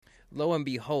Lo and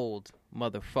behold,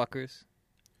 motherfuckers,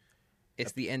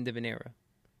 it's the end of an era.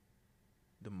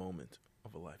 The moment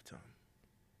of a lifetime.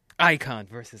 Icon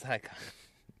versus Icon.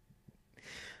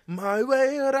 My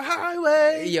way or the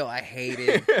highway. Yo, I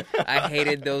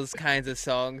hated those kinds of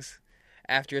songs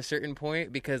after a certain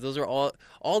point because those are all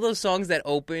those songs that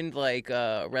opened like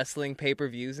wrestling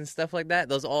pay-per-views and stuff like that.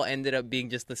 Those all ended up being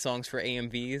just the songs for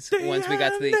AMVs once we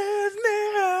got to the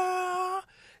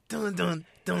dun dun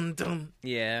dun dun.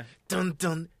 Yeah. Dun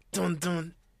dun dun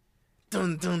dun.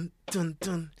 Dun dun dun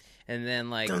dun. And then,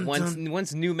 like, dun,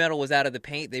 once new metal was out of the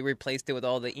paint, they replaced it with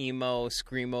all the emo,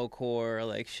 screamo core,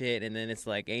 like, shit. And then it's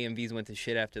like AMVs went to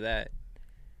shit after that.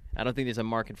 I don't think there's a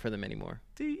market for them anymore.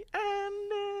 The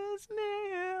end is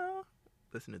near.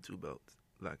 Listen to Two Belts.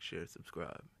 Like, share,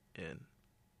 subscribe. And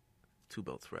Two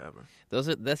Belts forever.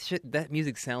 That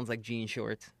music sounds like jean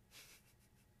shorts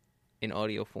in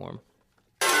audio form.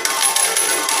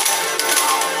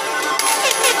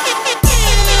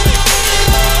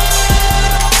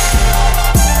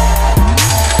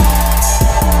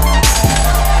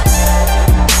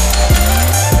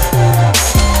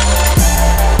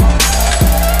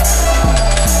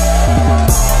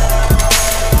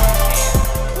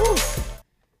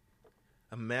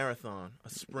 Marathon, a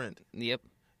sprint. Yep.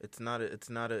 It's not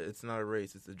a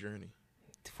race. It's a journey.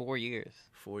 4 years.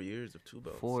 4 years of Two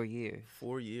Belts. 4 years.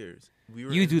 4 years.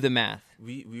 Do the math.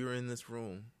 We were in this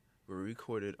room where we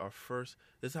recorded our first.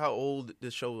 This is how old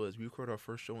this show was. We recorded our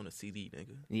first show on a CD,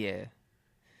 nigga. Yeah.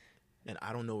 And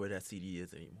I don't know where that CD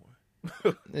is anymore.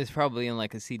 It's probably in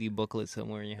like a CD booklet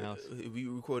somewhere in your house. We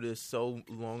recorded it so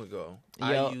long ago.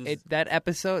 That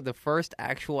episode, the first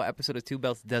actual episode of Two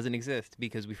Belts, doesn't exist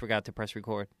because we forgot to press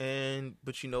record.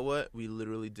 But you know what? We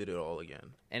literally did it all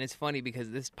again. And it's funny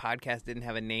because this podcast didn't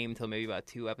have a name until maybe about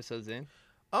 2 episodes in.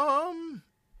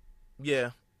 Yeah,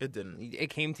 it didn't.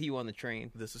 It came to you on the train.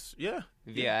 Via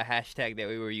a hashtag that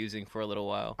we were using for a little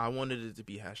while. I wanted it to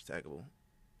be hashtagable.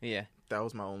 Yeah. That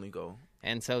was my only goal.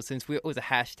 And so since it was a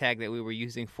hashtag that we were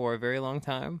using for a very long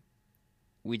time,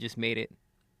 we just made it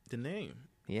the name.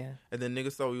 Yeah. And then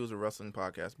niggas thought we was a wrestling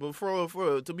podcast. But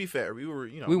for to be fair, we were,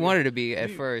 we wanted to be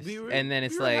at first. And then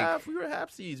it's we were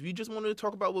halfsies. We just wanted to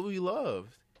talk about what we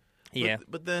loved. Yeah.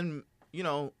 But then,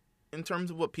 in terms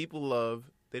of what people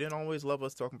love, they didn't always love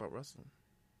us talking about wrestling.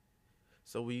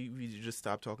 So we just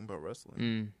stopped talking about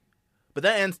wrestling. But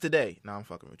that ends today. Nah, I'm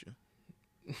fucking with you.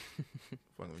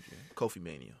 Fucking with you. Kofi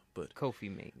Mania. But Kofi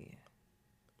Mania.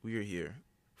 We are here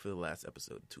for the last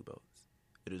episode of Two Belts.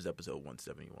 It is episode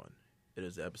 171. It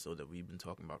is the episode that we've been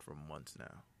talking about for months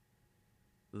now.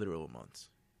 Literal months.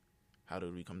 How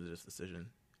did we come to this decision?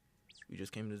 We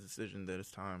just came to the decision that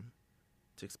it's time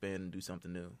to expand and do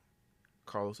something new.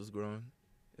 Carlos is growing.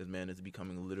 This man is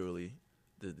becoming literally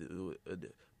the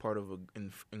part of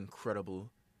an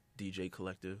incredible DJ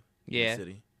collective in the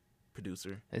city.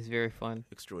 Producer. It's very fun.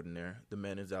 Extraordinaire. The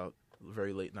man is out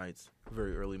very late nights,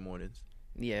 very early mornings.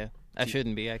 Yeah. I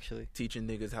shouldn't be, actually. Teaching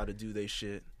niggas how to do they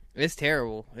shit. It's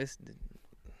terrible. It's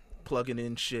plugging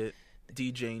in shit,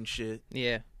 DJing shit.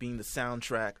 Yeah. Being the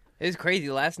soundtrack. It's crazy.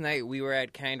 Last night we were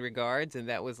at Kind Regards, and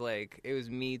that was it was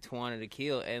me, Twan, and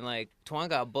Akil, and Twan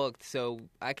got booked, so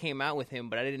I came out with him,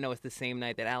 but I didn't know it's the same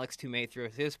night that Alex Toomey threw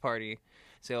his party.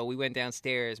 So we went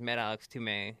downstairs, met Alex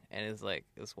Toomey, and it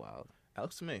was wild.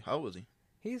 Alex Toomey, how old was he?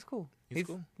 He's cool. He's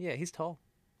cool? Yeah, he's tall.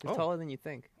 He's taller than you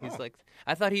think. He's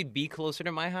I thought he'd be closer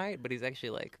to my height, but he's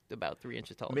actually about 3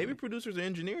 inches taller. Maybe producers and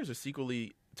engineers are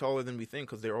secretly taller than we think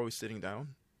because they're always sitting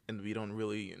down, and we don't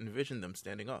really envision them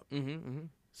standing up.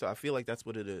 So I feel like that's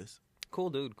what it is. Cool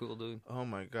dude. Oh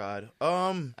my god.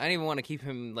 I didn't even want to keep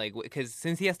him because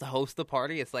since he has to host the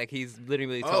party, it's he's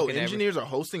literally talking. Oh, engineers are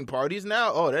hosting parties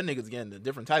now. Oh, that nigga's getting a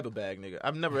different type of bag, nigga.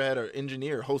 I've never had an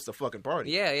engineer host a fucking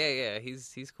party. Yeah.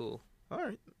 He's cool. All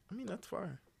right. I mean, that's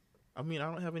fire. I mean,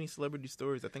 I don't have any celebrity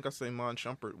stories. I think I saw Iman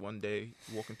Shumpert one day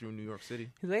walking through New York City.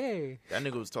 He's like, hey. That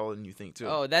nigga was taller than you think, too.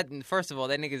 Oh, first of all,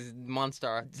 that nigga's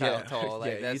monster tall.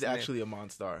 Yeah, he's actually a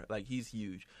monster. He's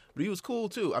huge. But he was cool,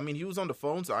 too. I mean, he was on the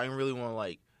phone, so I didn't really want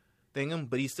to, thing him,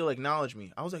 but he still acknowledged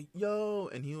me. I was like, yo.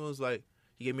 And he was like,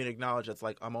 he gave me an acknowledge that's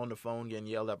I'm on the phone getting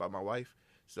yelled at by my wife.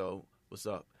 So, what's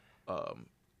up?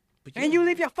 And you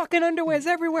leave your fucking underwears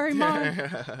everywhere,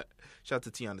 Iman. Shout out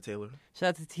to Tiana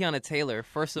Taylor.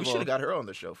 First of all, we should have got her on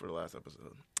the show for the last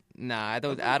episode. Nah, I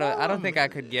don't think I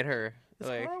could get her. It's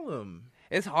Harlem.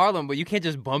 It's Harlem, but you can't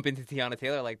just bump into Tiana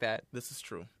Taylor like that. This is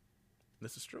true.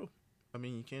 I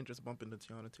mean, you can't just bump into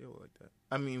Tiana Taylor like that.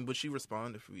 I mean, would she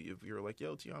respond if you're like,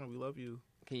 yo, Tiana, we love you?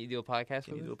 Can you do a podcast with us?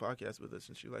 Can you do a podcast with us?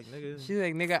 And she's like, nigga. She's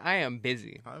like, nigga, I am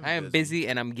busy. I am busy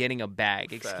and I'm getting a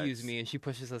bag. Facts. Excuse me. And she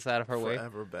pushes us out of her way.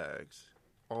 Forever bags.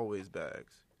 Always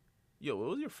bags. Yo, what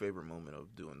was your favorite moment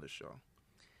of doing this show?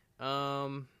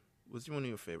 What's one of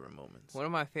your favorite moments? One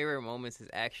of my favorite moments is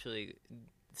actually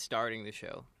starting the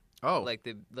show. Oh,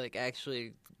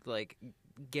 Actually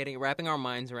wrapping our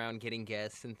minds around getting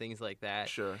guests and things like that.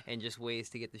 sure. And just ways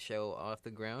to get the show off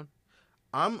the ground.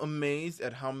 I'm amazed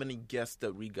at how many guests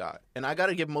that we got. And I got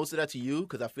to give most of that to you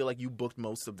because I feel like you booked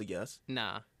most of the guests.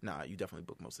 Nah, you definitely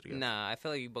booked most of the guests. Nah, I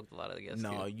feel like you booked a lot of the guests.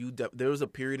 No, too. there was a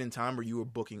period in time where you were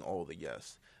booking all the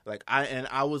guests. Like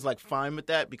I was like fine with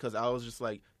that because I was just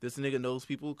like, this nigga knows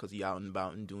people because he out and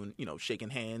about and doing, shaking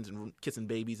hands and kissing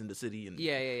babies in the city and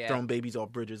throwing babies off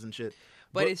bridges and shit.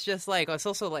 But it's just like, it's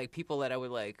also like people that I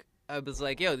was like,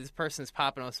 yo, this person's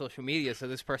popping on social media, so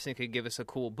this person could give us a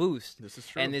cool boost. This is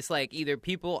true. And it's like either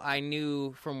people I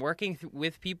knew from working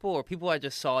with people or people I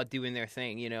just saw doing their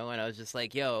thing, and I was just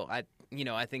like, yo, I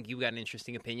think you got an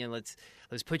interesting opinion. Let's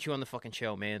put you on the fucking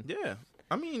show, man. Yeah.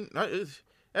 I mean,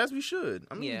 as we should.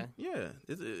 I mean, yeah.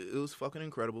 It was fucking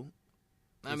incredible.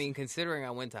 I mean, considering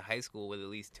I went to high school with at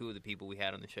least two of the people we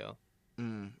had on the show.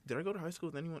 Did I go to high school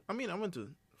with anyone? I mean, I went to,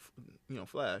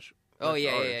 Flash. Oh,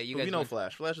 yeah. You know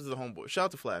Flash. Flash is the homeboy. Shout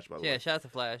out to Flash, by the way. Yeah, shout out to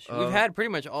Flash. We've had pretty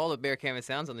much all of Bear Canvas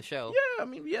Sounds on the show. Yeah, I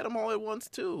mean, we had them all at once,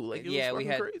 too. Like, it was fucking we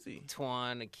had crazy.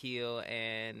 Twan, Akil,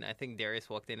 and I think Darius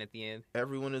walked in at the end.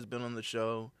 Everyone has been on the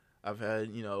show. I've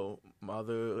had, my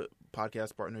other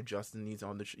podcast partner, Justin,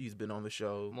 he's been on the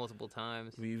show. Multiple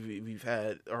times. We've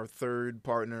had our third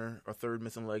partner, our third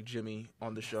missing leg, Jimmy,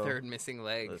 on the show. Third missing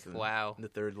leg. Listen, wow. The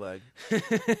third leg.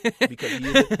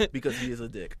 because he is a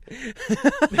dick.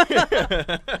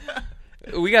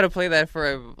 We got to play that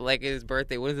for his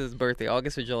birthday. What is his birthday?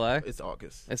 August or July? It's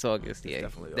August. It's August. Yeah,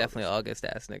 definitely August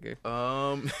ass nigga.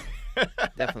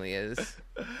 Definitely is.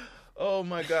 Oh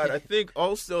my God. I think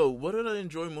also, what did I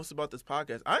enjoy most about this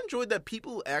podcast? I enjoyed that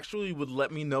people actually would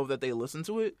let me know that they listen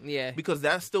to it. Yeah. Because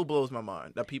that still blows my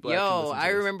mind. That people actually listen to I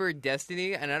remember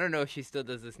Destiny, and I don't know if she still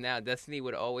does this now. Destiny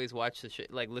would always watch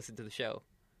listen to the show.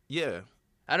 Yeah.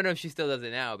 I don't know if she still does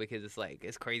it now because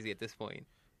it's crazy at this point.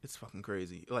 It's fucking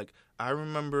crazy. Like, I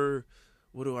remember,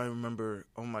 what do I remember?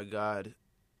 Oh my God.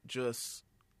 Just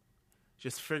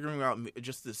figuring out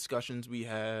just discussions we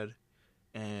had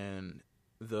and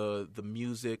the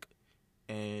music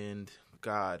and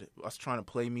God, us trying to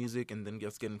play music and then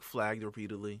just getting flagged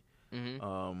repeatedly.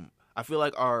 Mm-hmm. I feel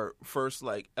like our first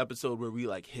episode where we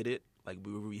hit it,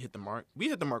 where we hit the mark. We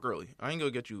hit the mark early. I ain't gonna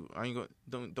get you.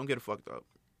 Don't get it fucked up.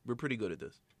 We're pretty good at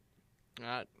this.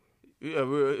 Yeah,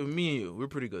 me and you, we're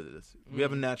pretty good at this. Mm-hmm. We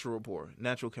have a natural rapport,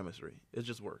 natural chemistry. It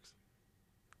just works.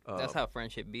 That's how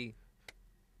friendship be.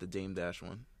 The Dame Dash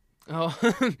one. Oh,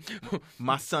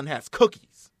 my son has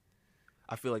cookies.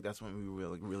 I feel like that's when we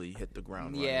really hit the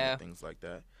ground running and things like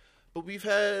that. But we've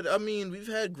had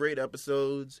great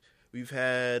episodes. We've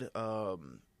had, I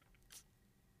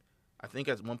think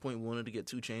at one point we wanted to get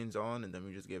 2 Chainz on, and then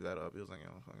we just gave that up. It was like,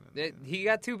 he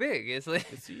got too big. It's like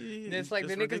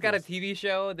the nigga's got a TV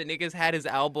show. The nigga's had his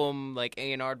album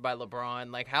A&R'd by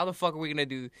LeBron. Like, how the fuck are we gonna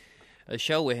do a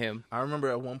show with him? I remember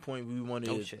at one point we wanted.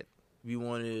 Oh shit. We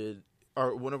wanted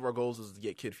one of our goals was to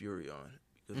get Kid Fury on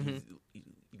because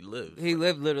he lived. He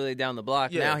lived literally down the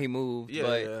block. Yeah. Now he moved.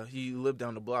 Yeah, he lived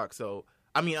down the block. So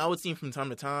I mean, I would see him from time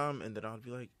to time, and then I would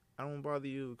be like, I don't bother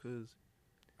you because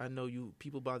I know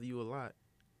people bother you a lot.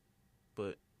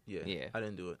 But yeah, I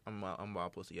didn't do it. I'm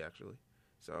wild pussy actually.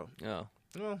 So well,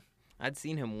 I'd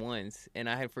seen him once, and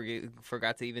I had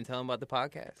forgot to even tell him about the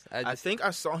podcast. I think I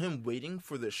saw him waiting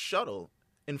for the shuttle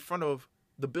in front of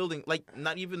the building,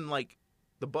 not even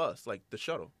the bus, the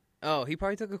shuttle. Oh, he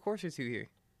probably took a course or 2 here.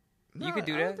 Nah, you could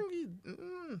do that? I don't think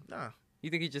nah. You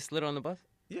think he just slid on the bus?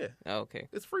 Yeah. Oh, okay.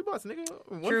 It's free bus, nigga.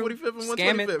 True. 145th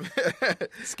and 125th.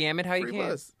 Scam it how you free can.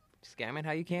 Bus. Scam it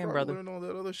how you can, Probably brother. And all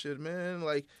that other shit, man.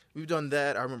 We've done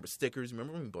that. I remember stickers.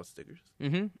 Remember when we bought stickers?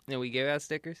 Mm-hmm. And we gave out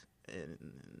stickers? And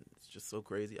it's just so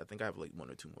crazy. I think I have 1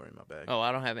 or 2 more in my bag. Oh,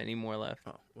 I don't have any more left.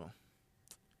 Oh, well.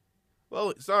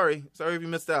 Well, sorry. Sorry if you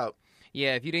missed out.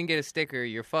 Yeah, if you didn't get a sticker,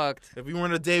 you're fucked. If we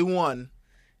weren't a day 1.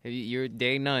 You're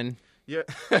day none. Yeah.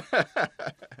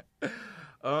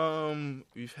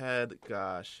 We've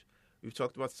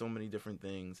talked about so many different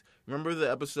things. Remember the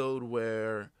episode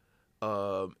where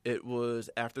it was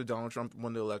after Donald Trump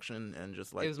won the election and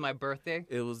just it was my birthday?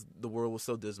 The world was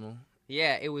so dismal.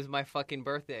 Yeah, it was my fucking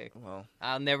birthday. Well,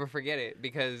 I'll never forget it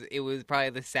because it was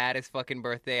probably the saddest fucking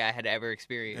birthday I had ever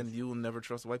experienced. And you will never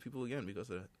trust white people again because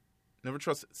of that. Never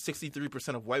trust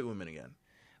 63% of white women again.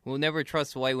 We'll never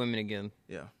trust white women again.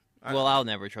 Yeah. I'll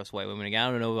never trust white women again.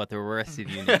 I don't know about the rest of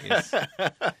you niggas.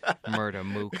 Murder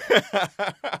mook.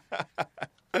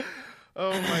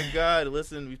 Oh my God.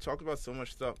 Listen, we've talked about so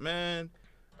much stuff. Man,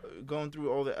 going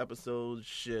through all the episodes,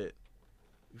 shit.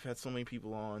 We've had so many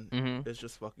people on. Mm-hmm. It's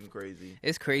just fucking crazy.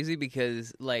 It's crazy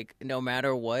because, like, no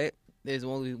matter what, there's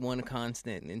only one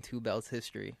constant in Two Belts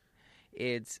history.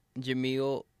 It's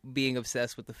Jamil being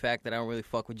obsessed with the fact that I don't really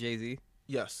fuck with Jay-Z.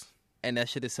 Yes. And that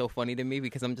shit is so funny to me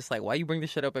because I'm just like, why you bring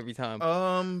this shit up every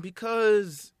time?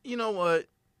 Because, you know what?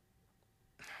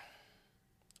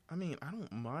 I mean, I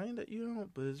don't mind that you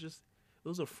don't, but it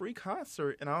was a free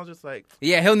concert, and I was just like...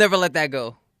 Yeah, he'll never let that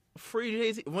go. Free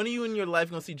Jay-Z. When are you in your life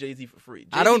going to see Jay-Z for free?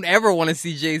 I don't ever want to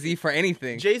see Jay-Z for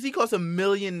anything. Jay-Z costs $1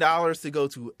 million to go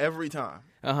to every time.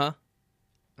 Uh-huh.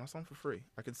 I saw him for free.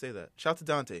 I can say that. Shout out to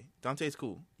Dante. Dante's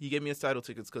cool. He gave me his Tidal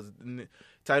tickets because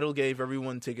Tidal gave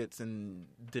everyone tickets and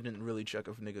didn't really check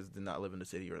if niggas did not live in the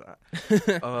city or not.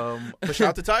 But shout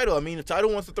out to Tidal. I mean, if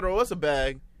Tidal wants to throw us a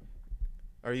bag,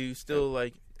 are you still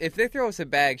like... If they throw us a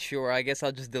bag, sure. I guess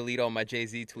I'll just delete all my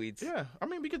Jay-Z tweets. Yeah. I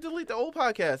mean, we could delete the old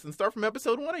podcast and start from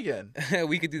episode 1 again.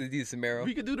 We could do the Desus and Mero.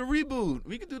 We could do the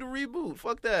reboot.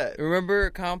 Fuck that.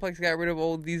 Remember Complex got rid of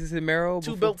old Desus and Mero?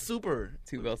 Two Belt Super.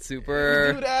 Two Belt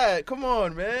Super. Do that. Come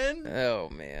on, man.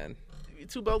 Oh, man.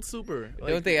 Two Belt Super.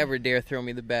 Like, don't they ever dare throw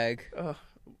me the bag?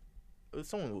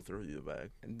 Someone will throw you the bag.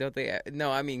 Don't they?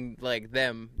 No, I mean like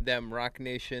them, Rock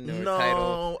Nation or no,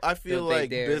 Tidal. I feel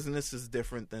like business is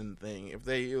different than thing. If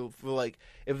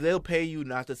they'll pay you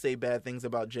not to say bad things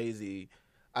about Jay-Z,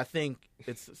 I think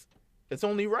it's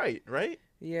only right?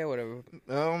 Yeah, whatever.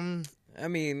 I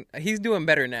mean, he's doing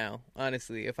better now.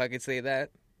 Honestly, if I could say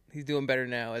that, he's doing better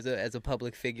now as a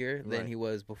public figure than he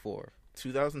was before.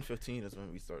 2015 is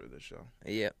when we started this show.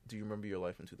 Yep. Do you remember your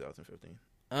life in 2015?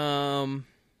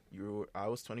 I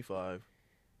was 25.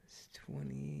 It's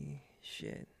 20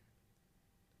 shit.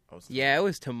 Yeah, it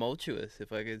was tumultuous,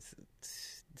 if I could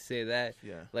say that.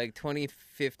 Yeah. Like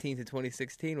 2015 to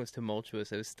 2016 was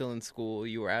tumultuous. I was still in school.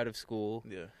 You were out of school.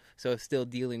 Yeah. So I was still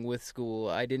dealing with school.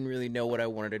 I didn't really know what I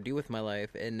wanted to do with my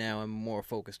life, and now I'm more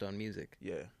focused on music.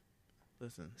 Yeah.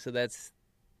 Listen. So that's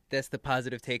the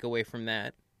positive takeaway from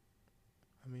that.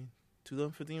 I mean,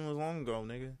 2015 was long ago,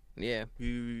 nigga. Yeah.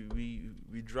 We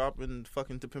dropping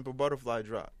fucking To Pimp a Butterfly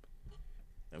drop.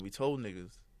 And we told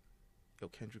niggas, yo,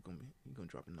 Kendrick gonna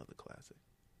drop another classic.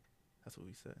 That's what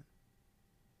we said.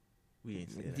 We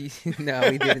ain't say that. No,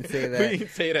 we didn't say that. We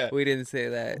didn't say that. We didn't say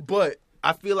that. But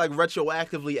I feel like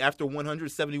retroactively after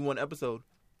 171 episodes,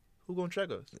 who gonna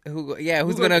check us?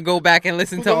 Who's gonna go back and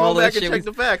listen to all that shit? Check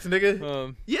the facts,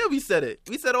 nigga. Yeah, we said it.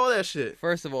 We said all that shit.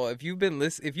 First of all, if you've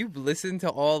listened to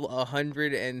all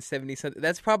 170 something,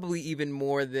 that's probably even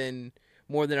more than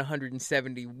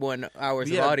 171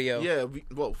 hours of audio. Yeah,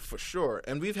 well, for sure.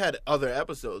 And we've had other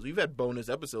episodes. We've had bonus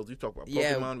episodes. We've talked about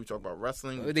Pokemon. We talked about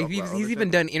wrestling. He's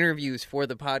even done interviews for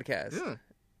the podcast. Yeah.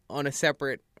 On a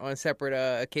separate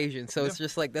occasion, so it's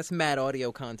just like that's mad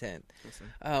audio content.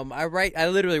 I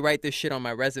literally write this shit on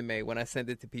my resume when I send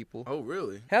it to people. Oh,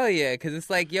 really? Hell yeah, because it's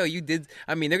like, yo, you did.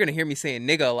 I mean, they're gonna hear me saying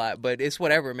nigga a lot, but it's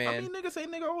whatever, man. I mean, niggas say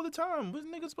nigga all the time. What's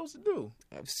nigga supposed to do?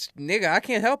 Nigga, I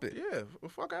can't help it. Yeah, well,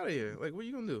 fuck out of here. Like, what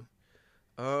you gonna do?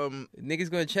 Niggas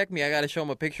gonna check me. I gotta show them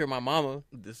a picture of my mama.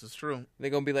 This is true.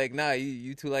 They're gonna be like, nah,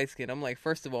 you too light skinned. I'm like,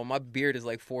 first of all, my beard is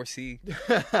like 4C.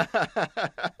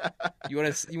 You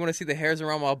wanna see the hairs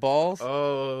around my balls?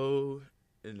 Oh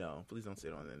no, please don't say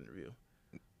it on the interview.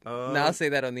 No, I'll say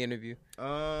that on the interview.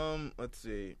 Let's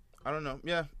see. I don't know.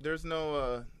 Yeah, there's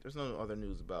no other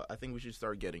news about. I think we should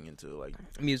start getting into like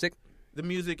music. The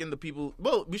music and the people.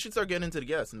 Well, we should start getting into the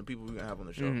guests and the people we're gonna have on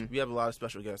the show. Mm-hmm. We have a lot of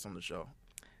special guests on the show.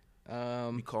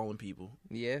 We calling people.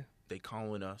 Yeah. They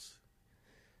calling us.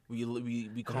 We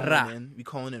calling in. We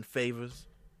calling in favors.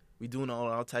 We doing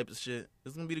all types of shit.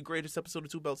 This is gonna be the greatest episode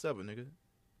of 2 Belt 7, nigga.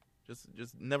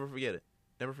 Just never forget it.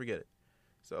 Never forget it.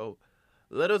 So,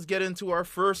 let us get into our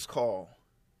first call.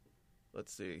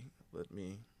 Let's see. Let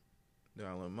me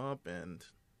dial him up, and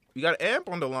we got Amp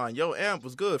on the line. Yo, Amp,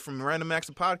 what's good? From Random Acts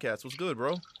of Podcast. What's good,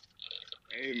 bro?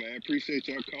 Hey, man, appreciate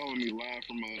y'all calling me live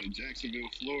from Jacksonville,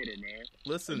 Florida, man.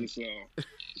 Listen. Just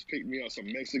picked me up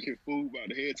some Mexican food, about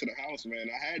to head to the house, man.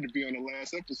 I had to be on the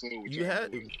last episode with you.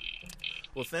 Had to.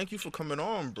 Well, thank you for coming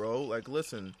on, bro. Like,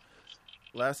 listen,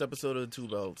 last episode of the 2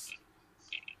 Belts,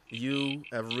 you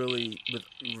have really, with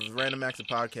Random Acts of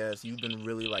Podcast, you've been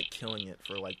really, like, killing it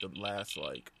for, like, the last,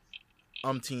 like,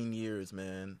 umpteen years,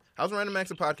 man. How's Random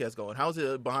Acts of Podcast going? How's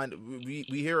it behind? We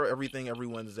hear everything every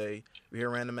Wednesday. We hear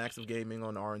Random Acts of Gaming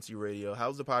on RNC Radio.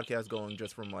 How's the podcast going,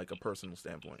 just from like a personal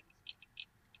standpoint?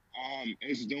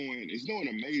 It's doing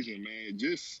amazing, man.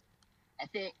 I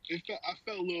felt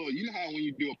a little. You know how when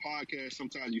you do a podcast,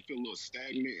 sometimes you feel a little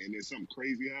stagnant, and then something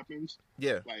crazy happens.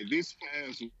 Yeah. Like this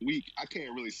past week, I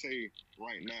can't really say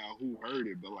right now who heard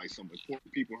it, but like some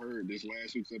important people heard this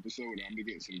last week's episode, and I'm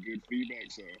getting some good feedback.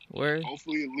 So Word.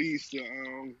 hopefully, it leads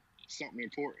to something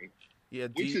important. Yeah.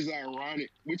 Which is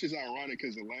ironic because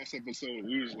the last episode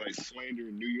we was like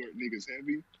slandering New York niggas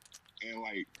heavy, and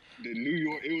like the New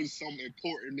York, it was some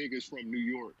important niggas from New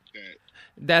York that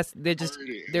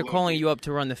They're calling you up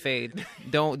to run the fade.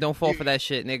 Don't fall for that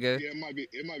shit, nigga. Yeah, it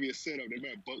might be a setup. They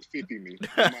might $150 me.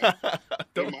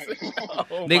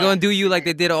 They gonna do you like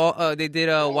they did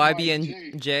YB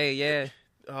and J. Yeah.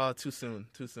 Oh, too soon.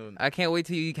 I can't wait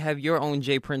till you have your own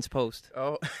J Prince post.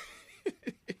 Oh.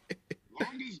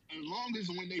 As long as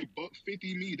when they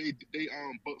 $150 me, they $150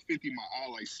 my eye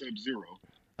like Sub-Zero.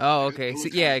 Oh, okay. So,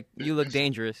 yeah, you look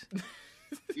dangerous.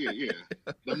 Yeah.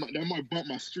 That might bump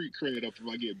my street cred up if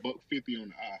I get $150 on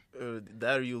the eye.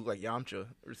 That or you look like Yamcha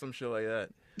or some shit like that.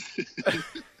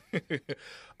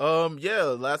 Yeah,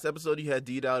 last episode you had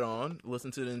D-Dot on.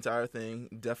 Listen to the entire thing.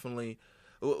 Definitely.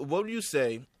 What would you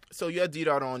say? So you had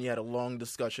D-Dot on. You had a long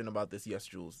discussion about this Yes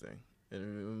Jules thing.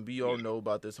 And we all know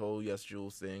about this whole Yes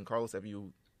Jules thing. Carlos, have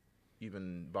you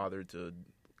even bothered to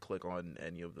click on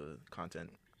any of the content?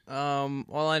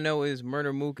 All I know is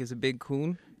Murder Mook is a big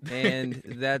coon, and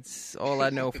that's all I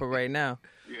know for right now.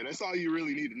 Yeah, that's all you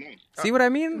really need to know. See what I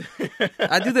mean?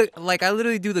 I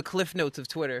literally do the cliff notes of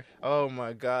Twitter. Oh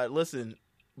my God! Listen,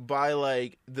 by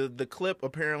like the clip,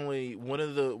 apparently one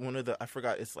of the I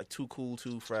forgot, it's like Too Cool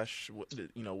Too Fresh,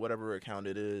 whatever account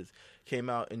it is, came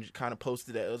out and kind of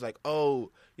posted that. It was like,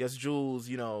 oh Yes Jules,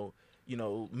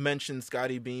 mentioned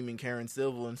Scotty Beam and Karen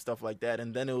Civil and stuff like that,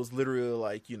 and then it was literally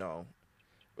like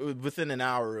within an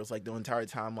hour, it was like the entire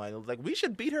timeline. It was like, we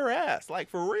should beat her ass, like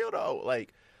for real though,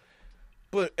 like.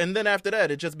 But and then after that,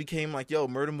 it just became like, yo,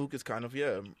 Murder Mook is kind of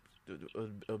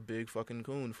a big fucking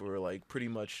coon for like pretty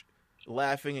much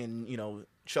laughing and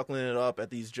chuckling it up at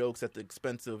these jokes at the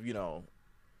expense of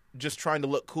just trying to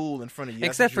look cool in front of you.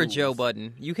 Except for Joe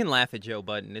Budden, you can laugh at Joe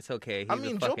Budden. It's okay.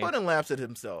 Joe Budden laughs at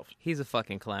himself. He's a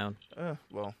fucking clown. What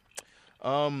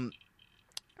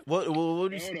do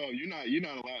you say? No, you're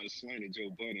not allowed to slander Joe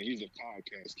Budden. He's a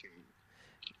podcast king.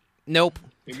 Nope.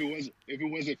 If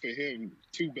it wasn't for him,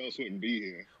 Two Belts wouldn't be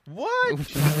here. What?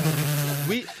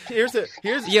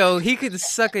 Yo, he could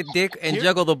suck a dick and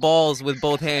juggle the balls with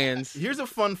both hands. Here's a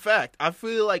fun fact. I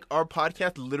feel like our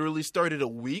podcast literally started a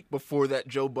week before that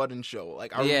Joe Budden show.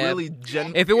 Like,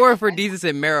 if it weren't for Jesus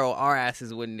and Mero, our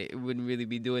asses wouldn't really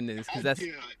be doing this. Cause that's...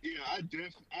 I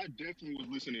definitely was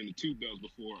listening to Two Belts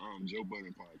before Joe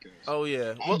Budden podcast. Oh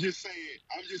yeah. I'm just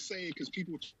saying because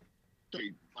people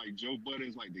say like Joe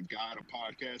Budden's like the god of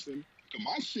podcasting. Cause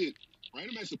my shit,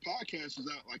 Random Acts of Podcast was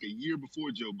out like a year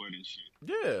before Joe Budden shit.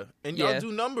 Yeah, and y'all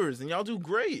do numbers and y'all do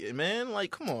great, man.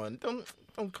 Like, come on,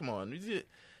 don't come on.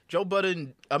 Joe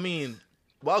Budden, I mean,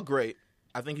 while great,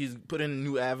 I think he's put in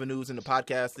new avenues into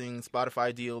podcasting,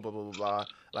 Spotify deal, blah blah blah blah.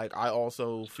 Like, I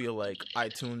also feel like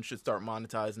iTunes should start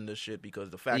monetizing this shit because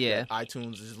the fact that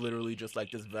iTunes is literally just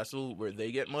like this vessel where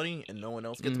they get money and no one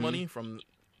else gets money from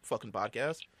fucking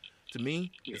podcasts. To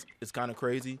me, it's kind of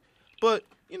crazy. But,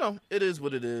 it is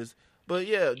what it is. But,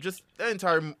 yeah, just that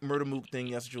entire Murder Mook thing,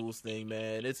 Yes Jules thing,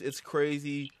 man, it's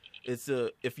crazy. It's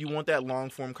if you want that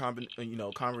long-form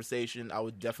conversation, I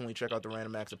would definitely check out the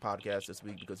Random Acts of Podcast this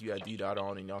week because you had D-Dot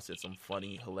on and y'all said some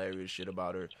funny, hilarious shit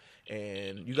about her.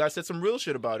 And you guys said some real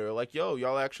shit about her. Like, yo,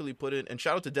 y'all actually put in... And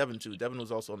shout out to Devin, too. Devin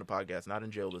was also on the podcast, not in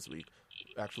jail this week.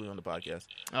 Actually on the podcast.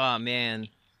 Oh, man.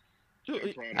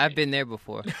 I've been there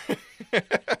before.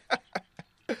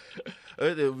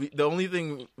 The only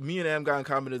thing me and Am got in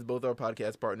common is both our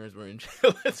podcast partners were in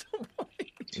jail at some point.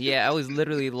 Yeah, I was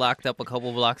literally locked up a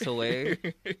couple blocks away.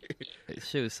 That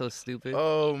shit was so stupid.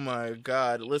 Oh my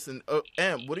God! Listen,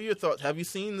 Am, what are your thoughts? Have you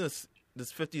seen this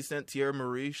 50 Cent Tierra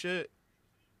Marie shit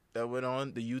that went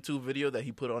on, the YouTube video that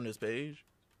he put on his page?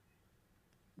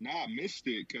 Nah, I missed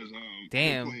it because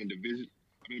damn. I've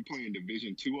been playing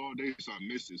Division 2 all day, so I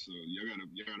missed it. So you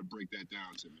gotta break that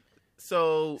down to me.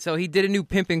 So he did a new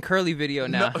Pimpin' Curly video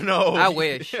now. No. I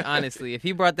wish, honestly. If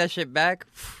he brought that shit back.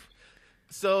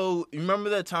 So, you remember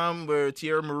that time where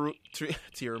Tierra Marie's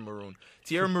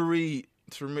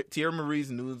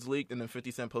nudes leaked and then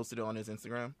 50 Cent posted it on his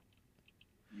Instagram?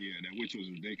 Yeah, which was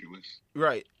ridiculous.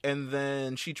 Right. And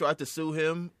then she tried to sue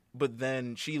him, but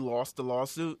then she lost the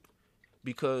lawsuit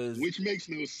because... Which makes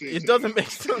no sense. It doesn't make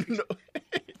sense.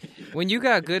 When you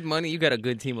got good money, you got a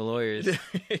good team of lawyers.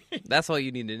 That's all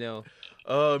you need to know.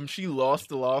 She lost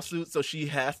the lawsuit, so she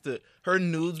has to... Her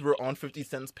nudes were on 50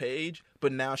 Cent's page,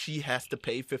 but now she has to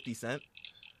pay 50 Cent.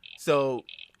 So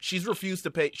she's refused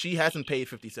to pay. She hasn't paid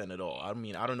 50 Cent at all. I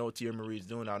mean, I don't know what Tia Marie's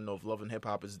doing. I don't know if Love and Hip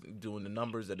Hop is doing the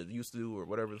numbers that it used to or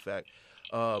whatever the fact.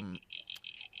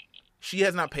 She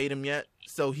has not paid him yet.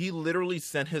 So he literally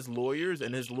sent his lawyers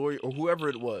and his lawyer or whoever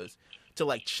it was to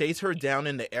like chase her down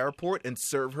in the airport and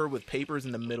serve her with papers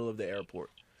in the middle of the airport.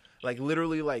 Like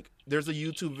literally, like there's a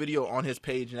YouTube video on his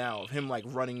page now of him like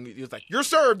running. He was like, "You're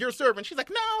served, you're served," and she's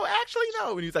like, "No, actually,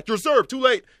 no." And he's like, "You're served. Too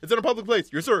late. It's in a public place.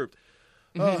 You're served."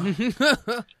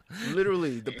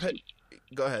 Literally,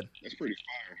 Go ahead. That's pretty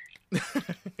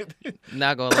fire.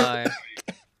 Not gonna lie.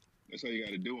 That's how you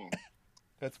got to do them.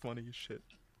 That's funny as shit.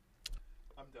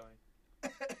 I'm dying.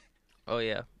 Oh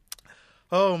yeah.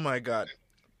 Oh my god.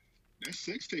 That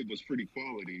sex tape was pretty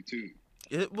quality too.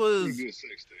 It was. Pretty good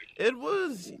sex tape. It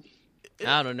was.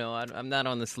 I don't know. I'm not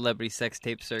on the celebrity sex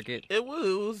tape circuit. It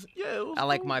was. Yeah. It was I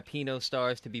like cool. my Pinot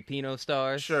stars to be Pinot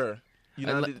stars. Sure. You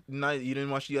didn't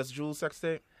watch the Yes Jules sex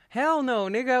tape? Hell no,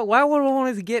 nigga. Why would I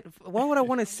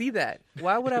want to see that?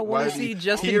 Why would I want to see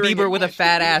Justin Bieber with a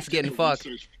fat ass getting fucked?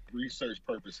 Research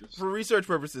purposes. For research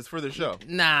purposes, for the show.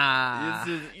 Nah. It's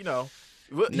just, you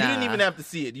didn't even have to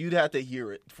see it. You'd have to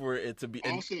hear it for it to be.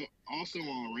 Also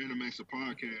on Random Acts of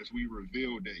Podcast, we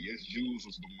revealed that Yes Jules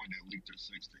was the one that leaked her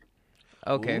sex tape.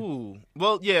 Okay. Ooh.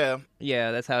 Well, yeah.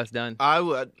 Yeah, that's how it's done. I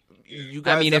would. You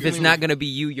guys. I mean, if it's definitely not gonna be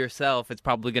you yourself, it's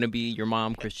probably gonna be your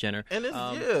mom, Kris Jenner. And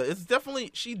it's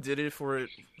definitely she did it for it.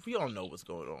 We all know what's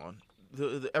going on.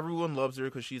 Everyone loves her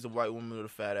because she's a white woman with a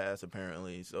fat ass,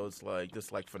 apparently. So it's like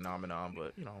this like phenomenon.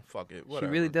 But fuck it. Whatever.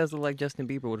 She really does look like Justin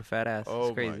Bieber with a fat ass. Oh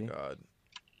It's crazy. my god.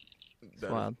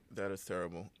 Wild. That is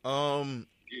terrible.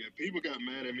 Yeah, people got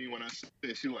mad at me when I said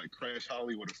she like Crash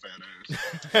Holly with a fat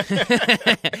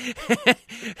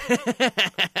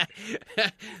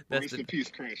ass. Rest in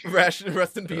peace, Crash Holly.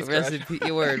 Rest in peace, Crash.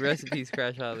 Rest in peace,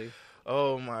 Crash Holly.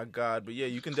 Oh my god. But yeah,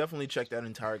 you can definitely check that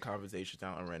entire conversation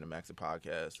out on Random Acts of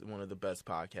Podcast. One of the best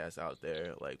podcasts out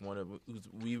there. Like one of who's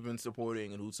we've been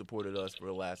supporting and who supported us for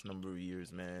the last number of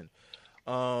years, man.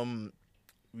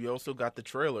 We also got the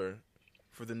trailer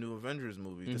for the new Avengers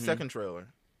movie, the second trailer.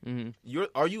 Mm-hmm.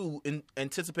 Are you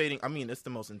anticipating? I mean, it's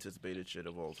the most anticipated shit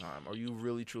of all time. Are you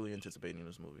really truly anticipating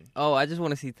this movie? Oh, I just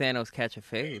want to see Thanos catch a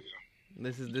fade.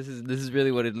 This is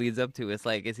really what it leads up to. It's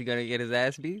like, is he gonna get his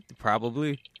ass beat?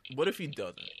 Probably. What if he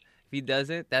doesn't? If he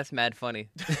doesn't, that's mad funny.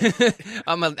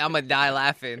 I'm a die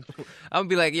laughing. I'm gonna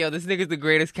be like, yo, this nigga's the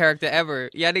greatest character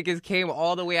ever. Y'all niggas came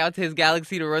all the way out to his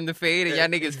galaxy to run the fade, and y'all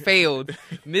niggas failed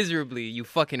miserably. You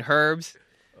fucking herbs.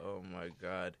 Oh my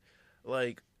god,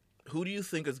 like. Who do you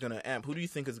think is going to amp? Who do you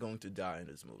think is going to die in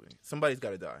this movie? Somebody's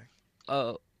got to die.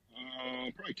 Oh.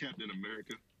 Probably Captain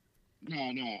America. No,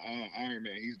 Iron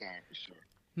Man. He's dying for sure.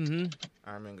 Mm-hmm.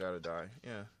 Iron Man got to die.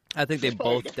 Yeah. I think they're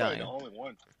both dying. The only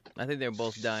one. I think they're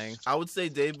both dying. I would say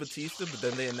Dave Bautista, but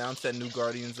then they announced that new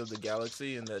Guardians of the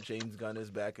Galaxy and that James Gunn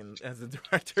is back as the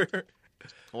director.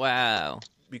 Wow.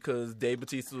 Because Dave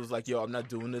Bautista was like, yo, I'm not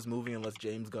doing this movie unless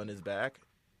James Gunn is back.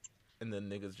 And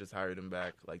then niggas just hired him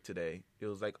back, like, today. It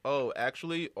was like, oh,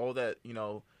 actually, all that,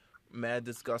 mad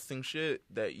disgusting shit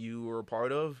that you were a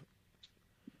part of,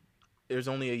 there's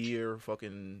only a year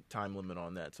fucking time limit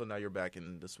on that. So now you're back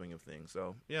in the swing of things.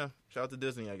 So, yeah, shout out to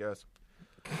Disney, I guess.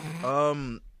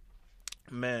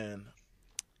 Man.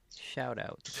 Shout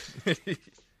out.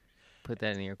 Put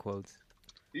that in your quotes.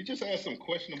 He just had some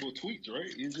questionable tweets,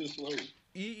 right? He's just like...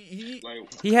 He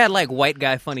had like white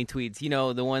guy funny tweets,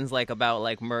 the ones like about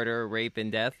like murder, rape, and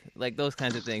death, like those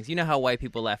kinds of things. You know how white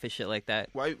people laugh at shit like that.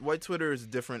 White Twitter is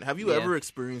different. Have you ever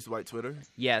experienced white Twitter?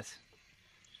 Yes.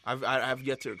 I've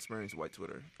yet to experience white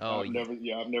Twitter. Oh,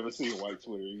 I've never seen white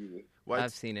Twitter either.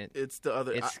 I've seen it. It's the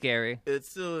other. It's scary.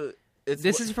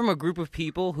 This is from a group of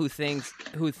people who thinks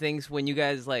when you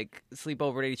guys like sleep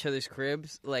over at each other's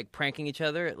cribs, like pranking each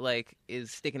other, like is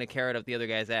sticking a carrot up the other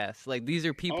guy's ass. Like these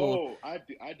are people. Oh,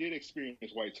 I did experience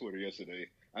white Twitter yesterday.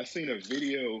 I seen a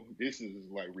video. This is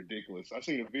like ridiculous. I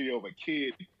seen a video of a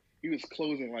kid. He was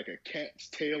closing like a cat's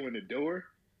tail in the door.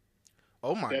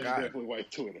 Oh my god! That's definitely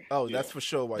white Twitter. Oh, yeah. That's for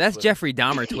sure white. That's Twitter. Jeffrey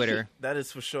Dahmer Twitter. That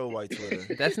is for sure white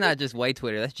Twitter. That's not just white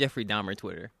Twitter. That's Jeffrey Dahmer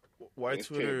Twitter. White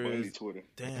Twitter is Twitter.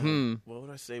 Damn. What would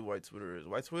I say? White Twitter is.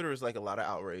 White Twitter is like a lot of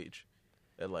outrage,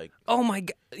 and like. Oh my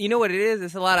god! You know what it is?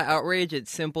 It's a lot of outrage at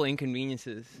simple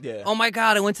inconveniences. Yeah. Oh my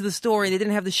god! I went to the store and they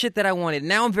didn't have the shit that I wanted.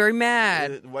 Now I'm very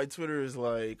mad. White Twitter is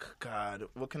like, God.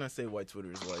 What can I say? White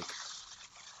Twitter is like.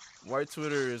 White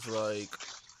Twitter is like.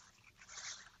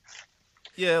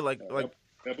 Yeah, like.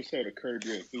 Episode of Curb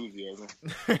Your Enthusiasm.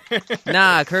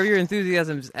 Nah, Curb Your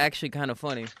Enthusiasm is actually kind of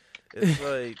funny. It's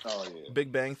like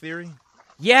Big Bang Theory.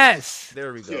 Yes.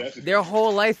 There we go. Their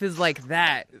whole life is like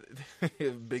that.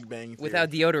 Big Bang Theory. Without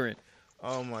deodorant.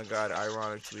 Oh my god,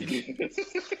 ironically.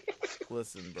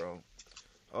 Listen, bro.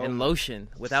 Oh, And lotion.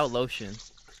 Without lotion.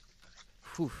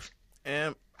 Whew.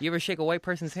 and You ever shake a white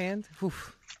person's hand? Whew.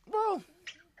 well,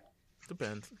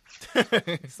 depends.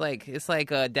 It's like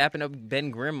dapping up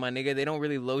Ben Grimm, my nigga. They don't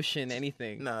really lotion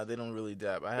anything. Nah, they don't really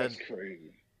dab. I had That's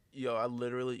crazy. I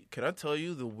literally can I tell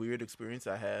you the weird experience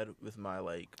I had with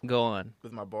my Go on.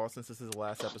 with my boss since this is the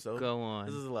last episode? Go on.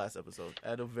 This is the last episode. I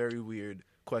had a very weird,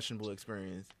 questionable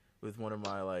experience with one of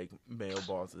my male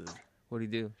bosses. What'd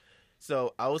he do?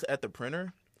 So I was at the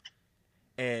printer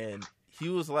and he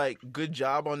was like, "Good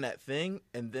job on that thing,"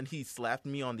 and then he slapped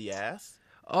me on the ass.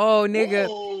 Oh, nigga.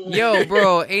 Whoa. Yo,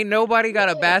 bro, ain't nobody got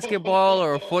a basketball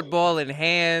or a football in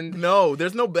hand. No,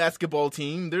 there's no basketball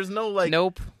team. There's no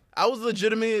Nope. I was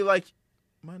legitimately like,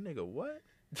 my nigga, what?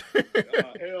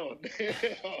 Hell,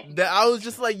 That I was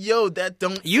just like, yo, that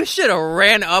don't. You should have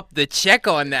ran up the check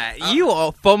on that. You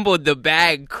all fumbled the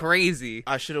bag crazy.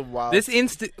 I should have wild. This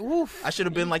instant, oof. I should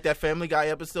have been like that Family Guy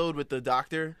episode with the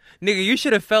doctor. Nigga, you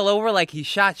should have fell over like he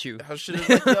shot you. I should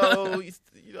have like,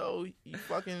 yo, you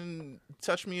fucking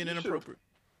touched me in You inappropriate.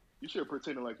 You should have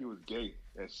pretended like he was gay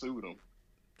and sued him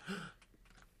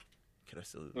Can I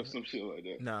still do or that? some shit like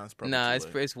that. Nah, it's probably Nah, too it's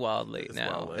late. it's wild late It's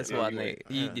now. wild late. It's Yeah, wild you late.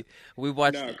 right. We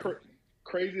watched. Nah,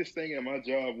 craziest thing at my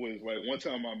job was like one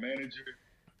time my manager,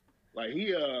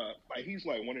 he's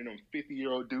like one of them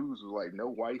 50-year-old dudes with like no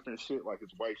wife and shit. Like his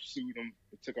wife sued him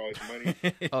and took all his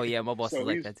money. Oh yeah, my boss So is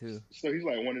like he's- that too. So he's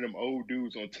like one of them old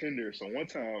dudes on Tinder. So one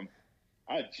time,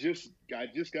 I just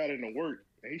got into work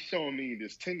and he's showing me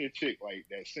this Tinder chick like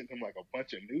that sent him like a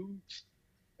bunch of nudes,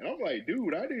 and I'm like,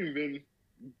 dude, I didn't even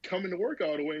come into work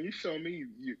all the way, and you showing me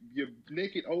your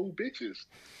naked old bitches.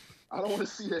 I don't want to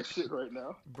see that shit right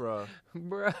now. Bruh.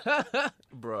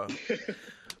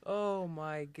 Oh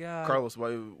my god. Carlos,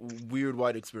 weird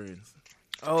white experience.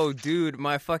 Oh, dude,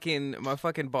 my fucking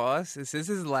boss. This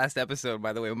is the last episode,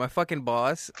 by the way. My fucking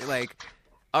boss,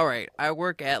 all right, I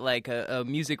work at a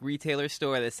music retailer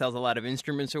store that sells a lot of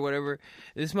instruments or whatever.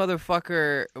 This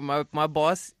motherfucker, my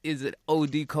boss is an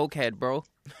OD cokehead, bro.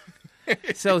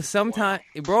 So sometimes,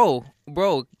 bro,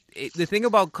 the thing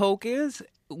about coke is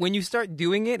when you start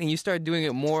doing it and you start doing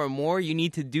it more and more, you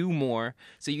need to do more.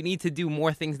 So you need to do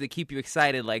more things that keep you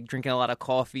excited, like drinking a lot of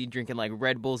coffee, drinking like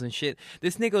Red Bulls and shit.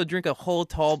 This nigga will drink a whole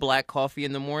tall black coffee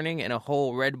in the morning and a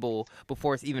whole Red Bull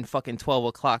before it's even fucking 12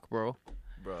 o'clock, bro.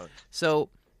 Bruh. So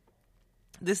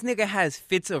this nigga has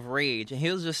fits of rage and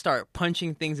he'll just start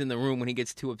punching things in the room when he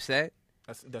gets too upset.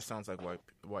 That sounds like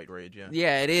white rage, yeah.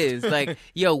 Yeah, it is. Like,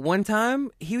 yo, one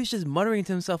time he was just muttering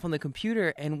to himself on the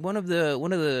computer, and one of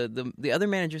the other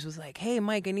managers was like, "Hey,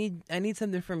 Mike, I need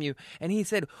something from you." And he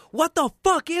said, "What the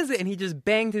fuck is it?" And he just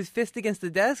banged his fist against the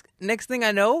desk. Next thing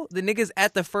I know, the nigga's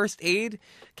at the first aid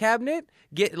cabinet,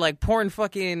 pouring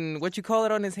fucking what you call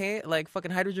it on his hand, like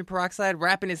fucking hydrogen peroxide,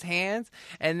 wrapping his hands,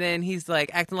 and then he's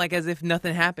like acting like as if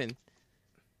nothing happened.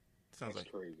 Sounds That's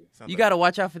like crazy. You gotta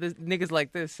watch out for this niggas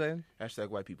like this, son. hashtag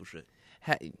white people shit.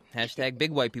 Hashtag big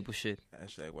white people shit.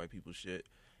 Hashtag white people shit.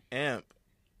 Amp,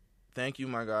 thank you,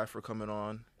 my guy, for coming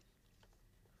on.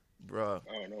 Bruh.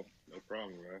 Oh, no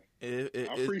problem, man.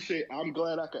 I'm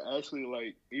glad I could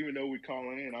actually, even though we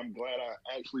calling in, I'm glad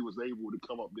I actually was able to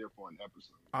come up there for an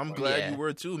episode. I'm glad yeah. you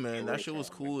were too, man. That Really shit was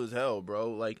proud, cool as hell,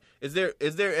 bro. Like, is there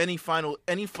any final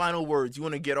words you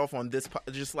want to get off on this?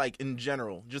 Just like in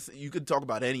general, just you could talk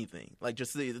about anything. Like,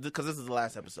 just because this is the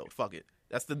last episode. Fuck it.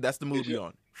 That's the mood we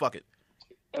on. Fuck it.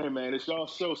 Hey, man, it's y'all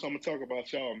show, so I'm going to talk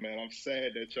about y'all, man. I'm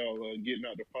sad that y'all getting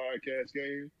out the podcast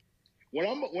game. When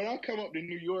I come up to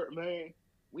New York, man,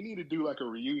 we need to do like a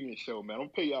reunion show, man. I'm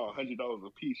gonna pay y'all $100 a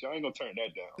piece. Y'all ain't gonna turn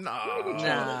that down.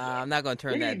 Nah, I'm not gonna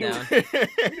turn that down.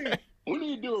 We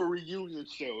need to do a reunion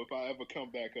show if I ever come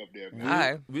back up there, man. All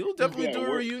right. We'll definitely Yeah, do a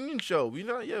work. reunion show. We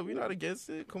not against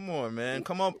it. Come on, man.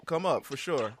 Come up for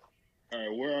sure. All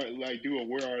right, where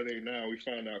are they now? We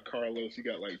found out Carlos, he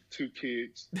got like 2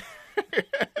 kids,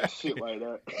 shit like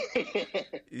that.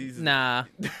 Nah.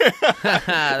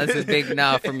 That's a big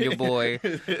nah from your boy.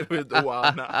 With the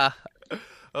wild nah.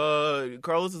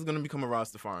 Carlos is gonna become a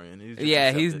Rastafarian.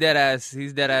 He's dead ass.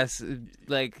 He's dead ass.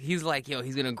 Like he's like, yo,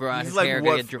 he's gonna grow out his hair.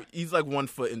 He's like 1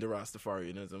 foot into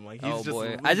Rastafarianism. Like, he's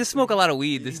boy, I just smoke a lot of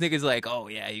weed. This nigga's like, oh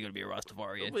yeah, you're gonna be a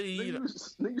Rastafarian. But he,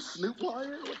 Nigga Snoop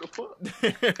Lion? What the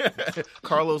fuck?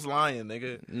 Carlos Lion,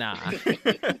 nigga. Nah.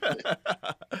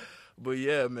 But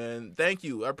yeah, man, thank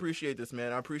you. I appreciate this,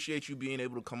 man. I appreciate you being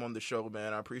able to come on the show,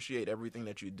 man. I appreciate everything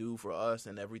that you do for us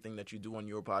and everything that you do on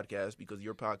your podcast, because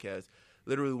your podcast,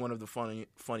 literally one of the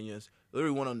funniest,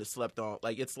 literally one of the slept on.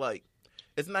 Like, it's like,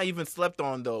 it's not even slept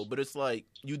on though, but it's like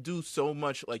you do so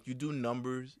much. Like you do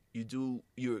numbers, you do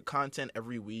your content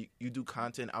every week, you do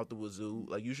content out the wazoo.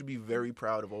 Like you should be very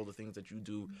proud of all the things that you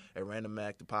do at Random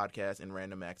Act, the podcast, and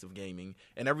Random Acts of Gaming,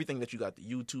 and everything that you got. The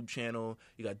YouTube channel,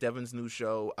 you got Devin's new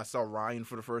show. I saw Ryan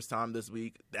for the first time this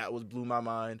week. That blew my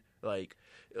mind. Like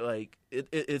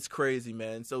it's crazy,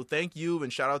 man. So thank you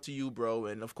and shout out to you, bro.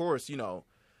 And of course, you know.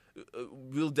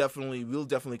 We'll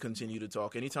definitely continue to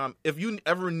talk anytime. If you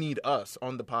ever need us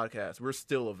on the podcast, we're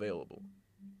still available.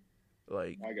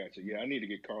 Like I got you. Yeah, I need to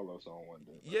get Carlos on one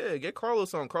day. Yeah, get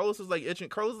Carlos on. Carlos is like itching.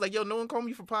 Carlos is like, yo, no one called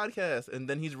me for podcast, and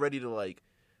then he's ready to like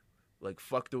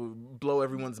blow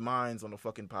everyone's minds on a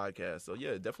fucking podcast. So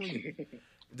yeah,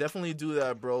 definitely do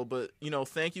that, bro. But you know,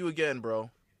 thank you again, bro.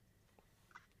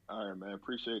 All right, man.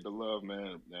 Appreciate the love,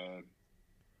 man.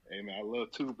 Hey, man, I love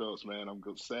Two Belts, man. I'm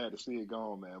sad to see it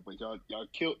gone, man. But y'all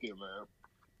killed it, man.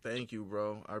 Thank you,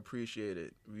 bro. I appreciate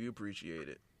it. We appreciate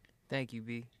it. Thank you,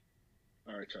 B.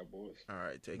 All right, y'all boys. All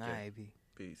right, take care. B.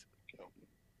 Peace.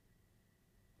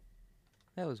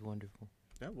 That was wonderful.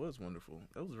 That was wonderful.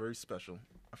 That was very special.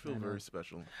 I feel very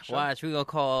special. Watch, we gonna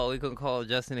call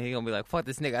Justin, and he gonna be like, "Fuck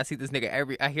this nigga! I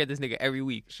hear this nigga every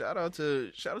week." Shout out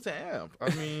to Amp.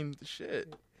 I mean,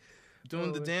 shit.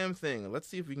 Doing the damn thing. Let's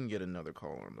see if we can get another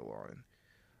caller on the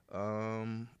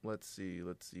line. Let's see.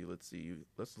 Let's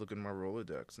look in my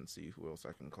Rolodex and see who else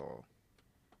I can call.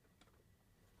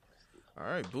 All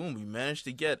right, boom. We managed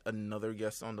to get another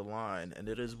guest on the line, and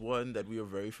it is one that we are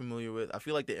very familiar with. I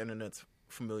feel like the internet's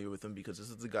familiar with him because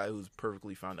this is the guy who's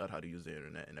perfectly found out how to use the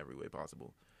internet in every way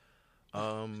possible.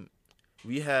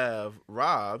 We have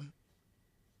Rob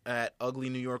at Ugly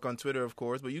New York on Twitter, of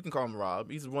course, but you can call him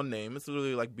Rob. He's one name. It's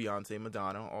literally like Beyonce,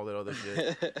 Madonna, all that other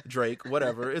shit. Drake,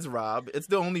 whatever. It's Rob. It's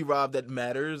the only Rob that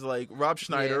matters. Like Rob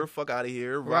Schneider, fuck out of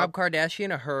here. Rob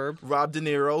Kardashian, a herb. Rob De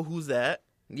Niro, who's that?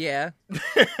 Yeah.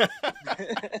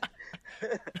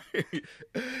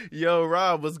 Yo,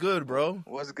 Rob, what's good, bro?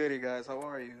 What's good, you guys? How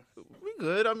are you? We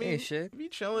good. I mean, shit. We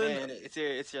chilling. Man,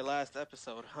 it's your last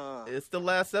episode, huh? It's the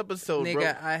last episode,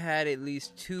 nigga, bro. I had at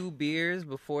least 2 beers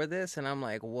before this, and I'm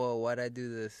like, whoa, why'd I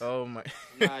do this? Oh, my.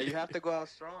 Nah, you have to go out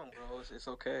strong, bro. It's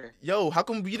okay. Yo, how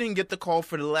come we didn't get the call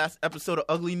for the last episode of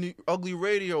Ugly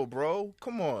Radio, bro?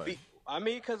 Come on. I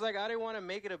mean, because, like, I didn't want to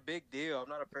make it a big deal. I'm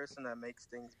not a person that makes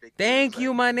things big Thank deals.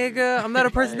 you, my nigga. I'm not a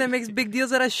person that makes big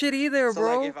deals out of shit either, so,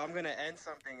 bro. like, if I'm going to end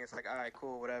something, it's like, all right,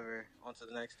 cool, whatever. On to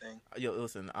the next thing. Yo,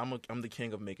 listen, I'm the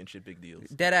king of making shit big deals.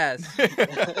 Dead ass.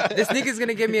 This nigga's going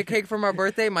to give me a cake for my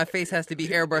birthday. My face has to be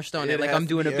airbrushed on it like I'm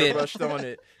doing a bit. Airbrushed on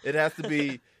it. It has to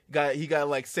be... He got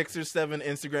like 6 or 7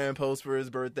 Instagram posts for his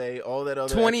birthday. All that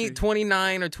other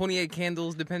 29 or 28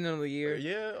 candles, depending on the year.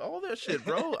 Yeah, all that shit,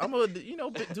 bro. I'm gonna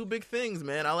do big things,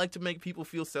 man. I like to make people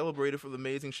feel celebrated for the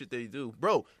amazing shit they do,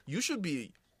 bro. You should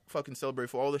be fucking celebrated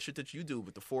for all the shit that you do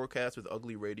with the forecast with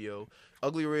Ugly Radio.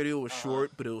 Ugly Radio was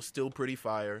short, but it was still pretty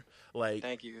fire. Like,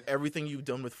 thank you. Everything you've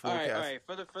done with forecast. All right.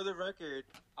 For the record,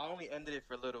 I only ended it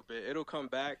for a little bit. It'll come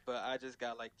back, but I just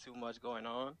got like too much going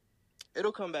on.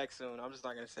 It'll come back soon. I'm just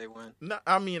not going to say when. No,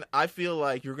 I mean, I feel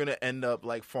like you're going to end up,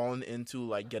 like, falling into,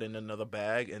 like, getting another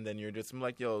bag, and then you're just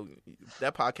like, yo,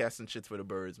 that podcasting shit's for the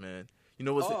birds, man. You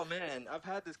know what's... Oh, man, I've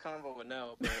had this convo with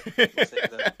Nell, but we'll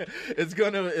save that.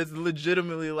 It's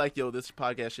legitimately like, yo, this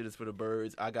podcast shit is for the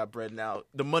birds. I got bread now.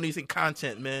 The money's in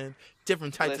content, man.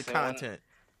 Different types of content.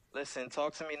 Listen,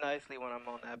 talk to me nicely when I'm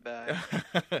on that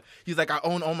bag. He's like, I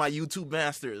own all my YouTube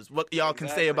masters. What y'all can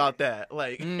say about that?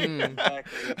 Like,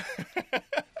 exactly.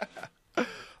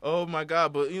 Oh my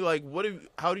god! But you like,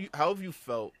 how have you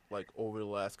felt like over the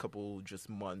last couple just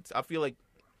months? I feel like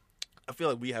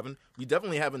we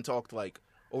definitely haven't talked like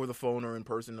over the phone or in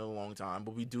person in a long time,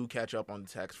 but we do catch up on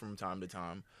text from time to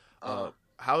time.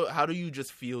 How do you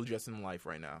just feel just in life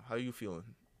right now? How are you feeling?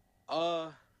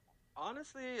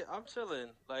 Honestly, I'm chilling.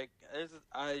 Like,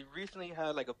 I recently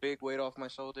had like a big weight off my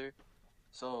shoulder,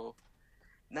 so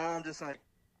now I'm just like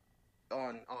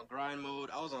on grind mode.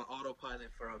 I was on autopilot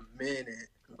for a minute,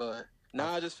 but now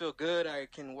I just feel good. I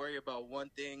can worry about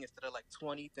one thing instead of like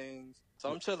 20 things.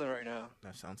 So I'm chilling right now.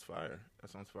 That sounds fire.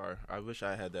 I wish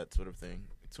I had that sort of thing.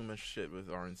 Too much shit with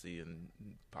RNC and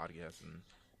podcasts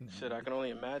and shit. I can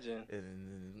only imagine.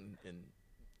 And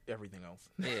everything else.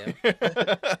 Yeah.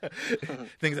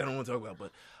 Things I don't want to talk about.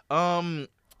 But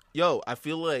yo, I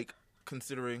feel like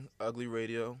considering Ugly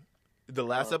Radio, the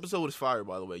last episode was fire,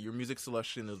 by the way. Your music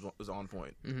selection is on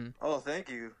point. Mm-hmm. Oh, thank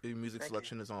you. Your music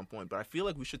selection is on point. But I feel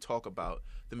like we should talk about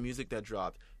the music that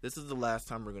dropped. This is the last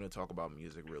time we're going to talk about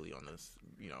music really on this,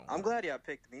 you know. I'm glad y'all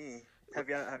picked me. Have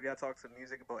y'all talked some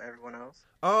music about everyone else?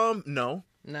 No.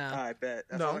 Nah. I bet.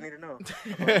 That's No. all I need to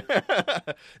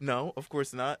know. No, of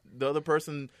course not. The other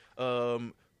person,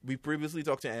 we previously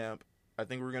talked to Amp. I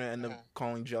think we're gonna end up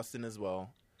calling Justin as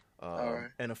well,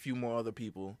 Alright. and a few more other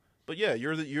people. But yeah,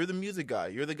 you're the music guy.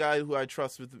 You're the guy who I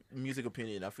trust with music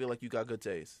opinion. I feel like you got good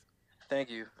taste. Thank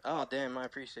you. Oh damn, I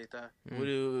appreciate that. What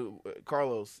do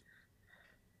Carlos?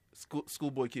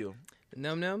 Schoolboy Q.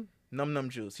 Num Num? Num Num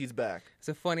Juice. He's back. It's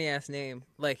a funny ass name.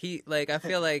 Like I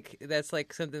feel like that's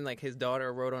like something like his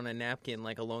daughter wrote on a napkin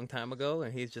like a long time ago,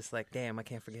 and he's just like, damn, I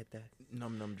can't forget that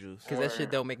Num Num Juice. because that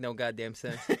shit don't make no goddamn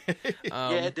sense.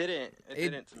 Yeah, it didn't. It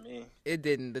didn't to me. It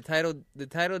didn't. The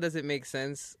title doesn't make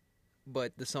sense,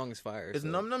 but the song is fire. Is so.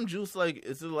 Num Num Juice like?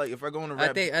 Is it like if I go on a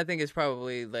rap? I think it's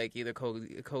probably like either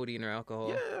codeine or alcohol.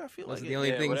 Yeah, I feel Those like are the it. only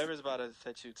Yeah, things. whatever's about to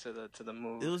set you to the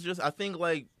move. It was just I think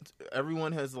like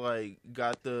everyone has like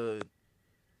got the.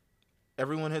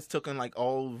 Everyone has taken like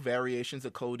all variations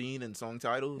of codeine and song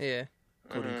titles. Yeah,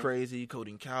 Codeine Crazy,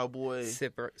 Codeine Cowboy.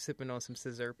 sipping on some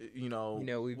scissor. You know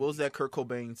we. what was that Kurt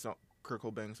Cobain song?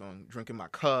 Drinking My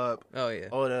Cup. Oh yeah.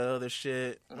 All that other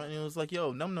shit. And it was like,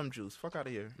 yo, Num Num Juice. Fuck out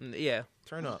of here. Yeah,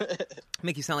 Turn up.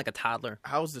 make you sound like a toddler.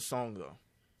 How's the song though?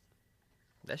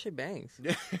 That shit bangs.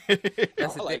 I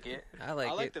the like thing. it. I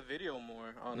like it. the video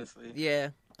more, honestly. Yeah,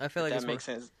 I feel like that it's makes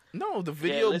sense. No, the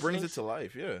video listening brings it to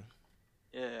life. Yeah.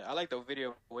 Yeah, I like the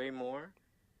video way more.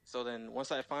 So then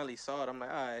once I finally saw it, I'm like,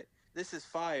 all right, this is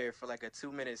fire for like a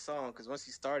 2-minute song. Because once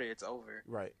you start it, it's over.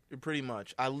 Right. Pretty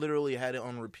much. I literally had it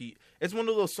on repeat. It's one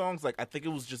of those songs like I think it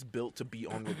was just built to be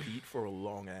on repeat for a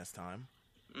long ass time.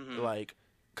 Mm-hmm. Like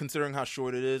considering how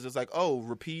short it is, it's like, oh,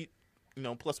 repeat,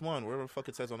 +1, whatever the fuck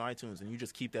it says on iTunes, and you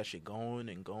just keep that shit going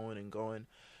and going and going.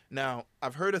 Now,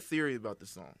 I've heard a theory about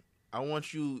this song. I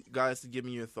want you guys to give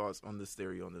me your thoughts on this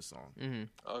theory on this song. Mm-hmm.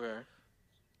 Okay.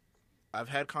 I've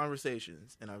had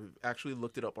conversations, and I've actually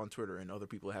looked it up on Twitter, and other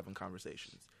people are having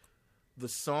conversations. The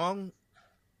song,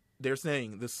 they're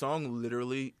saying, the song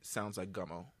literally sounds like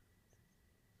Gummo.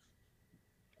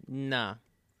 Nah,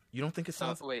 You don't think it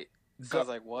sounds... Wait, sounds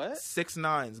like what?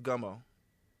 6ix9ine's Gummo.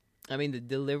 I mean the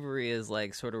delivery is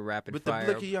like sort of rapid With fire.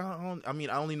 the blicky,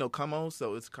 I only know Como,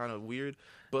 so it's kind of weird.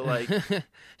 But like,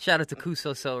 shout out to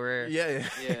Kuso So Rare. yeah.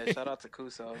 Yeah, shout out to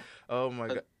Kuso. Oh my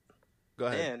god. Go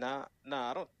ahead. Yeah, nah,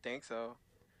 I don't think so.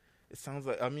 It sounds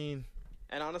like. And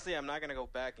honestly, I'm not gonna go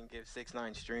back and give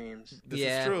 6ix9ine streams. This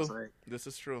Yeah. is true. It's like, This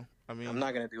is true. I mean, I'm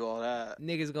not gonna do all that.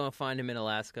 Niggas gonna find him in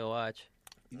Alaska. Watch.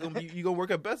 you gonna work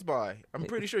at Best Buy. I'm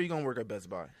pretty sure you're gonna work at Best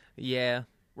Buy. Yeah,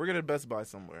 Work at a Best Buy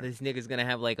somewhere. this nigga's gonna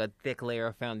have like a thick layer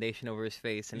of foundation over his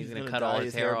face, and he's gonna cut dye all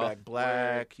his hair off. back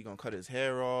black. He's gonna cut his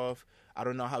hair off. I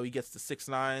don't know how he gets the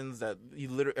 6ix9ines. That he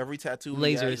literally every tattoo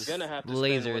he has Lasers. He's gonna have to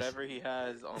Lasers. spend whatever he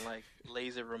has on like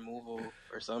laser removal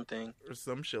or something. or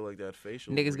some shit like that.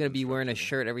 Facial. Nigga's gonna be wearing a reconstruction.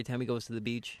 shirt every time he goes to the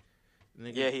beach.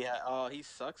 Nigga. Yeah, he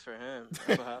sucks for him.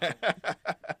 That's what happened.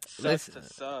 Sucks Listen. to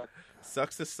suck.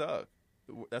 Sucks to suck.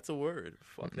 That's a word.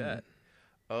 Fuck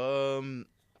Mm-hmm. that.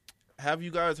 Have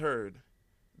you guys heard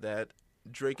that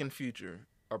Drake and Future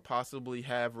are possibly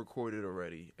have recorded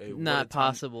already? Not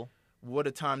possible. What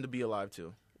a time to be alive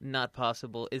to. Not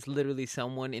possible. It's literally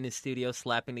someone in a studio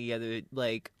slapping together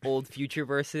like old Future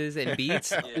verses and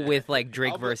beats Yeah. with like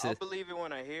Drake I'll verses, believe it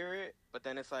when I hear it, but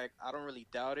then it's like I don't really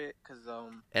doubt it because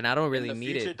and I don't really in the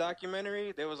need Future it.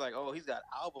 documentary, they was like, oh, he's got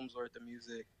albums worth of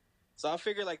music. So I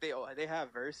figure like they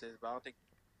have verses, but I don't think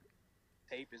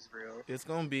tape is real. It's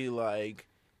gonna be like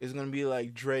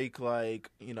Drake, like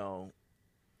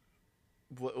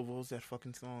what was that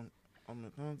fucking song?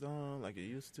 Like it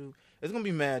used to. It's gonna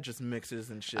be mad just mixes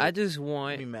and shit. I just It's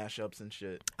want gonna be mashups and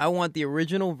shit. I want the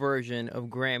original version of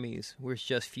Grammys where it's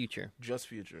just Future. Just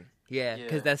Future. Yeah, Yeah.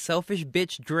 because that selfish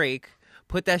bitch Drake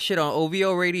put that shit on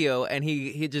OVO radio, and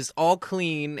he just all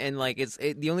clean, and like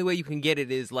the only way you can get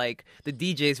it is like the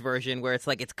DJ's version where it's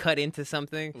like it's cut into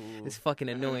something. Ooh. It's fucking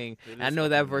annoying. It is I know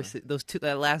that fucking verse,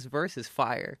 that last verse is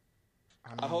fire.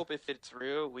 I hope if it's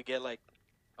real, we get like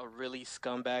a really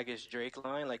scumbagish Drake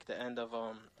line, like the end of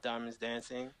Diamonds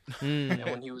Dancing, Mm. and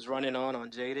when he was running on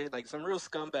Jaded, like some real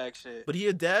scumbag shit. But he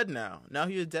a dad now. Now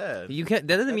he a dad. You can't.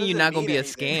 That doesn't mean you're not doesn't gonna be mean a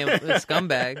scam, a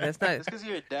scumbag. That's not. Just because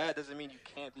you're a dad doesn't mean you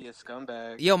can't be a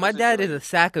scumbag. Yo, my Doesn't dad feel is a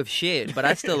sack of shit, but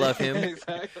I still love him.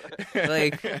 Exactly.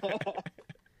 Like,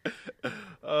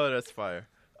 Oh, that's fire.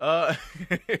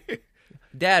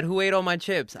 Dad, who ate all my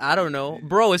chips? I don't know,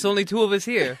 bro. It's only two of us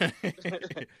here.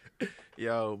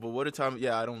 Yo, but What a Time.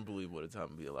 Yeah, I don't believe What a Time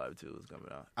to Be Alive 2 is coming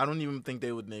out. I don't even think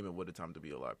they would name it What a Time to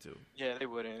Be Alive 2. Yeah, they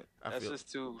wouldn't. I That's feel-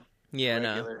 just too Yeah,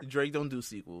 no. regular. Drake don't do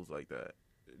sequels like that.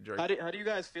 Drake. How do you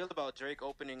guys feel about Drake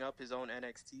opening up his own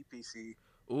NXT PC?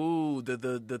 Ooh,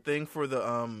 the thing for the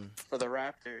for the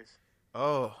Raptors.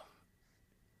 Oh,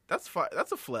 that's fine.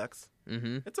 That's a flex.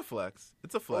 Mm-hmm. It's a flex.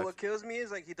 It's a Well, flex. what kills me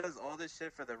is like he does all this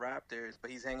shit for the Raptors,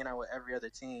 but he's hanging out with every other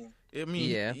team. I mean,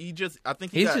 Yeah. I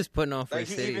think He's got, just putting on for Like his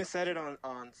he city. even said it on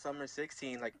Summer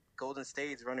 16. Like Golden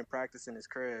State's running practice in his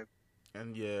crib.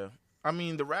 and yeah. I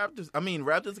mean,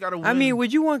 Raptors got to win. I mean,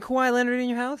 would you want Kawhi Leonard in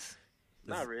your house?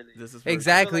 Not really. This is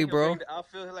Exactly, bro. I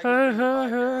feel like he'll bring the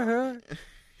vibe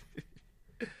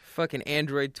down. Fucking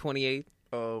Android 28.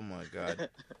 Oh my god,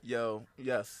 yo,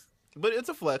 yes, but it's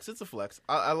a flex. It's a flex.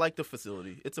 I like the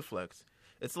facility. It's a flex.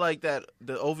 It's like that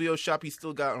the OVO shop he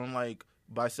still got on like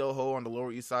by Soho on the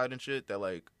Lower East Side and shit. That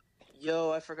like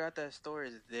Yo, I forgot that store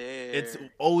is there. it's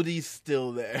OD's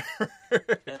still there.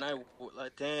 And I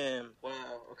like, damn, wow,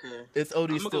 okay. It's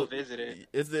OD's I'm still. gonna go visit it.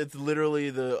 It's literally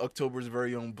the October's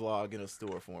very own blog in a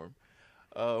store form.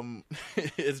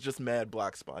 It's just mad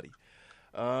block spotty.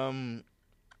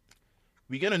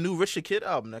 We get a new Rich the Kid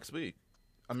album next week.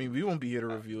 I mean, we won't be here to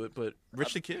review it, but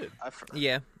Rich the Kid.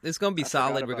 Yeah, it's gonna be I forgot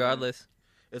solid about regardless.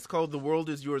 It's called The World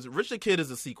Is Yours. Rich the Kid is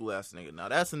a sequel ass nigga. Now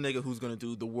that's a nigga who's gonna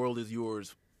do The World Is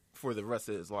Yours for the rest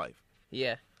of his life.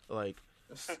 Yeah. Like,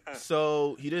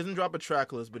 so he didn't drop a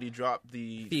track list, but he dropped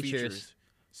the Features. features.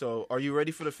 So are you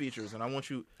ready for the features? And I want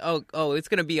you, Oh, it's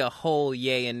gonna be a whole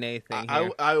yay and nay thing here.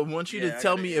 I want you Yeah, to I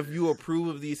tell gotta me hear if you approve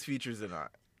of these features or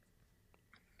not.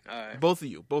 Alright. Both of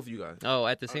you guys. Oh,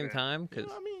 at the same Okay. time, You because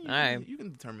know, I mean, all right. you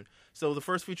can determine. So the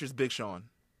first feature is Big Sean.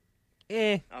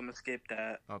 I'm gonna skip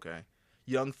that. Okay.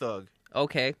 Young Thug.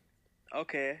 Okay,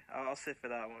 Okay, I'll sit for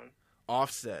that one.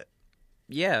 Offset.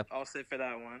 yeah, I'll sit for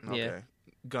that one. Okay. Yeah.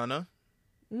 Gunna.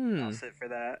 I'll sit for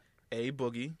that. A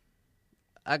Boogie.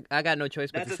 I got no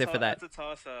choice but to sit for that. That's a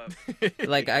toss up.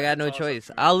 Like I got no That's awesome choice.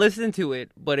 for me. I'll listen to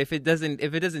it, but if it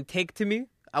doesn't take to me,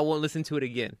 I won't listen to it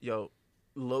again. Yo,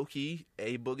 low key,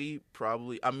 A Boogie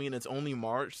probably. I mean, it's only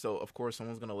March, so of course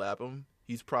someone's gonna lap him.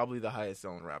 He's probably the highest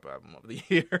selling rap album of the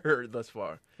year thus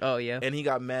far. Oh yeah. And he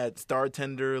got mad. Star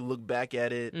Tender, Look Back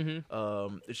at It,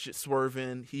 Mhm. Shit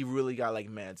Swerving. He really got like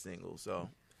mad singles. So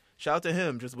shout out to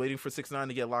him. Just waiting for 6ix9ine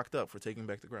to get locked up for taking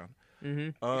back the ground.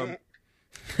 Mhm.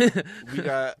 We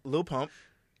got Lil Pump,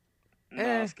 No,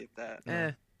 Eh. I'll skip that.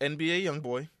 NBA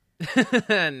YoungBoy.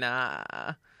 Nah.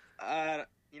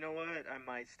 You know what? I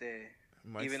might stay.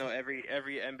 Might Even say- though every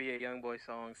NBA YoungBoy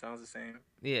song sounds the same.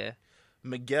 Yeah.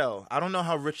 Miguel. I don't know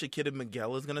how Rich the Kid and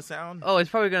Miguel is gonna sound. Oh, it's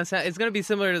probably gonna sound. It's gonna be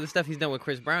similar to the stuff he's done with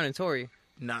Chris Brown and Tory.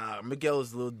 Nah, Miguel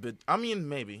is a little bit. I mean,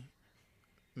 maybe.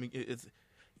 It's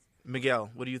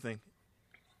Miguel. What do you think?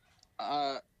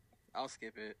 I'll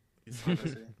skip it.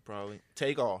 Honestly. Probably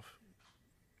Take Off.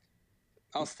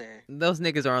 I'll stay. Those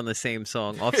niggas are on the same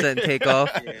song. Offset and Takeoff.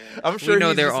 Yeah. I'm sure We know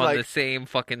he's they're just on like, the same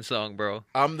fucking song, bro.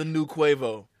 I'm the new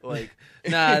Quavo. Like,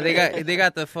 Nah, they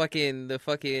got the fucking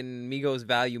Migos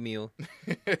value meal.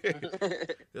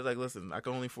 they're like, listen, I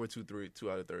can only afford 2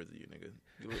 out of thirds of you,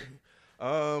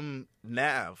 nigga.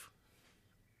 Nav.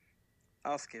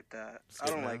 I'll skip that. Skip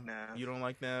I don't Nav. like Nav. You don't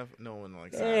like Nav? No one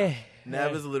likes Eh. Nav.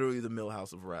 Nav is literally the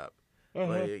Millhouse of rap.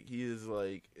 Like, he is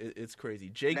like, it's crazy.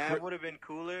 Jake. Nav would have been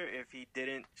cooler if he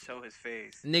didn't show his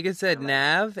face. Nigga said I like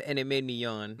Nav, and it made me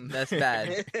yawn. That's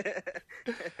bad.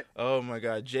 Oh my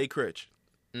God, Jay Critch,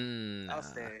 Nah. I'll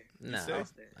stay. Nah, stay? I'll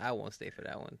stay. I won't stay for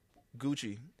that one.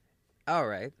 Gucci. All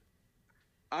right.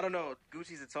 I don't know.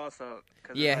 Gucci's a toss up.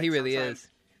 Yeah, he really is.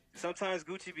 Sometimes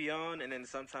Gucci be on, and then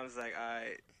sometimes like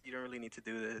you don't really need to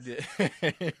do this.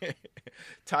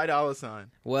 Ty Dolla $ign.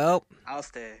 Well, I'll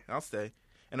stay. I'll stay.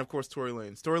 And of course, Tory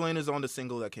Lanez. Tory Lanez is on the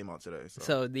single that came out today.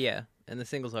 so yeah, and the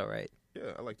single's all right.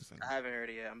 Yeah, I like the single. I haven't heard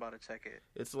it yet. I'm about to check it.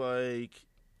 It's like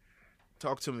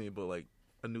Talk to Me, but like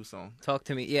a new song. Talk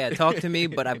to me. Yeah, talk to me,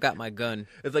 but I've got my gun.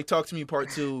 It's like Talk to Me Part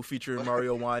 2 featuring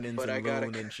Mario Winans But I and gotta-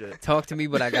 Loon and shit. Talk to me,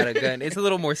 but I got a gun. It's a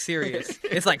little more serious.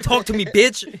 It's like, talk to me,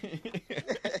 bitch.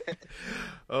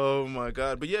 Oh my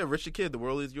God. But yeah, Rich the Kid, The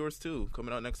World Is Yours too,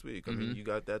 coming out next week. I mean, Mhm. you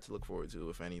got that to look forward to,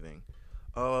 if anything.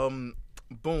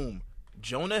 Boom.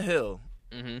 Jonah Hill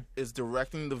Mm-hmm. is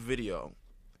directing the video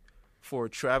for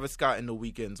Travis Scott and The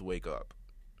Weeknd's Wake Up.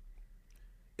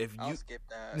 If I'll you skip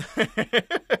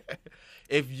that.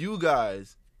 if you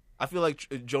guys, I feel like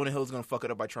Jonah Hill's gonna fuck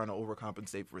it up by trying to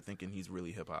overcompensate for thinking he's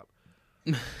really hip hop.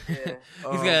 Yeah. He's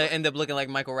gonna end up looking like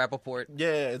Michael Rappaport.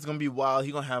 Yeah, it's gonna be wild.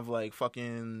 He's gonna have like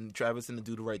fucking Travis in the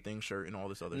Do the Right Thing shirt and all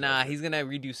this other. Nah, shit. he's gonna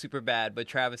redo Super Bad, but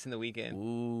Travis in the Weekend.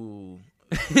 Ooh,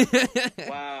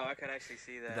 Wow, I could actually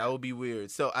see that. that would be weird.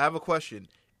 So I have a question: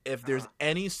 if there's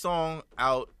any song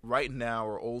out right now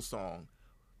or old song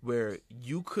where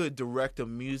you could direct a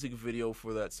music video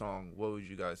for that song, what would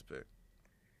you guys pick?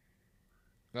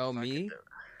 Oh, me?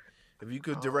 If you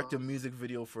could direct a music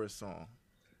video for a song,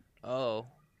 Oh,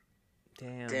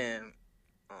 damn. Damn.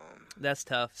 That's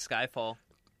tough. Skyfall.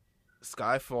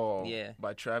 Skyfall. Yeah.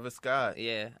 By Travis Scott.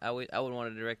 Yeah, I would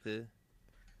want to direct the.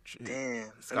 Damn.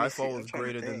 Skyfall was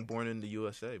greater than Born in the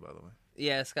USA, by the way.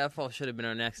 Yeah, Skyfall should have been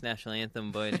our next national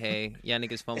anthem, but hey, y'all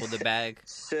niggas fumbled the bag.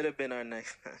 Should have been our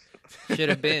next. Should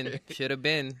have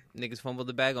been. Niggas fumbled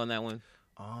the bag on that one.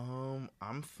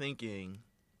 I'm thinking.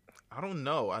 I don't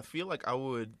know. I feel like I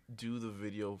would do the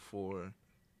video for.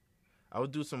 I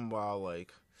would do some wild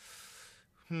like.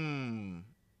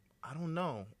 I don't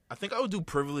know. I think I would do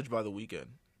 "Privilege" by The Weeknd.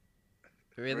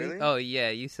 Really? Oh yeah,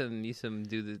 you some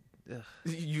do the. Ugh.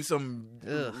 You some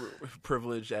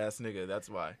privileged ass nigga. That's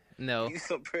why. No. You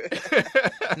so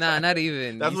Nah, not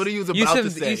even. That's what he was about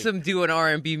to say. You some do an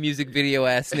R&B music video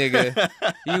ass nigga.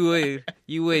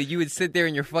 You would sit there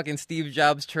in your fucking Steve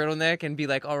Jobs turtleneck and be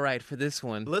like, all right, for this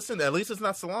one. Listen, at least it's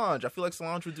not Solange. I feel like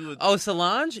Solange would do it. Oh,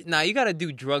 Solange? Nah, you gotta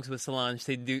do drugs with Solange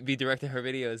to be directing her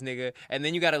videos, nigga. And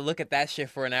then you gotta look at that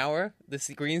shit for an hour. The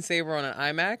screensaver on an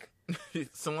iMac.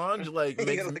 Solange like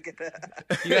makes. You gotta look at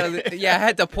that. Yeah, I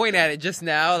had to point at it just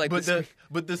now. Like, but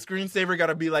the screensaver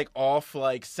gotta be like off,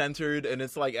 like centered, and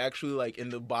it's like actually like in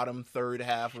the bottom third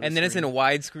half. Of and then it's in a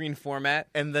widescreen format.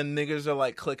 And then niggas are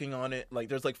like clicking on it. Like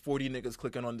there's like 40 niggas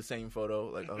clicking on the same photo.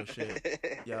 Like, oh shit,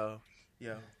 yo.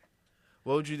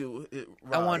 What would you do? I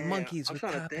Rob, want monkeys I'm with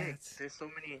trying to top think. hats. There's so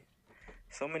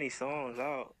many songs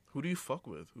out. who do you fuck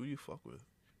with?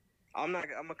 I'm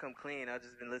gonna come clean. I've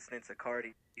just been listening to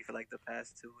Cardi for like the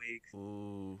past 2 weeks.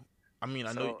 Ooh, I mean,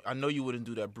 So- I know you wouldn't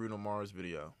do that Bruno Mars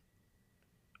video.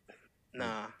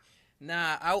 Nah.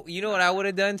 Nah, you know what I would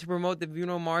have done to promote the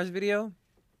Bruno Mars video?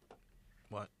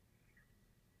 What?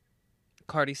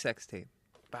 Cardi sex tape.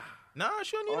 Nah,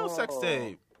 she don't need no sex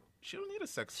tape. She don't need a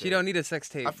sex tape. She don't need a sex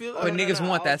tape. I feel but like- niggas No,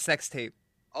 want I that was- sex tape.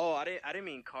 Oh, I didn't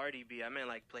mean Cardi B. I meant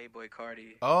like Playboy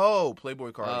Cardi. Oh,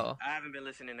 Playboy Cardi. Oh. I haven't been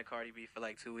listening to Cardi B for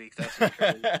like 2 weeks. That's so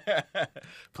crazy.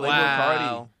 Playboy Wow.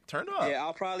 Cardi. Turn up. Yeah,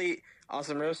 I'll probably on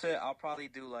some real shit. I'll probably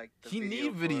do like the He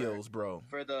video need videos, bro.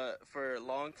 for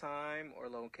long time or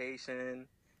location,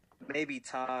 maybe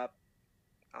top.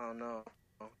 I don't know,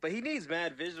 but he needs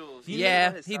mad visuals. Yeah,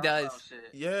 on his he SoundCloud does. Shit.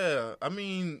 Yeah, I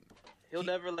mean, He'll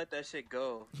never let that shit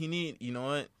go. he need. You know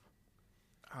what?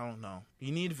 I don't know.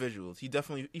 He need visuals. He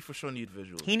for sure need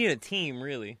visuals. He need a team,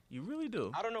 really. You really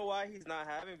do. I don't know why he's not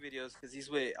having videos because he's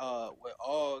with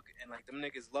Og and like them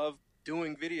niggas love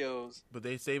doing videos. But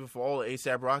they save it for all the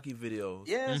ASAP Rocky videos.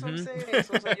 Yeah, that's what I'm Mhm. saying.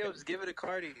 So it's like, yo, just give it a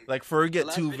Cardi. Like Ferg The get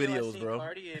last 2 video I videos, seen bro.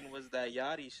 Cardi in was that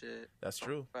Yachty shit That's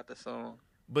true. about the song.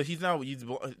 But he's not.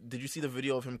 Did you see the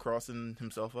video of him crossing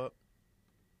himself up?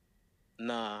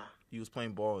 Nah. He was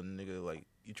playing ball and nigga like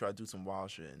he tried to do some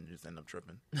wild shit and just end up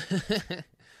tripping.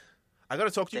 I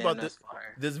gotta talk to you Damn, about that's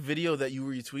fire. this video that you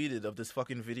retweeted of this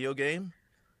fucking video game.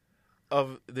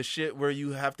 Of the shit where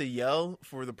you have to yell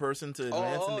for the person to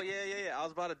advance. Oh, yeah. I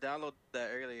was about to download that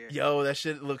earlier. Yo, that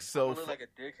shit looks so. I look like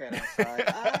a dickhead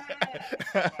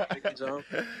outside. Make me jump.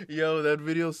 Yo, that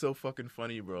video's so fucking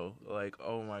funny, bro. Like,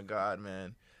 oh my god,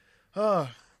 man.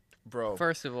 Bro.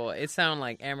 First of all, it sounds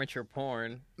like amateur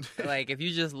porn. Like, if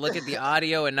you just look at the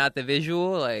audio and not the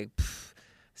visual, like,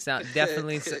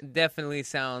 definitely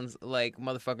sounds like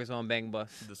motherfuckers on Bang Bus.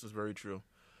 This is very true.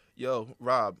 Yo,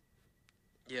 Rob,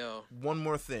 Yo. one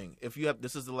more thing. If you have,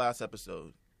 this is the last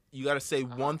episode. You got to say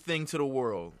one thing to the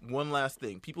world. One last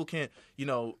thing. People can't,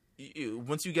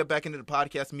 once you get back into the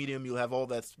podcast medium, you'll have all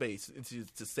that space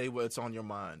to say what's on your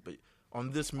mind. But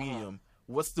on this medium,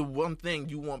 what's the one thing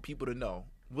you want people to know?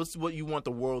 What's what you want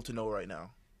the world to know right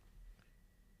now?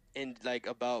 In like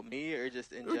about me or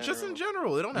just in Or general? just in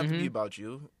general. It don't have to be about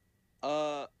you.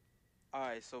 All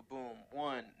right, so boom.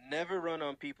 1, never run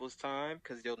on people's time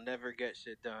because you'll never get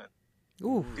shit done.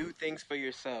 Ooh. Do things for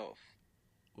yourself.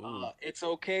 Ooh. It's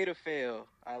okay to fail.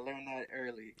 I learned that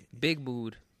early. Big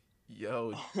mood.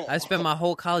 Yo. I spent my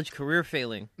whole college career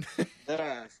failing.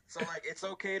 Deadass. So like, it's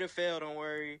okay to fail. Don't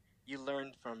worry. You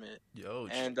learned from it. Yo.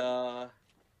 And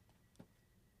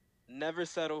never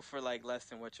settle for like less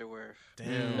than what you're worth.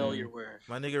 Damn. Know your worth.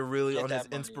 My nigga really Get on his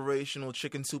that money. inspirational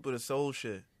chicken soup of the soul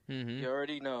shit. Mm-hmm. You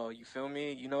already know. You feel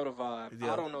me? You know the vibe.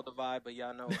 Yeah. I don't know the vibe, but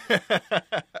y'all know.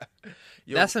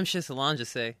 Yo, That's some shit Solange to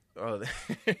say. oh,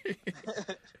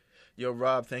 Yo,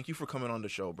 Rob, thank you for coming on the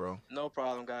show, bro. No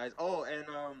problem, guys. Oh, and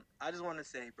I just want to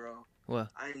say, bro, What?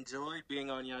 I enjoyed being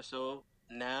on your show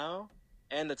now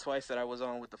and the twice that I was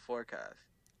on with the forecast.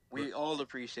 We all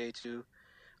appreciate you.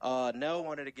 Nell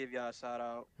wanted to give y'all a shout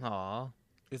out. Aw.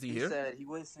 Is he He here? said he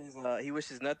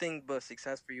wishes nothing but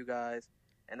success for you guys,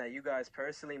 and that you guys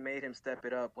personally made him step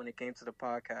it up when it came to the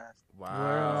podcast. Wow.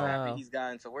 I'm Wow. happy he's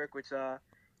gotten to work with y'all.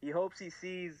 He hopes he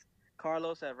sees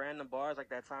Carlos at random bars, like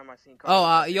that time I seen Oh,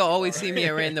 Carlos. you'll always see me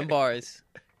at random bars.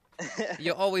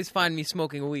 You'll always find me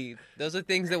smoking weed. Those are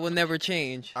things that will never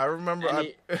change. I remember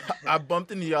I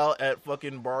bumped into y'all at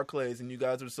fucking Barclays, and you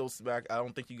guys were so smack. I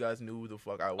don't think you guys knew who the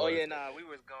fuck I was. Oh yeah, nah, we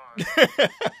was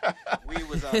gone. We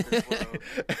was out this world.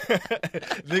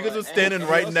 Niggas were standing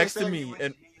right next to me,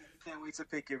 and can't wait to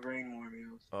pick your brain more,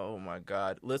 man. oh my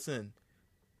god, listen,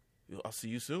 I'll see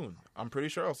you soon. I'm pretty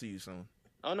sure I'll see you soon.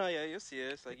 Oh no, yeah, you'll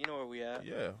see us. Like, you know where we at.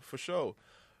 Yeah, for sure.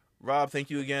 Rob,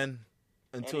 thank you again.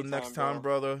 Until Anytime, next time,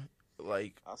 brother.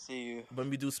 Like, I'll see you. when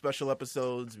we do special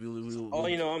episodes, we'll Oh,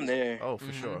 you know I'm there. Oh,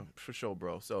 for sure,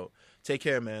 bro. So take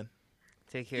care, man.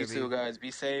 Take care, You too, guys.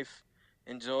 Be safe.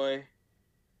 Enjoy.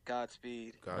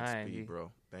 Godspeed. Godspeed, Alright,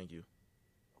 bro. Thank you.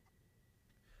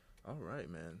 All right,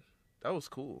 man. That was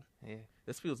cool. Yeah.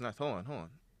 This feels nice. Hold on.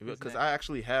 Because nice? I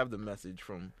actually have the message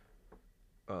from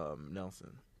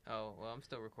Nelson. Oh, well, I'm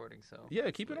still recording, so.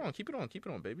 Yeah, keep it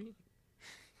on, baby.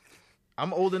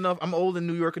 I'm old in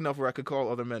New York enough where I could call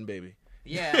other men baby.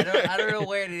 Yeah, I don't know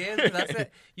where it is. 'Cause I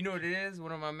said, you know what it is?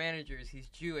 One of my managers, he's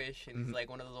Jewish, and he's like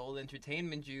one of those old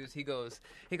entertainment Jews. He goes,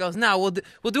 nah, we'll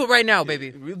do it right now,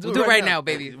 baby. We'll do it right now,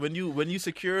 baby. When you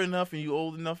secure enough and you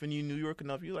old enough and you New York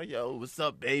enough, you're like, yo, what's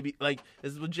up, baby? Like,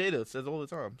 this is what Jada says all the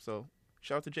time. So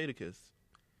shout out to Jadakiss.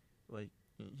 Like,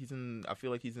 I feel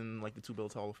like he's in like the Two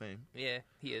Belts Hall of Fame. Yeah,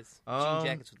 he is. Jean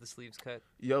jackets with the sleeves cut.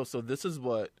 Yo, so this is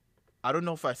what, I don't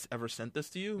know if I ever sent this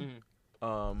to you.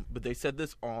 But they said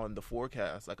this on the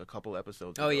forecast like a couple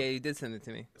episodes ago. Oh yeah, you did send it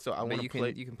to me. So I want to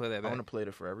play. You can play that I back. want to play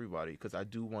it for everybody because I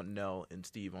do want Nell and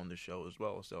Steve on the show as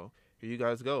well. So here you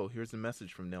guys go. Here's the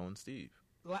message from Nell and Steve.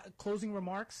 Closing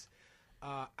remarks.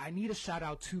 I need a shout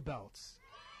out Two Belts.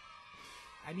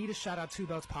 I need a shout out Two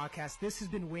Belts podcast. This has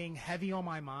been weighing heavy on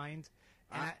my mind.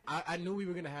 And I knew we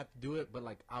were gonna have to do it, but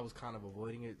like I was kind of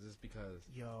avoiding it just because.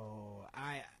 Yo,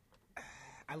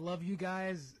 I love you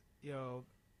guys. Yo,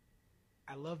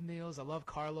 I love Niels. I love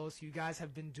Carlos. You guys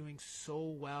have been doing so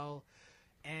well.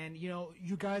 And, you know,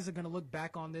 you guys are going to look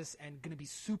back on this and going to be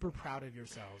super proud of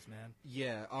yourselves, man.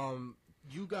 Yeah,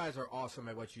 you guys are awesome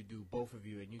at what you do, both of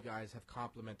you, and you guys have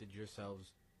complimented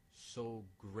yourselves so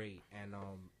great. And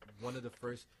one of the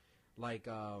first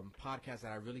podcasts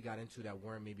that I really got into that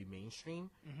weren't maybe mainstream,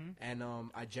 and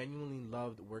I genuinely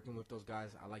loved working with those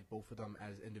guys. I like both of them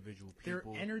as individual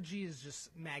people. Their energy is just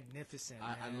magnificent.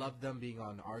 I love them being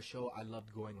on our show. I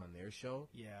loved going on their show.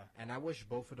 Yeah, and I wish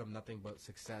both of them nothing but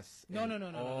success. No,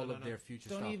 all of their future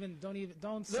don't stuff.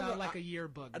 Don't sound like a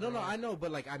yearbook. I don't know. I know,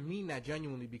 but like I mean that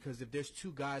genuinely because if there's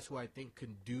two guys who I think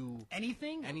can do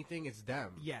anything, it's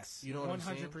them. Yes, you know what I'm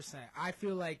saying? 100%. I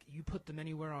feel like you put them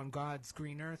anywhere on God's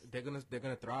green earth, they're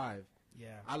gonna thrive.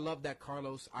 Yeah, I love that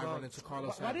Carlos. I run into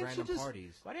Carlos at random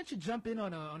parties. Why didn't you jump in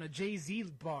on a Jay-Z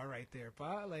bar right there,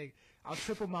 pa? Like I'll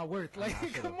triple my worth. Like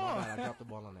come on. I dropped the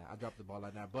ball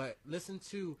on that. But listen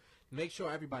to, make sure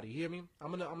everybody hear me.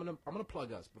 I'm gonna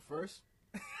plug us, but first,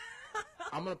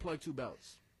 I'm gonna plug Two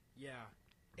Belts. Yeah,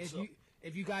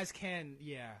 if you guys can,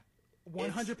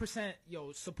 100%.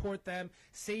 Yo, support them.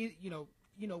 Say you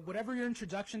know whatever your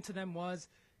introduction to them was.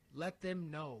 Let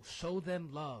them know. Show them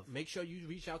love. Make sure you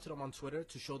reach out to them on Twitter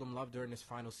to show them love during this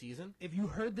final season. If you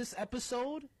heard this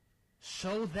episode,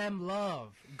 show them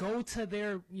love. Go to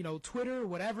their, Twitter,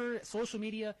 whatever, social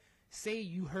media. Say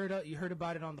you heard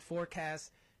about it on the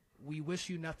forecast. We wish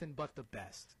you nothing but the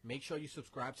best. Make sure you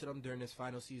subscribe to them during this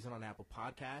final season on Apple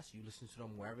Podcasts. You listen to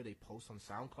them wherever they post on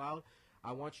SoundCloud.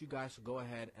 I want you guys to go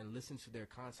ahead and listen to their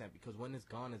content because when it's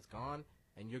gone,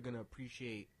 and you're going to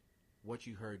appreciate what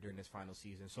you heard during this final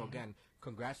season. So again,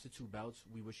 congrats to Two Belts.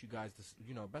 We wish you guys this,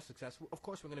 best success. Of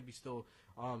course, we're gonna be still,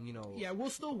 Yeah, we'll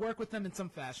still work with them in some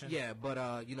fashion. Yeah,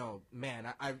 but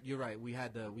man, you're right. We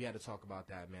had to talk about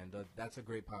that, man. That's a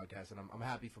great podcast, and I'm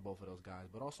happy for both of those guys.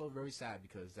 But also very sad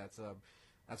because that's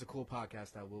a cool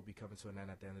podcast that will be coming to an end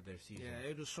at the end of their season.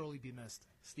 Yeah, it'll surely be missed.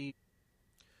 Steve,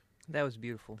 that was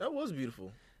beautiful. That was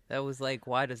beautiful. That was like,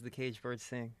 why does the caged bird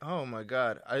sing? Oh my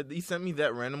god, he sent me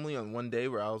that randomly on one day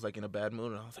where I was like in a bad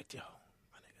mood, and I was like, yo,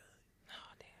 my nigga,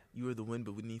 Oh damn, you are the wind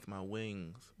beneath my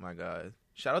wings, my guy.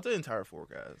 Shout out to the entire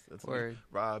forecast. That's word. Me.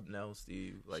 Rob, Nell,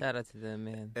 Steve. Like, shout out to them,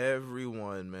 man.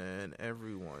 Everyone, man,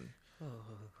 everyone.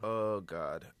 Oh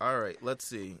god. All right, let's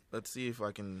see if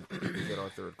I can get our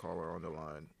third caller on the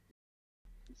line.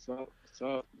 What's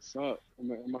up?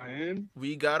 Am I in?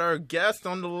 We got our guest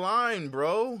on the line,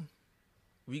 bro.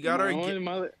 We got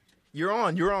You're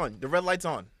on. The red light's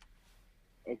on.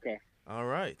 Okay. All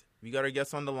right. We got our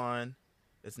guest on the line.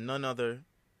 It's none other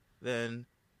than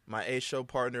my A-Show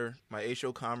partner, my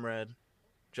A-Show comrade,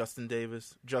 Justin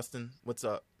Davis. Justin, what's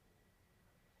up?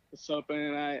 What's up,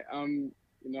 man?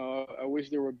 You know, I wish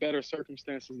there were better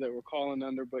circumstances that we're calling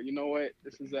under, but you know what?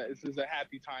 This is a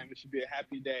happy time. It should be a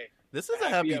happy day. This is a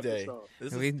happy day. episode.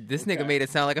 This okay. nigga made it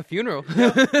sound like a funeral.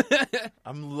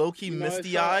 I'm low-key You know, it's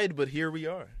misty-eyed, but here we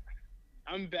are.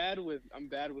 I'm bad with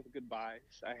goodbyes.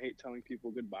 I hate telling people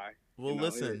goodbye. Well, You know,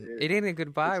 listen, It ain't a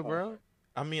goodbye, It's bro.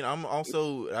 I mean, I've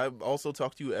also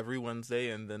talked to you every Wednesday,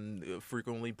 and then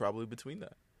frequently probably between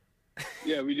that.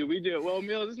 yeah, we do. Well,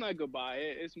 Mills, it's not goodbye.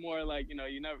 It's more like, you know,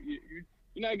 you're not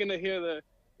gonna hear the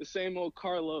same old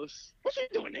Carlos. What you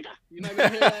doing, nigga? You're not gonna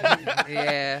hear that.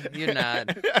 Yeah, you're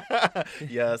not.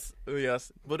 yes,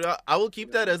 but I will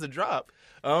keep that as a drop.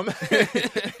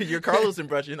 Your Carlos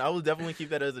impression, I will definitely keep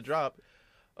that as a drop.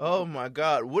 Oh my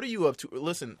God, what are you up to?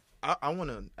 Listen, I want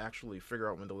to actually figure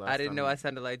out when the last. I didn't time know I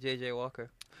sounded like JJ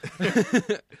Walker.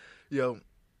 Yo,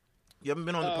 you haven't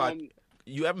been on the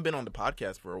You haven't been on the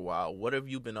podcast for a while. What have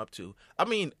you been up to? I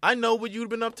mean, I know what you've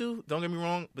been up to. Don't get me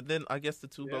wrong, but then I guess the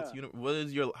Two Belts.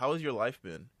 How has your life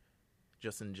been,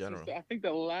 just in general? I think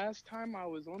the last time I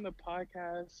was on the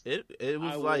podcast, It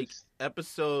was like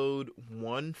episode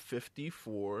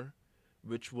 154,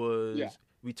 which was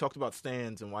we talked about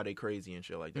stands and why they crazy and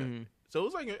shit like that. Mhm. So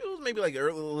it was maybe like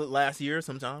last year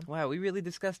sometime. Wow, we really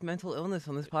discussed mental illness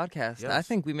on this podcast. Yes. I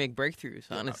think we make breakthroughs,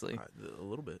 honestly. A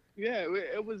little bit. yeah,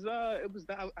 it was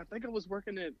that. I think I was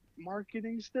working at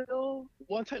marketing still.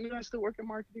 Well, technically I still work in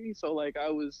marketing, so like I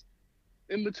was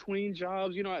in between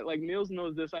jobs. You know, like Mills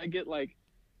knows this.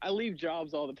 I leave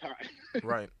jobs all the time.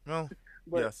 Right. Well,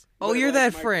 But- yes. Oh, but, you're like,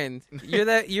 that my- friend.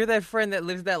 You're that friend that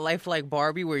lives that life like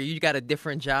Barbie, where you got a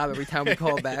different job every time we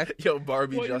call back. Yo,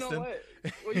 Barbie Well, Justin. you know what?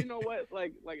 Well, you know what?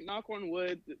 Like knock on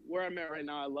wood, where I'm at right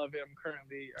now, I love it.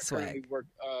 I Swag. currently work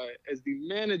as the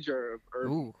manager of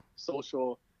Urban Ooh,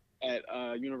 Social at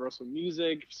Universal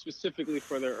Music, specifically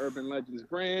for their Urban Legends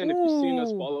brand. If you've seen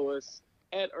us, Ooh. follow us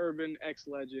at Urban X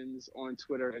Legends on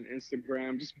Twitter and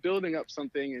Instagram. Just building up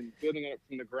something and building it up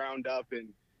from the ground up and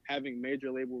having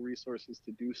major label resources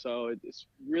to do so. It's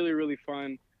really, really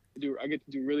fun. I get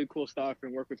to do really cool stuff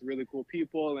and work with really cool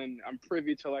people, and I'm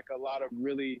privy to like a lot of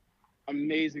really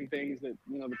amazing things that,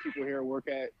 you know, the people here work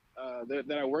at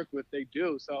that I work with, they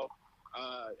do. So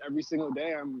every single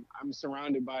day I'm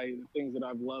surrounded by the things that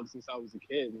I've loved since I was a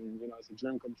kid, and you know, it's a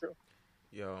dream come true.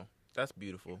 Yo, that's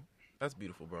beautiful. That's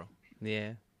beautiful, bro.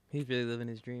 yeah, he's really living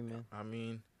his dream, man. I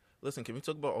mean, listen, can we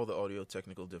talk about all the audio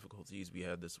technical difficulties we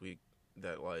had this week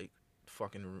that like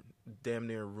fucking damn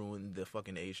near ruined the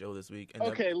fucking A show this week? And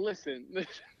Okay, listen.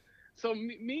 So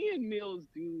me and Mills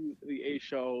do the A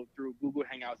show through Google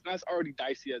Hangouts, and that's already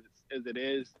dicey as it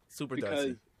is, super because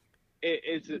dicey.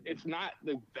 it's not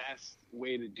the best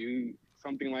way to do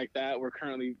something like that.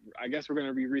 I guess we're going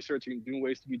to be researching new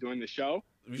ways to be doing the show.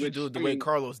 We should which, do it the I way mean-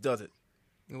 Carlos does it.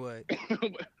 What?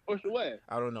 Or what?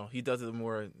 I don't know. He does it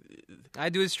more. I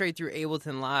do it straight through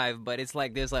Ableton Live, but it's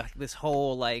like there's like this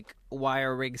whole like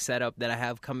wire rig setup that I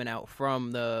have coming out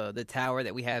from the tower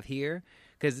that we have here,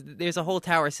 because there's a whole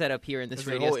tower set up here in this It's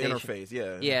a radio whole station. interface.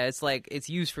 Yeah. Yeah, it's like it's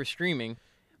used for streaming,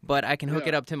 but I can hook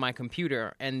it up to my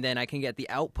computer, and then I can get the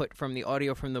output from the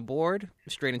audio from the board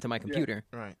straight into my computer.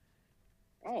 Right.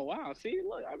 Oh wow! See,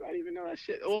 look, I didn't even know that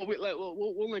shit. Well,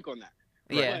 we'll link on that.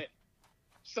 Yeah. But,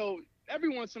 so every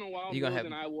once in a while, You gonna Mills have-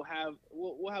 and I will have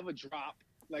we'll have a drop.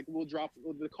 Like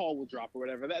the call will drop or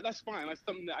whatever. That's fine. That's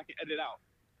something that I can edit out.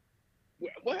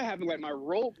 What happened? Like my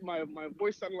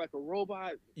voice sounded like a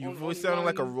robot. Your on voice sounded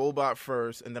like a one. robot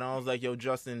first, and then I was like, "Yo,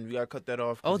 Justin, we gotta cut that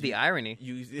off." Oh, 'cause the irony.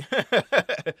 Your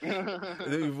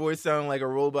voice sounded like a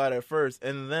robot at first,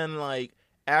 and then like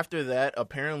after that,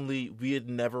 apparently we had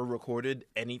never recorded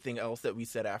anything else that we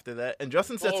said after that. And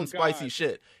Justin said Oh, some spicy God.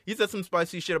 shit. He said some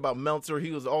spicy shit about Meltzer.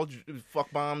 He was all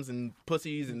fuck bombs and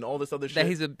pussies and all this other shit. That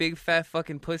he's a big fat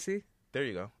fucking pussy. There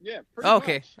you go. Yeah. Pretty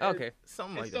Okay, much. okay.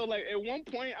 Something And like so that. like at one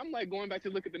point, I'm like going back to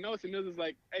look at the notes, and Mills is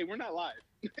like, "Hey, we're not live."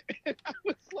 And I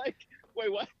was like,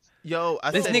 "Wait, what?" Yo, I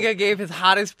This said, nigga gave his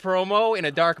hottest promo in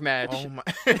a dark match. Oh my.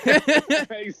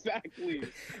 Exactly.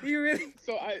 You really?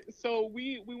 So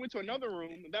we went to another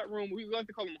room. That room, we like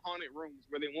to call them haunted rooms,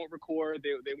 where they won't record,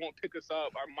 they won't pick us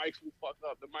up, our mics will fuck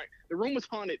up. The room was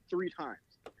haunted 3 times.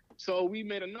 So we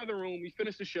made another room. We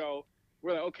finished the show.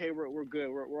 We're like, okay, we're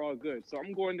good. We're all good. So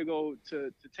I'm going to go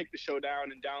to take the show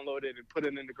down and download it and put it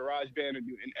in the GarageBand and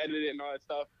edit it and all that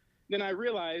stuff. Then I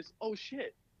realized, oh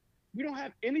shit, we don't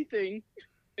have anything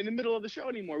in the middle of the show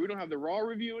anymore. We don't have the raw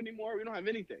review anymore. We don't have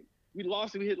anything. We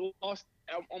lost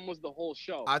almost the whole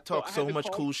show. I talked had so to much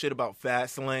call- cool shit about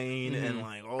Fastlane and Mhm.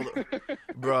 like all the,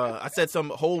 bruh. I said some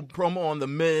whole promo on the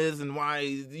Miz and why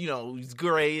he's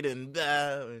great and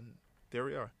there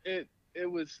we are. It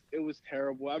was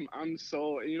terrible. I'm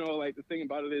so, like the thing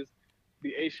about it is,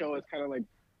 the A show has kind of like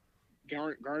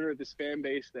garnered this fan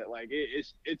base that like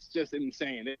it's just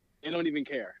insane. They don't even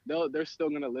care. They're still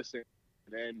gonna listen,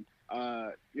 and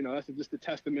that's just a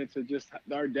testament to just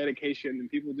our dedication. And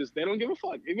people they don't give a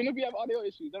fuck. Even if we have audio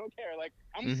issues, they don't care. Like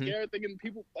I'm scared thinking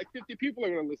people like 50 people are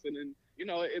gonna listen, and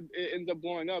it ends up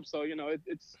blowing up. So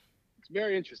it's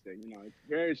very interesting. It's a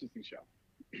very interesting show.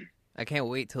 I can't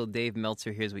wait till Dave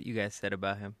Meltzer hears what you guys said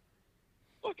about him.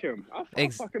 Fuck him. I'll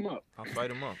fuck him up. I'll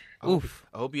fight him up. Oof.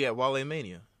 I hope he at Wale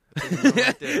Mania.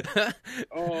 Right there.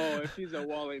 Oh, if he's a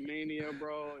Wale Mania,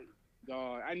 bro,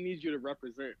 dog, I need you to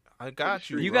represent. I got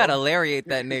you. You bro. gotta lariat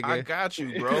that nigga. I got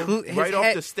you, bro. Right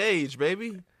off the stage,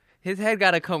 baby. His head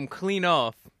gotta come clean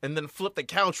off. And then flip the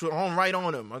couch right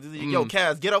on him. Yo,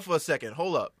 Kaz, get up for a second.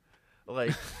 Hold up.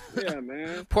 Like, yeah,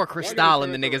 man. Pour Cristal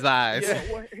in the nigga's eyes. Yeah,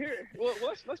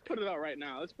 let's put it out right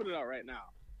now.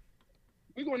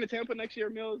 We going to Tampa next year,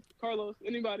 Mills, Carlos,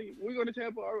 anybody? We going to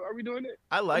Tampa? Are we doing it?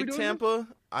 I like Tampa.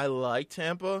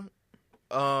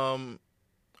 Oh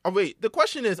wait, the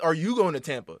question is, are you going to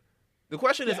Tampa? The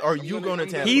question is, are you going to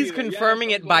Tampa? He's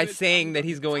confirming it by saying that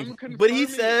he's going. But he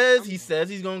says he's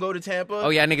going to go to Tampa. Oh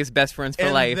yeah, niggas best friends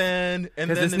for life.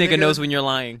 Because this nigga knows when you're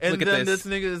lying. And Look at then this.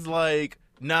 This nigga is like,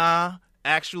 nah,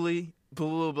 actually, blah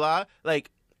blah blah. Like,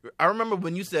 I remember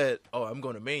when you said, "Oh, I'm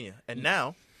going to Mania," and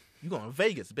now you going to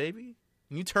Vegas, baby.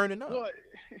 And you turning up. Well,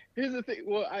 here's the thing.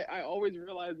 Well, I always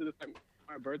realize that it's like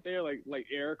my birthday, or like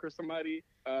Eric or somebody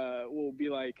will be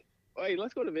like, "Hey,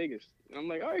 let's go to Vegas." And I'm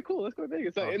like, "All right, cool, let's go to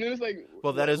Vegas." And then it's like,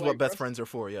 well, that is what best friends are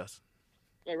for. Yes.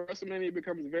 Like WrestleMania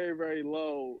becomes very, very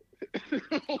low.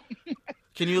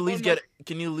 Can you at least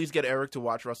get Eric to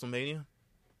watch WrestleMania?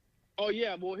 Oh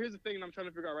yeah. Well, here's the thing I'm trying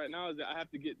to figure out right now is that I have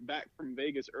to get back from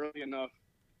Vegas early enough,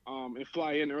 and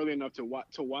fly in early enough to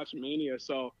watch Mania.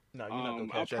 So no, you're not gonna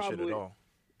catch that shit at all.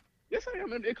 Yes, I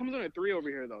am. It comes on at 3 over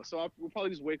here though, so we'll probably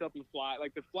just wake up and fly.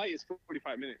 Like the flight is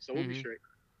 45 minutes, so we'll be straight.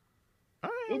 All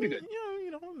right, we'll be good.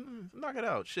 Yeah, knock it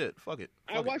out. Shit, fuck it.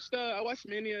 I watched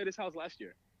Mania at his house last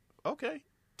year. Okay,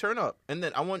 turn up, and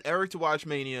then I want Eric to watch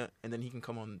Mania, and then he can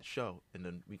come on the show, and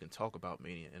then we can talk about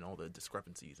Mania and all the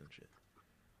discrepancies and shit.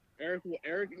 Eric,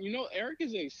 Eric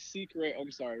is a secret.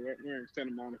 I'm sorry, we're in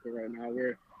Santa Monica right now.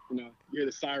 You hear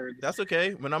the sirens. That's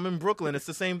okay. When I'm in Brooklyn, it's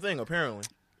the same thing, apparently.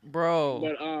 Bro.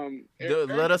 But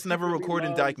let us never record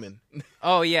in Dyckman.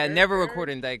 Oh yeah, never record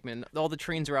in Dyckman. All the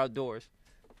trains are outdoors.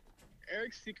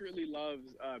 Eric secretly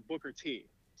loves Booker T.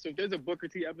 So if there's a Booker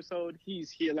T episode, he's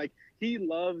here. Like he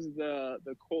loves the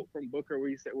quote from Booker where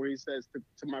he says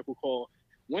to Michael Cole,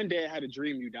 "One day I had a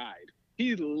dream you died."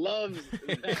 He loves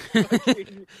that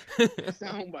fucking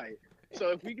soundbite.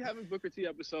 So if we have a Booker T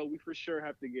episode, we for sure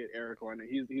have to get Eric on it.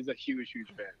 He's a huge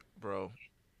fan. Bro.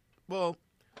 Well,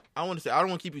 I want to say, I don't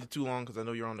want to keep you too long because I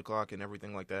know you're on the clock and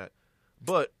everything like that.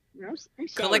 But I'm sorry,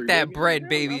 collect that bread,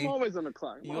 baby. I'm always on the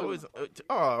clock. You always.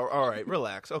 All right,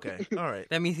 relax. Okay, all right.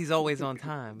 That means he's always on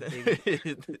time,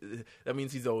 baby. That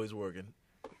means he's always working.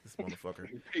 This motherfucker.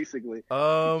 Basically.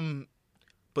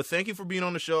 But thank you for being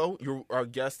on the show. You're our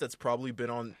guest that's probably been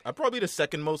on. I'm probably the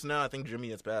second most now. I think Jimmy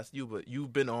has passed you, but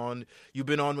you've been on. You've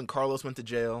been on when Carlos went to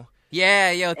jail.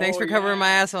 Yeah, yo, thanks for covering my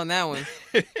ass on that one.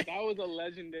 That was a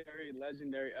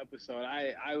legendary episode.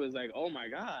 I was like, oh my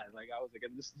god, like I was like,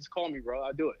 just call me, bro.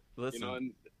 I'll do it. Listen.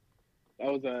 And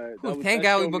that was a. Thank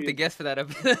God we booked a guest for that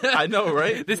episode. I know,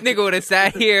 right? This nigga would have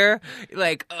sat here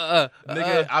like,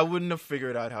 nigga, I wouldn't have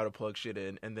figured out how to plug shit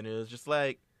in, and then it was just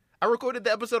like, I recorded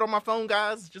the episode on my phone,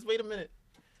 guys. Just wait a minute.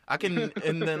 I can,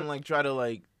 and then like try to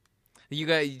like. You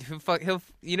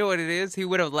know what it is? He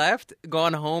would have left,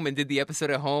 gone home, and did the episode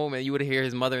at home, and you would hear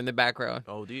his mother in the background.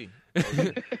 OD. This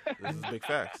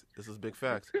is big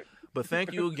facts. But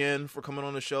thank you again for coming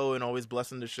on the show and always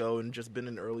blessing the show and just been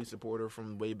an early supporter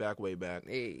from way back.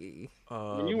 Hey.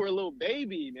 When you were a little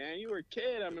baby, man. You were a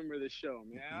kid. I remember this show,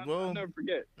 man. I'll never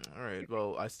forget. All right.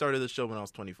 Well, I started the show when I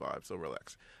was 25, so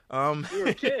relax. You were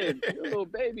a kid. You were a little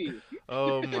baby.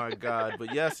 Oh, my God.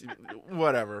 But yes,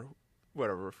 whatever.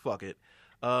 Fuck it.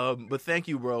 But thank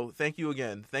you, bro. Thank you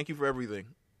again. Thank you for everything.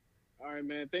 All right,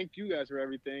 man. Thank you guys for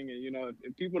everything. And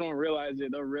if people don't realize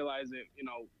it, they'll realize it,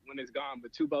 when it's gone.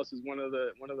 But Two Belts is one of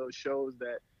those shows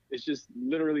that it's just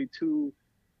literally two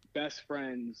best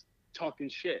friends talking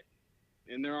shit.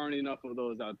 And there aren't enough of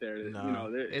those out there.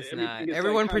 No, it's not.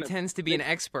 Everyone pretends to be an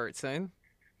expert, son.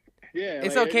 Yeah,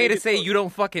 it's okay to say you don't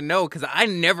fucking know because I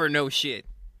never know shit.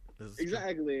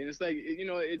 Exactly, and it's like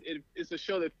it's a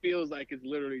show that feels like it's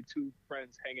literally two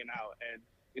friends hanging out,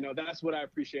 and that's what I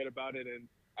appreciate about it, and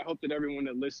I hope that everyone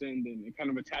that listened and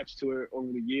kind of attached to it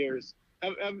over the years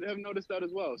have noticed that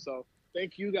as well. So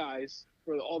thank you guys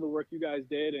for all the work you guys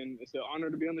did, and it's an honor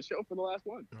to be on the show for the last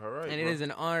one. All right. And it bro. is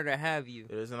an honor to have you.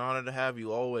 It is an honor to have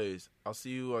you always. I'll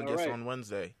see you, I All guess, right. on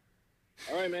Wednesday.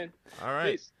 All right, man. All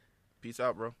right. Peace. Peace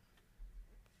out, bro.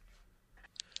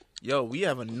 Yo, we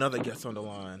have another guest on the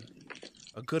line.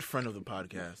 A good friend of the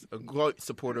podcast. A great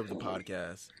supporter of the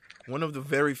podcast. One of the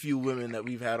very few women that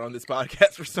we've had on this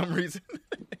podcast for some reason.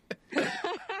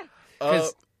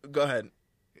 'Cause- Go ahead.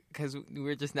 Because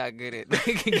we're just not good at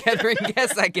gathering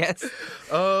guests, I guess.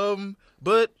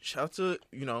 But shout to,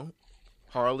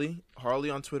 Harley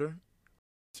on Twitter.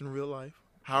 It's in real life.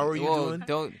 How are you Whoa, doing?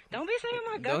 Don't Don't be saying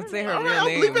my don't government. say her All real right, I'll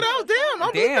name. bleep it out. Damn,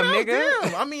 I'll Damn, bleep it out.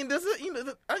 nigga. Damn. I mean, there's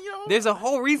There's a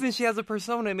whole reason she has a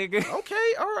persona, nigga.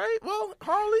 Okay, all right. Well,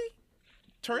 Harley,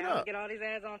 turn Y'all up. get all these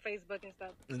ads on Facebook and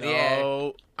stuff.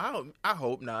 No, I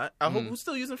hope not. I hope who's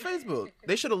still using Facebook.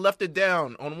 They should have left it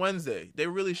down on Wednesday. They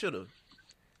really should have.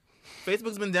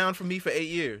 Facebook's been down for me for 8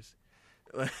 years.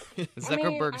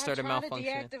 Zuckerberg I started try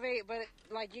malfunctioning. to deactivate, but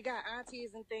like you got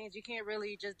aunties and things, you can't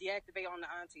really just deactivate on the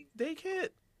aunties. They can't.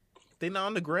 They not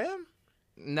on the gram?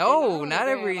 No, They not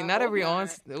know, every damn, I not hope every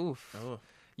not. on. Oof. Oh.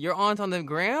 Your aunt on the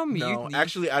gram? No, You-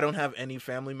 actually, I don't have any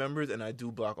family members, and I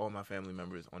do block all my family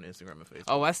members on Instagram and Facebook.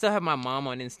 Oh, I still have my mom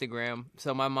on Instagram.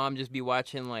 So my mom just be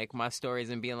watching like my stories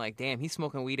and being like, "Damn, he's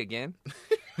smoking weed again."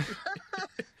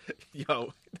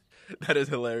 Yo, that is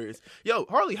hilarious. Yo,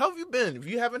 Harley, how have you been?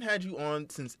 We haven't had you on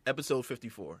since episode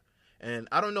 54. And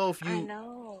I don't know if I you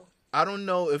know. I don't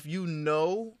know if you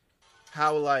know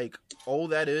how like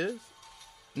old that is.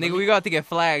 Nigga, we got to get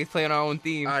flags playing our own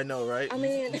theme. I know, right? I He's-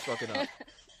 mean- he's fucking up.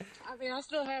 I mean, I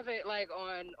still have it like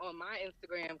on my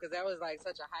Instagram because that was like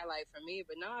such a highlight for me.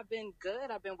 But no, I've been good.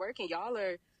 I've been working. Y'all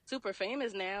are super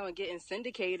famous now and getting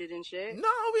syndicated and shit. No,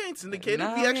 we ain't syndicated.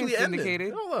 Nah, we we actually ain't ended.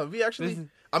 syndicated. Hold on, we actually. This is-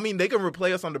 I mean, they can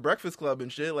replay us on the Breakfast Club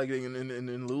and shit, like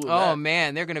in lieu of Oh that.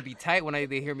 man, they're gonna be tight when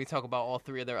they hear me talk about all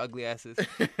three of their ugly asses.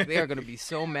 They are gonna be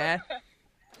so mad.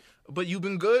 But you've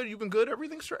been good. You've been good.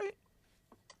 Everything straight.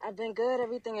 I've been good.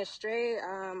 Everything is straight.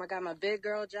 I got my big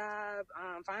girl job.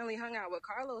 Finally hung out with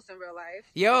Carlos in real life.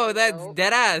 Yo, Which was that's dope.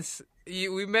 dead ass.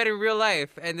 We met in real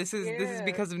life, and this is Yeah.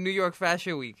 because of New York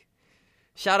Fashion Week.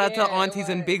 Shout out to Yeah, it aunties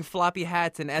in was. big floppy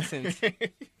hats and Essence.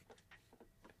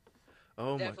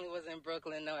 Oh my. Definitely was in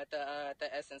Brooklyn though at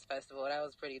the Essence Festival. That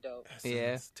was pretty dope.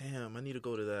 Essence. Damn, I need to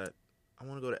go to that. I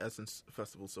want to go to Essence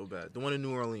Festival so bad. The one in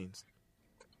New Orleans.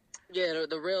 Yeah,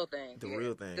 the real thing. The yeah.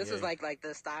 real thing, This was yeah. like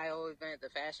the style event, the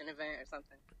fashion event, or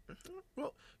something.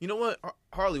 Well, you know what,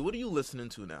 Harley? What are you listening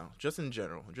to now? Just in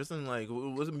general, just in like,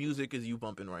 what music is you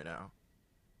bumping right now?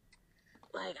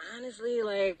 Like honestly,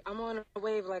 like I'm on a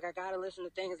wave. Like I gotta listen to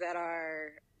things that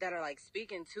are like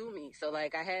speaking to me. So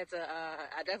like I had to.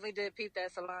 I definitely did peep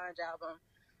that Solange album.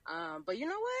 But you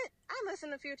know what? I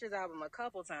listened to Future's album a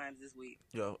couple times this week.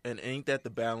 Yo, and ain't that the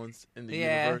balance in the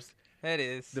Yeah. universe? That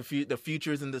is. The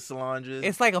futures and the Solanges.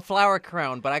 It's like a flower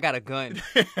crown, but I got a gun.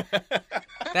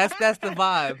 That's the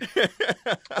vibe.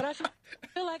 But I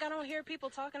feel like I don't hear people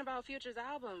talking about Future's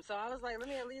album. So I was like, let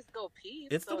me at least go peep.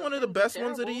 It's So the it one of the couldn't be best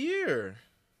ones of the terrible. year.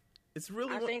 It's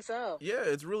really I think so. Yeah,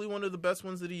 it's really one of the best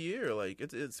ones of the year. Like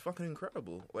it's fucking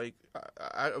incredible. Like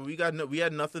we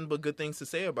had nothing but good things to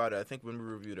say about it. I think when we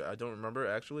reviewed it, I don't remember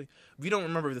actually. We don't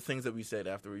remember the things that we said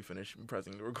after we finished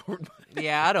pressing the record button.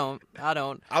 Yeah, I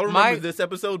don't. I'll remember this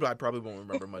episode, but I probably won't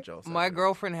remember much else. My after.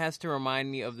 girlfriend has to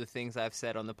remind me of the things I've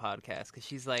said on the podcast because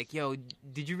she's like, "Yo,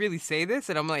 did you really say this?"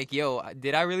 And I'm like, "Yo,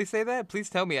 did I really say that? Please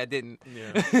tell me I didn't."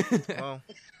 Yeah. Well,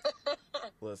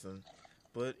 listen.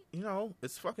 But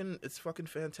it's fucking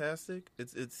fantastic.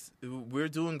 We're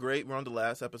doing great. We're on the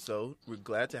last episode. We're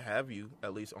glad to have you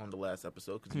at least on the last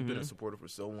episode because you've been a supporter for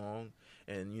so long.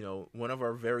 And one of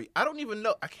our I don't even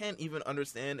know. I can't even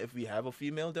understand if we have a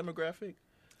female demographic.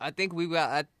 I think we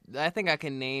got. I think I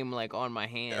can name like on my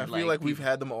hand. I feel like we've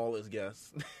had them all as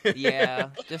guests.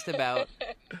 Yeah, just about.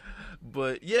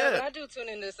 But Yeah, yeah, but I do tune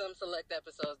into some select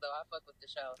episodes though. I fuck with the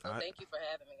show, so thank you for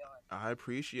having me on. I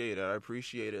appreciate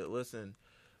it. Listen,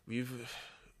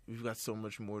 we've got so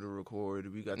much more to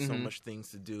record. We got so much things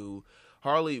to do.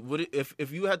 Harley,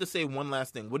 if you had to say one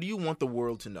last thing, what do you want the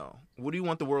world to know? What do you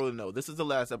want the world to know? This is the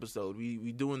last episode.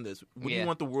 We doing this. What do you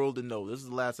want the world to know? This is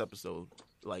the last episode.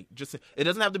 Like, just it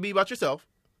doesn't have to be about yourself.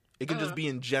 It can just be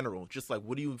in general. Just like,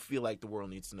 what do you feel like the world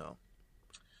needs to know?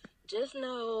 Just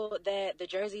know that the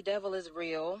Jersey Devil is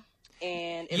real,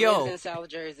 and it Yo. lives in South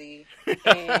Jersey,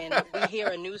 and we hear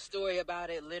a new story about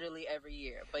it literally every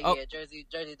year. But Oh. yeah, Jersey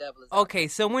Devil is Okay,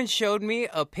 someone showed me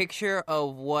a picture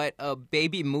of what a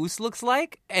baby moose looks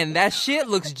like, and that shit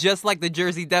looks just like the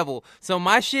Jersey Devil. So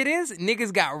my shit is,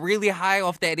 niggas got really high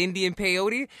off that Indian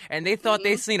peyote, and they thought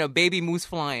they seen a baby moose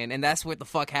flying, and that's what the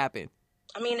fuck happened.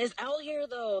 I mean, it's out here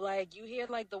though. Like you hear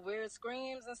like the weird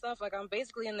screams and stuff. Like I'm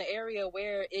basically in the area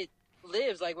where it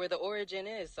lives, like where the origin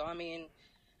is. So I mean,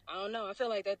 I don't know. I feel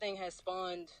like that thing has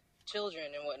spawned children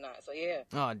and whatnot. So yeah.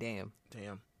 Oh damn.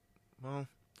 Damn. Well,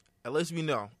 at least we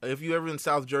know. If you ever in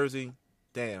South Jersey,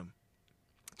 damn.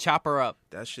 Chop her up.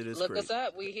 That shit is Look crazy. us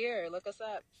up. We here. Look us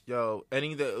up. Yo,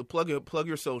 plug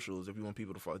your socials if you want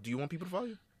people to follow. Do you want people to follow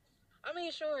you? I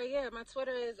mean, sure, yeah. My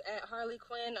Twitter is at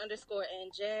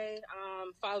HarleyQuinn_NJ.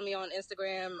 Follow me on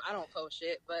Instagram. I don't post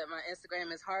shit, but my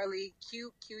Instagram is Harley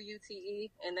QUTE,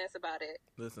 and that's about it.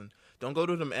 Listen, don't go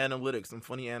to them analytics, some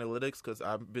funny analytics, because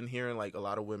I've been hearing like a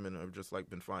lot of women have just like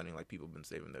been finding like people been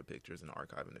saving their pictures and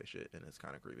archiving their shit, and it's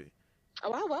kind of creepy.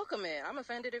 Oh, I welcome it. I'm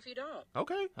offended if you don't.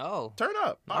 Okay, Oh. turn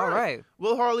up. All right.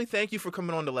 Well, Harley, thank you for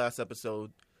coming on the last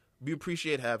episode. We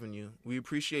appreciate having you. We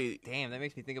appreciate. Damn, that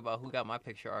makes me think about who got my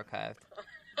picture archived.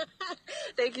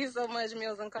 Thank you so much,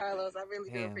 Mills and Carlos. I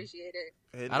really do Damn. appreciate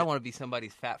it. I don't want to be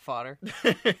somebody's fat fodder.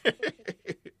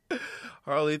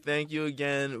 Harley, thank you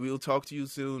again. We'll talk to you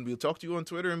soon. We'll talk to you on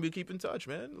Twitter, and we'll keep in touch,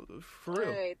 man. For real.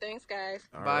 All right, thanks, guys.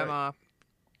 All Bye, right. Ma.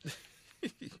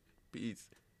 Peace.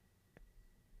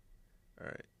 All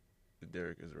right.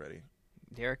 Derek is ready.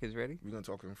 Derek is ready. We're going to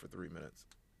talk to him for 3 minutes.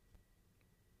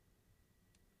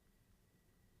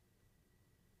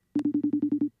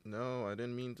 No, I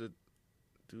didn't mean to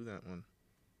do that one.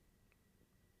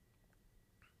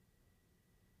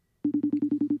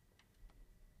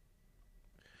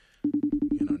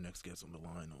 Get our next guest on the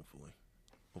line, hopefully.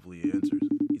 Hopefully he answers.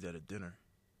 He's at a dinner.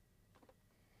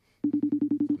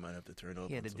 We might have to turn up.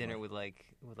 He had on a dinner somebody.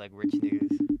 with rich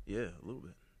niggas. Yeah, a little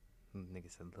bit.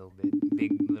 Niggas a little bit,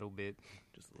 big little bit,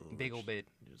 Just a little big rich. ol' bit,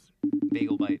 Just,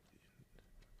 bagel bite,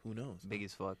 who knows? big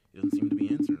as fuck. He doesn't seem to be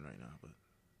answering right now, but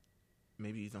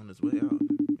maybe he's on his way out.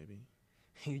 Maybe.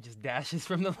 He just dashes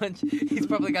from the lunch. He's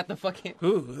probably got the fucking.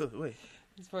 Ooh, wait.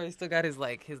 He's probably still got his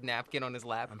napkin on his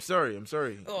lap. I'm sorry.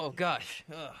 Oh gosh.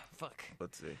 Oh fuck.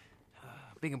 Let's see.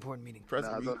 Big important meeting.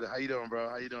 President, How you doing, bro?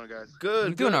 How you doing, guys? good.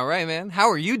 I'm doing all right, man. How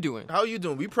are you doing? How you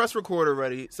doing? We press record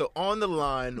already. So on the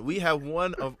line, we have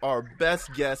one of our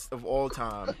best guests of all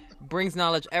time. Brings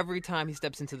knowledge every time he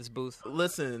steps into this booth.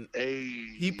 Listen, Hey.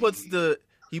 he puts the.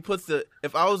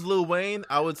 If I was Lil Wayne,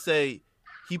 I would say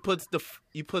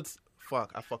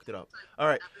Fuck, I fucked it up. All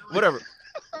right, whatever.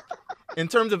 In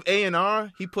terms of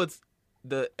A&R, he puts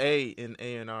the A in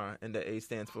A&R, and the A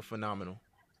stands for phenomenal.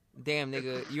 Damn,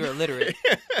 nigga, you're illiterate.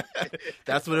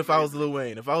 That's what if I was Lil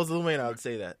Wayne. If I was Lil Wayne, I would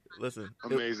say that. Listen.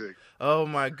 Amazing. Oh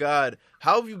my God.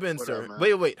 How have you been, What sir? up,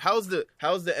 man? Wait. How's the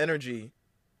energy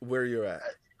where you're at?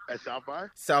 At South by?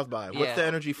 South by. What's Yeah. the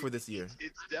energy for this year?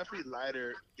 It's definitely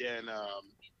lighter than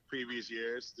previous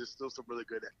years. There's still some really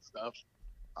good stuff.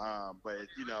 But,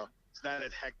 you know, it's not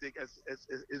as hectic as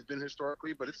it's been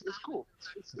historically, but it's cool.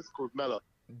 It's cool. It's mellow.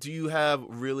 Do you have,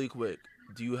 really quick,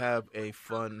 a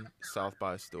fun South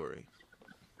by story?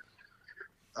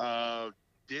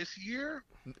 This year,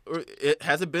 Or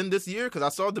has it been this year? Because I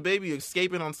saw the baby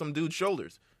escaping on some dude's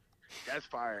shoulders. that's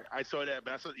fire. I saw that,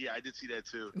 but I did see that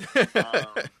too.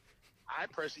 I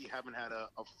personally haven't had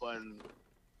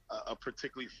a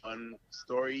particularly fun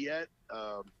story yet.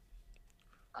 I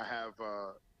have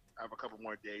a couple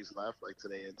more days left, like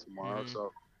today and tomorrow. Mhm.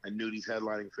 So, and Nudi's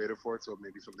headlining Fader for it, so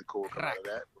maybe something cool will come out of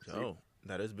that. We'll see. Oh,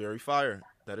 that is very fire.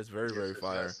 That is very, very Yes,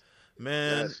 fire. yes.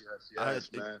 Man, Yes,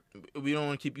 man. we don't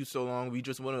want to keep you so long. We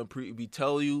just want to we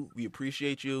tell you we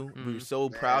appreciate you. We're Mhm. so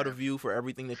proud Man. of you for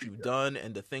everything that you've done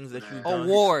and the things that you've Man. done.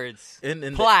 Awards,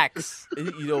 And plaques,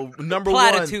 you know, number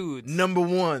platitudes, number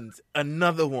ones,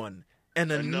 another one,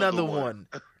 and another one.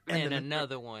 and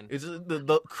another one. It's just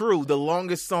the crew, the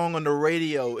longest song on the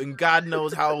radio, and God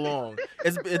knows how long.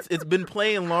 It's been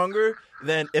playing longer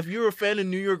than, if you're a fan of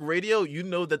New York radio, you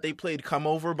know that they played "Come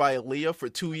Over" by Aaliyah for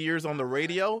 2 years on the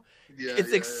radio. Yeah, It's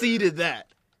yeah, exceeded that.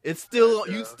 It's still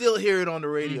Yeah. you still hear it on the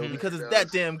radio Mhm. because it's It that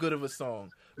does. damn good of a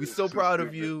song. We're It's so so proud of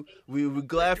stupid. you. We're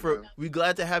glad Thank you, man. we're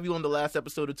glad to have you on the last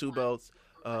episode of Two Belts.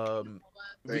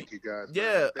 Thank you guys. man.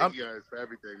 yeah, Thank you guys for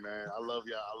everything, man. I love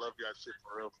y'all. I love y'all shit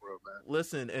for real, man.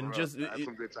 Listen, and For just real. I had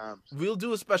some good times. we'll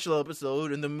do a special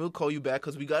episode, and then we'll call you back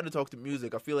because we got to talk to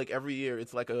music. I feel like every year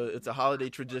it's like a holiday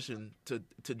tradition to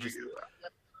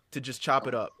just chop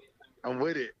it up. I'm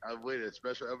with it.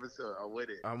 Special episode. I'm with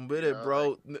it. I'm with it,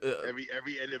 bro. Every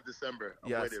end of December. I'm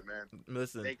Yes. with it, man.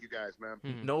 Listen, Thank you guys, man.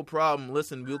 Mhm. no problem.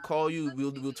 Listen, we'll call you.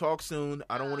 We'll talk soon.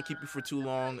 I don't want to keep you for too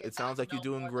long. It sounds like you're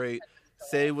doing great.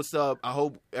 Say what's up. I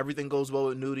hope everything goes well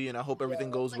with Nudie, and I hope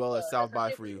everything goes well at South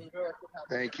by for you.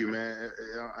 Thank you, man.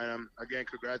 And again,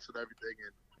 congrats on everything.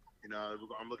 And you know,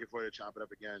 I'm looking forward to chop it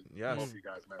up again. Yes. Both of you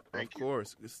guys, man. Thank Of you.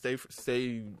 course.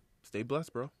 Stay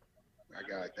blessed, bro. I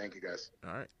got it. Thank you, guys.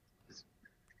 All right.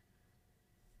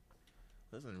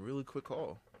 Listen, really quick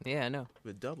call. Yeah, I know.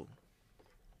 With double.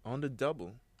 On the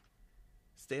double.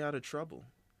 Stay out of trouble.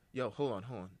 Yo, hold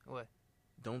on. What?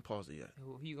 Don't pause it yet.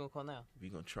 Who you gonna call now?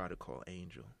 We're going to try to call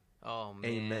Angel. Oh,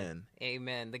 man. Amen.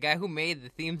 Amen. The guy who made the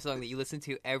theme song that you listen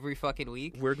to every fucking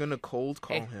week. We're going to cold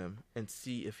call him and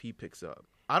see if he picks up.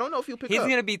 I don't know if he'll pick up. He's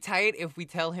going to be tight if we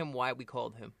tell him why we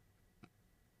called him.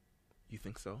 You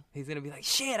think so? He's going to be like,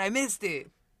 shit, I missed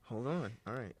it. Hold on.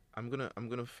 All right. I'm gonna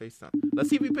FaceTime. Let's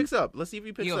see if he picks up. You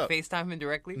gonna FaceTime him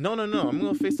directly? No. I'm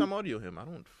gonna FaceTime audio him. I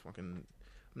don't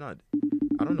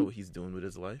know what he's doing with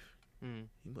his life.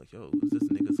 He's like, yo, who's this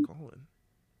nigga's calling?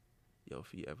 Yo,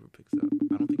 if he ever picks up.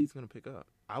 I don't think he's gonna pick up.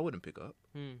 I wouldn't pick up.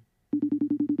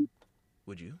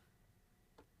 Would you?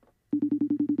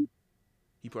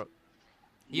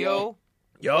 Yo,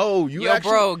 actually...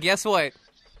 bro, guess what?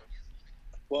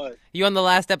 What? You on the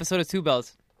last episode of Two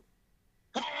Bells.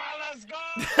 Let's go!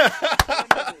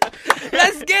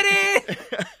 Let's get it!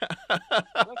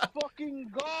 Let's fucking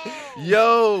go!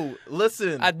 Yo,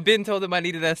 listen. I've been told him I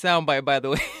needed that soundbite, by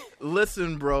the way.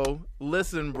 Listen, bro.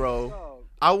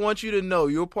 I want you to know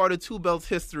you're part of Two Belts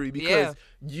history because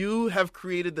you have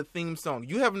created the theme song.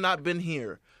 You have not been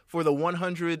here for the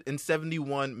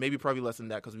 171, maybe probably less than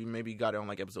that because we maybe got it on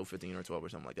like episode 15 or 12 or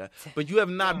something like that. But you have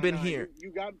not been here.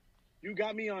 You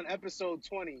got me on episode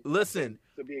 20. Listen,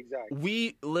 to be exact.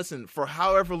 We listen for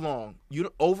however long.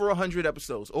 Over 100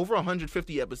 episodes, over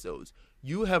 150 episodes.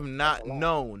 You have not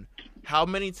known how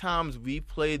many times we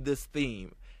played this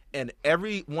theme, and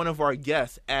every one of our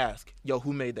guests ask, "Yo,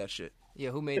 who made that shit?"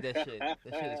 Yeah, who made that shit? That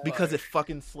shit is because it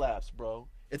fucking slaps, bro.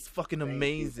 It's fucking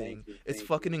amazing. It's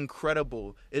fucking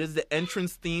incredible. It is the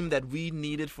entrance theme that we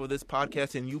needed for this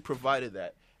podcast, and you provided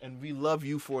that, and we love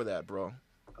you for that, bro.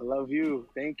 I love you.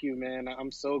 Thank you, man.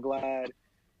 I'm so glad.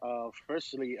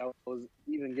 Firstly, I was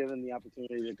even given the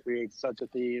opportunity to create such a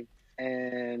theme,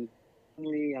 and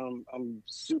I'm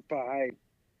super hyped.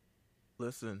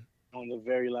 Listen, on the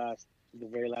very last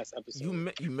episode,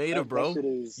 you made it, bro.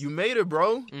 You made it,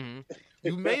 bro. Mm-hmm.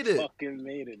 You made it. Fucking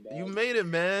made it, man. You made it,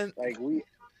 man.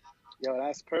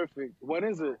 That's perfect. When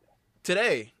is it?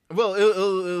 Today. Well,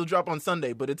 it'll drop on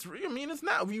Sunday, but it's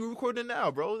not. We recording it now,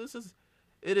 bro.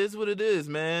 It is what it is,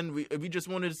 man. We just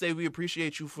wanted to say we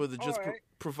appreciate you for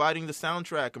providing the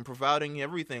soundtrack and providing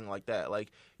everything like that. Like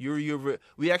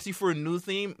we asked you for a new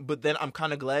theme, but then I'm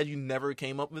kind of glad you never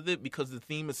came up with it because the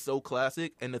theme is so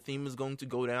classic and the theme is going to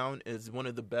go down as one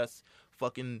of the best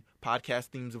fucking podcast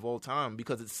themes of all time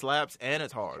because it slaps and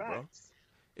it's hard, bro.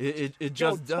 It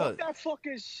just does. Talk that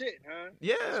fucking shit, huh?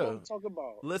 Yeah. That's what I'm talking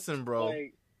about. Listen, bro.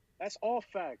 Like, that's all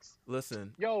facts.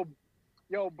 Listen.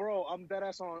 Yo, bro, I'm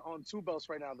deadass on Two Belts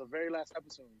right now, the very last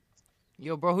episode.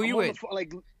 Yo, bro, who you with?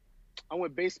 I'm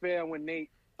with Bass Bear, I'm with Nate.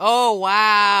 Oh,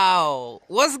 wow.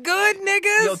 What's good,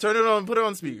 niggas? Yo, turn it on, put it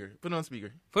on speaker. Put it on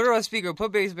speaker,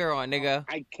 put Bass Bear on, nigga.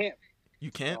 I can't.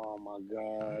 You can't? Oh, my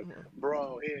God.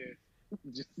 Bro, here.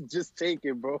 Just take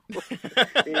it, bro.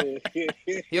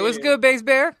 Yo, what's good, Bass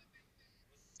Bear?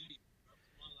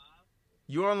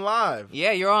 You're on live.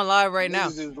 Yeah, you're on live right now.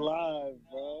 This is live,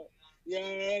 bro. You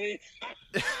ready?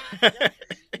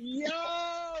 Yo,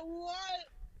 what?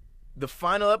 The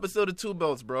final episode of Two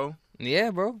Belts, bro.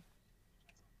 Yeah, bro.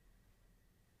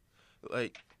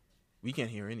 Like, we can't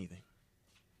hear anything.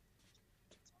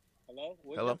 Hello?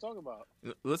 What are you talking about?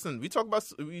 Listen, we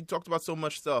talked about so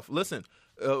much stuff. Listen,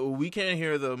 we can't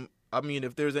hear them. I mean,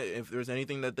 if there's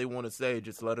anything that they want to say,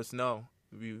 just let us know.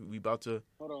 We about to.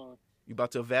 Hold on. You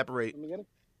about to evaporate. Let me get it.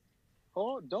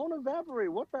 Hold on, don't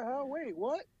evaporate. What the hell? Wait,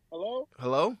 what?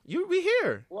 Hello? We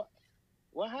here.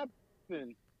 What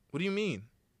happened? What do you mean?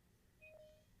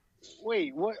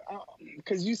 Wait, what?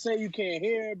 Because you say you can't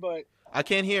hear, but I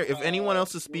can't hear. If anyone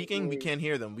else is speaking, we can't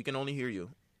hear them. We can only hear you.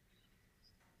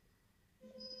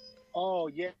 Oh,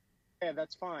 yeah,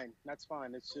 that's fine.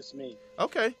 It's just me.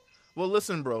 Okay. Well,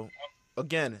 listen, bro.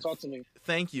 Again, talk to me.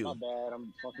 Thank you. My bad.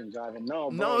 I'm fucking driving. No,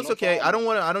 it's okay. Problem.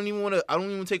 I don't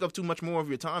even take up too much more of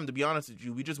your time. To be honest with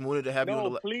you, we just wanted to have you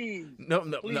on the. Please. No.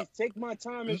 Take my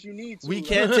time as you need to. We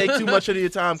can't take too much of your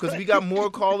time because we got more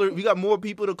callers. We got more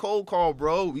people to cold call,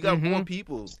 bro. We got more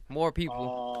people. More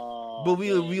people. But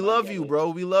we love you, bro.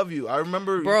 We love you. I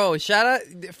remember, bro. Shout out.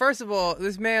 First of all,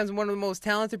 this man's one of the most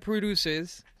talented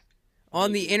producers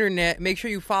on the internet. Make sure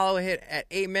you follow him at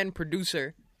 8Men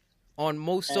Producer. On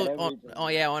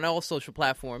on all social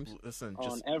platforms. Listen,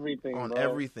 just on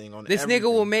everything. This nigga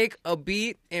will make a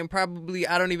beat in probably,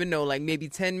 I don't even know, like maybe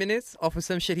 10 minutes off of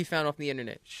some shit he found off the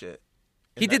internet. Shit.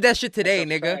 He did that shit today,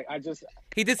 nigga. Fact.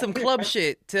 He did some club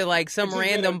shit to like some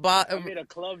random bot. I made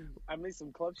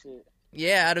some club shit.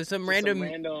 Yeah, out of some Just random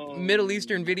Middle random-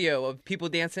 Eastern video of people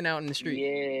dancing out in the street.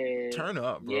 Yeah. Turn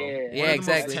up, bro. Yeah, Yeah, One of the most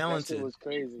exactly. That talented. shit was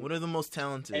crazy. One of the most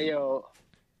talented. Hey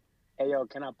yo,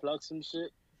 can I plug some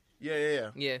shit?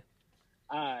 Yeah. Yeah.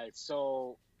 Alright,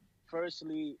 so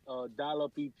firstly, Dial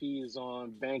Up EP is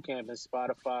on Bandcamp and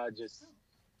Spotify. Just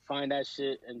find that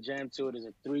shit and jam to it. It's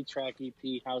a 3-track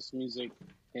EP, house music,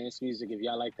 dance music. If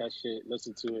y'all like that shit,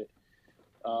 listen to it.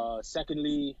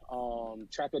 Secondly,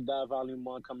 Track or Die Volume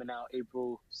 1 coming out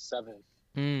April 7th.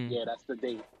 Yeah, that's the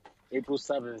date. April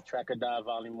 7th, Track or Die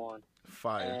Volume 1.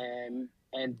 Fire.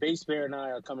 And Bass Bear and I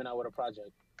are coming out with a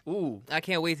project. Ooh. I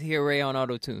can't wait to hear Ray on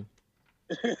auto-tune.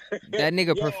 That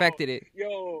nigga perfected it.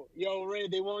 Yo, Ray,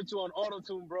 they want you on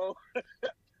auto-tune, bro.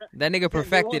 That nigga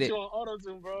perfected they it. want you on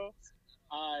auto-tune, bro.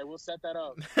 All right, we'll set that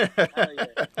up. Hell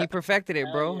yeah. He perfected it,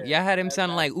 bro. Hell yeah. Y'all had him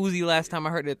sounding like Uzi last time I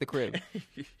heard it at the crib.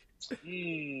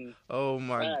 Oh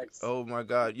my Facts.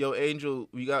 God. Yo, Angel,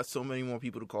 we got so many more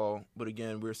people to call, but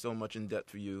again, we're so much in debt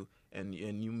for you, and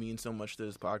you mean so much to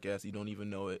this podcast, you don't even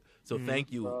know it. So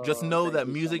thank you. Bro, just know thank that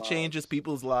you so music much. changes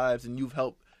people's lives, and you've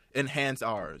helped enhance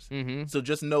ours. Mm-hmm. So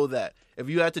just know that. If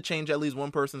you had to change at least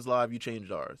one person's life, you changed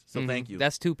ours. So thank you.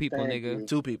 That's 2 people, Thank nigga. you.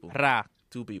 2 people. Ra.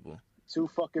 2 people. 2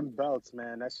 fucking belts,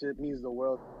 man. That shit means the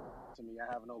world to me.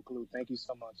 I have no clue. Thank you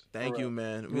so much. Thank For you, real.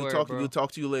 man. Word, bro. We'll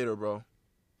talk to you later, bro.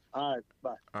 All right, bye.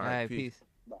 All All right, peace.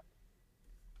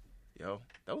 Yo,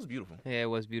 that was beautiful. Yeah, it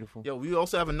was beautiful. Yo, we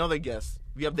also have another guest.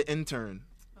 We have the intern.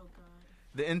 Oh God.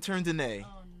 The intern, Danae.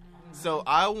 Oh no. So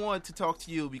I want to talk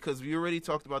to you because we already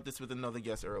talked about this with another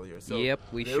guest earlier. So Yep,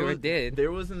 we there sure was- did.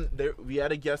 We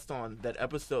had a guest on that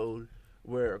episode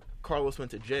where Carlos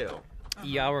went to jail,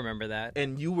 Y'all remember that.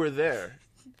 and you were there.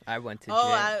 I went to jail.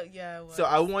 I was. So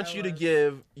I want you to was.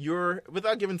 give your,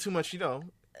 without giving too much,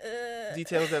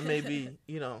 details that may be,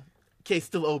 case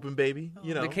still open, baby.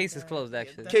 The case is closed,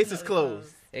 actually. Case is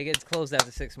closed. It gets closed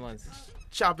after 6 months.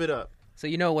 Chop it up. So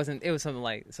it was something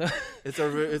light. So It's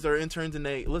our intern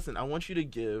Danae. Listen, I want you to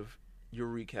give your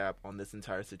recap on this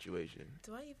entire situation.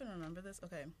 Do I even remember this?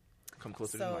 Okay. Come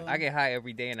closer to So- the mic. I get high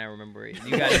every day and I remember it.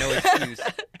 You got no excuse.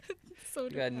 So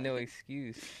You got no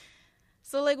excuse.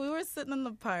 So like we were sitting in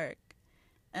the park,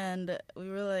 and we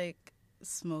were like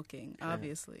smoking,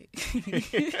 obviously,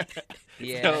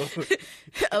 Yeah. So,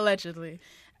 allegedly,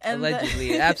 and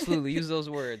Allegedly. Absolutely. Use those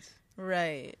words.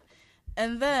 right.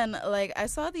 And then like I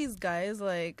saw these guys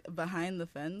like behind the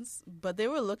fence, but they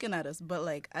were looking at us. But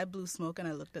like I blew smoke and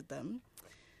I looked at them,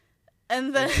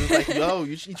 and then she was like, yo,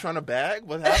 you trying to bag?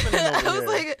 What's happening over I was here?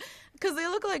 like, because they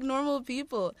look like normal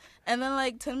people. And then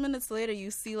like 10 minutes later,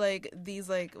 you see like these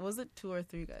like, was it 2 or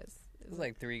 3 guys? It was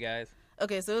like 3 guys.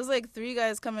 Okay, so it was like 3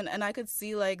 guys coming, and I could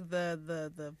see like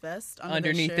the vest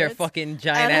Underneath their shirts. fucking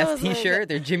giant And I ass was like- t-shirt,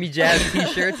 their Jimmy Jazz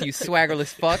t-shirts, you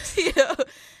swaggerless fucks. Yo.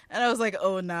 And I was like,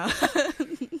 oh no.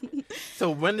 So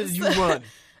when did you run?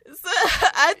 So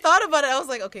I thought about it. I was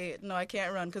like, okay, no, I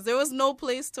can't run because there was no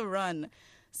place to run.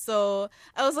 So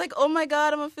I was like, oh my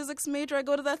God, I'm a physics major. I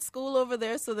go to that school over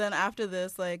there. So then after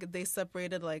this, like they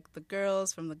separated like the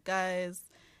girls from the guys,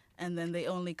 and then they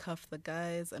only cuffed the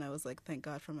guys. And I was like, thank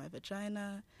God for my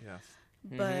vagina. Yes.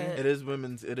 But It is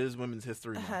women's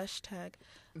history month. hashtag.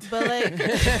 But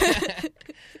like,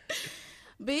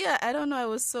 but yeah, I don't know. I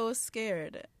was so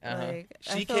scared. Like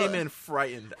She I felt- came in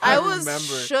frightened. I was remember.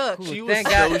 shook. She was Thank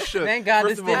so God, shook. thank God First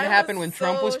this of didn't all- happen when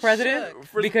Trump was so president,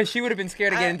 shook. because she would have been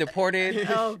scared of getting deported.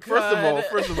 Oh God.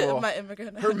 First of all, my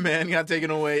immigrant. her man got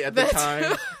taken away at the That's time,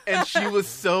 true. and she was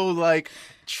so like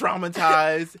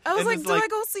traumatized. I was and like, it's do I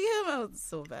go see him? I was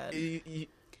so bad.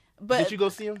 But did you go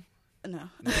see him? no.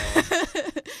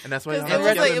 And that's why Because y'all it not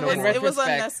was like together no more. it was retrospect.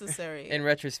 unnecessary. In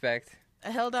retrospect, I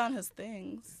held down his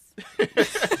things.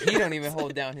 he don't even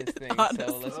hold down his thing.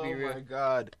 So let's be Oh real. my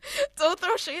God! Don't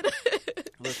throw shade.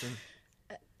 Listen,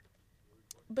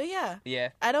 But yeah, Yeah.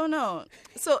 I don't know.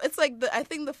 So it's like I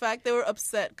think the fact they were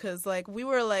upset because like we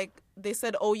were like they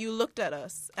said, "Oh, you looked at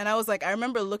us," and I was like, I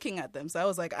remember looking at them. So I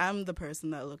was like, I'm the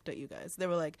person that looked at you guys. They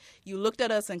were like, you looked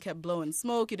at us and kept blowing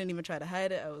smoke. You didn't even try to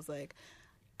hide it. I was like,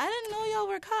 I didn't know y'all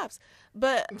were cops.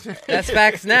 But That's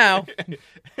facts now.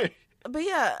 But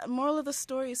yeah, moral of the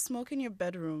story: smoke in your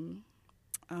bedroom.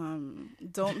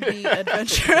 Don't be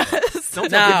adventurous. don't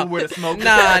tell Nah, people where to smoke.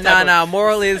 That type of- nah.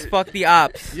 Moral is fuck the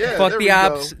ops. Yeah, fuck there the we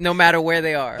ops, go. no matter where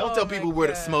they are. Don't Oh tell my people where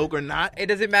to God. smoke or not. It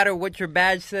doesn't matter what your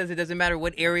badge says. It doesn't matter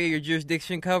what area your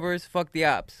jurisdiction covers. Fuck the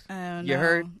ops. I don't You know.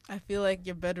 heard? I feel like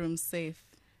your bedroom's safe.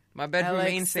 My bedroom like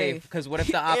ain't safe safe. because what if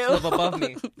the ops Ew. live above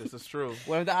me? This is true.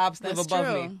 What if the ops live That's above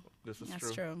true. me? This is That's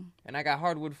true. true. And I got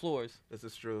hardwood floors. This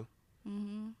is true.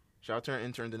 Mm-hmm. Shout out to our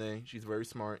intern Danae. She's very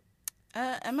smart.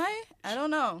 Am I? I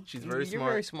don't know. She's very You're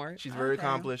smart. very smart. She's very Okay.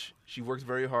 accomplished. She works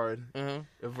very hard. Uh-huh.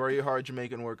 A very hard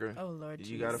Jamaican worker. Oh Lord,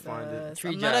 You gotta find it. Jesus.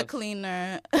 Tree I'm not a jobs.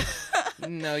 cleaner.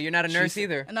 No, you're not a nurse She's-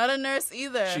 either. Not a nurse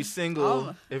either. She's single.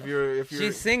 Oh. If you're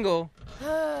She's single.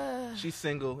 she's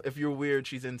single. If you're weird,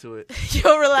 she's into it.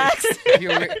 Yo, relax.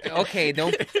 Okay,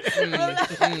 don't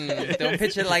don't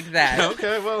pitch it like that.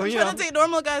 Okay, well, I'm you trying know. to date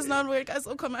normal guys, not weird guys.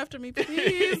 Don't come after me,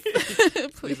 please.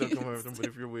 Please don't come over them, but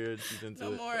if you're weird, she's into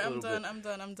No it. more. a I'm little done. bit. I'm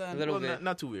done. I'm done. A little Well, bit.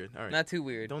 not too weird. All right. Not too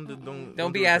weird. Don't Don't do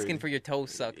be it asking crazy. for your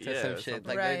toes sucked or Yeah, some shit something.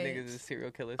 like Right. that niggas is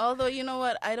serial killers. Although you know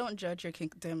what, I don't judge your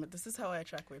kink. Damn it, this is how I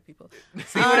attract weird people.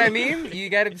 See what I mean? You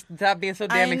gotta stop being so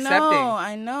damn I accepting. know.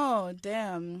 I know.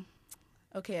 Damn.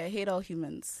 Okay, I hate all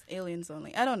humans. Aliens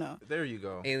only. I don't know. There you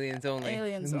go. Aliens only.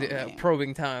 Aliens The, only.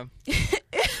 probing time.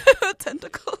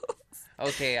 Tentacles.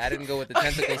 Okay, I didn't go with the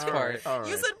tentacles All part. right. All right.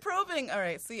 You said probing. All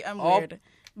right. See, I'm Oh. weird.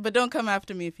 But don't come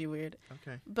after me if you're weird.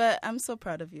 Okay. But I'm so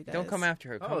proud of you guys. Don't come after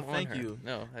her. Come Oh, on thank her. you.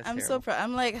 No, that's I'm so terrible. proud.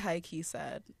 I'm like high key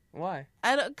sad. Why?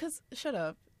 I don't. Cause shut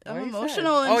up. Why I'm are you sad?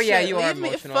 emotional. And Oh, yeah, shit. you are Leave me-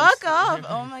 emotional. I'm Fuck sorry. off.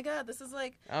 Oh my god. This is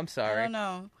like. I'm I sorry. don't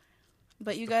know.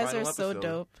 But you the guys are final so episode.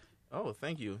 dope. Oh,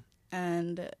 thank you.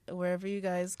 And wherever you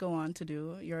guys go on to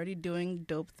do, you're already doing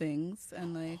dope things.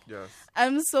 And like, Yes.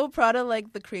 I'm so proud of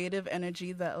like the creative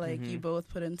energy that like Mm-hmm. you both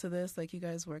put into this. Like, you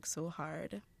guys work so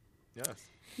hard. Yes.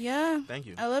 Yeah. Thank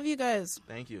you. I love you guys.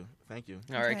 Thank you. Thank you.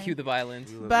 All right, Okay. cue the violins.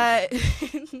 We love But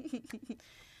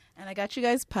and I got you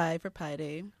guys pie for Pie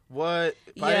Day. you. What?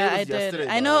 Pie yeah, was I did. yesterday, I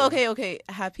by know. the way. Okay.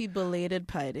 Happy belated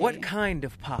Pie Day. What kind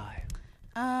of pie?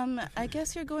 I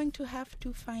guess you're going to have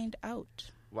to find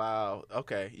out. Wow.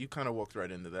 Okay. You kind of walked right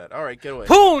into that. All right. Get away.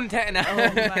 Poontang. No, Oh my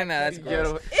no, that's goodness.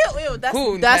 gross. Get away. Ew, that's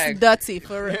Poontang. dirty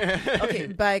for real. Okay,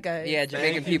 bye guys. Yeah,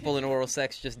 Jamaican people and oral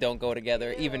sex just don't go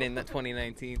together, even in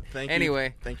 2019. Thank you.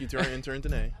 Anyway. Thank you to our intern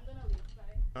today.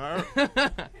 All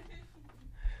right.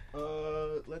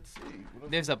 Let's see.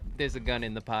 What else- There's a gun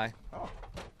in the pie. Oh.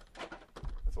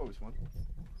 That's always fun.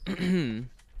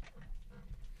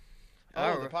 Oh,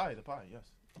 All the right. pie. The pie. Yes.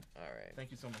 All right.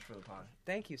 Thank you so much for the pie.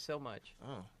 Thank you so much.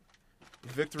 Oh.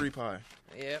 Victory pie.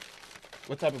 Yep.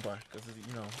 What type of pie? Because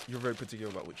you're very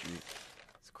particular about what you eat.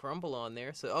 It's crumble on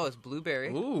there. So it's blueberry.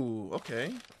 Ooh.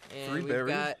 Okay. And 3 we've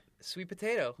berries. got sweet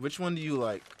potato. Which one do you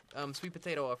like? Sweet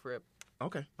potato off rip.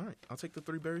 Okay. All right. I'll take the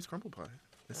 3 berries crumble pie.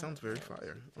 It sounds very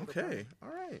fire. Okay. All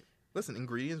right. Listen,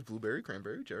 ingredients: blueberry,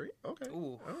 cranberry, cherry. Okay.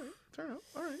 Ooh. All right. Turn out.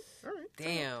 All right. All right.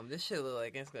 Damn, this shit look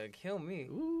like it's gonna kill me.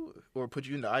 Ooh. Or put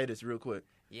you into itis real quick.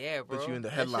 Yeah, bro. Put you into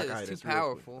that headlock shit itis. is too real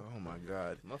quick. powerful. Oh my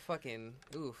god. My fucking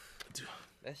oof.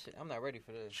 That shit. I'm not ready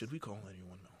for this. Should we call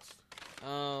anyone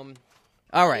else?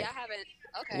 All right. Yeah, I haven't.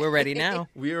 Okay. We're ready now.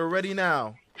 We are ready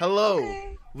now.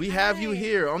 Hello. We have you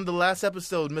here on the last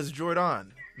episode, Miss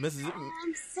Jordan. Miss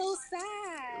I'm so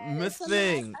sad. Miss It's the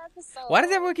Thing. last episode. Why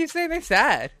does everyone keep saying they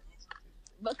sad?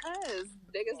 Because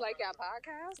niggas like your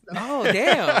podcast. Oh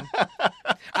damn!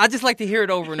 I just like to hear it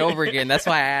over and over again. That's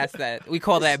why I asked that. We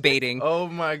call that baiting. Oh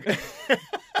my god.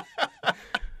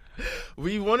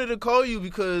 We wanted to call you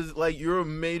because like you're a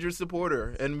major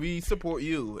supporter and we support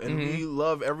you and we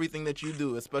love everything that you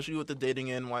do, especially with the Dating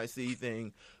NYC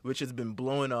thing, which has been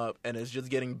blowing up and it's just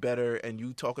getting better, and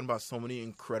you talking about so many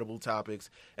incredible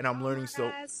topics, and I'm learning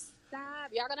so Stop!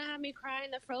 Y'all gonna have me cry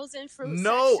in the frozen fruit.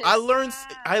 No,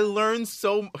 section. I learned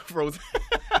so frozen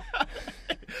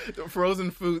frozen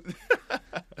food.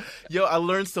 Yo, I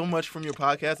learned so much from your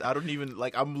podcast. I don't even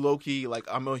like. I'm low key like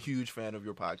I'm a huge fan of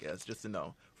your podcast. Just to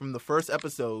know, from the first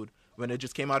episode when it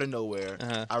just came out of nowhere,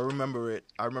 I remember it.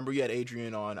 I remember you had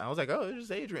Adrian on. I was like, oh, it's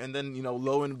just Adrian. And then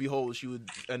lo and behold, she would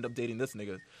end up dating this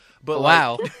nigga. But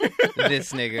wow, like,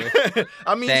 this nigga.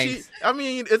 I mean, Thanks.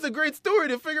 it's a great story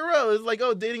to figure out. It's like,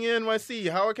 oh, dating in NYC.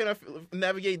 How can I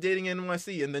navigate dating in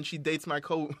NYC? And then she dates my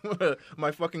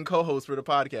my fucking co-host for the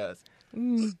podcast.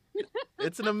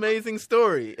 It's an amazing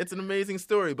story. It's an amazing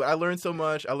story. But I learned so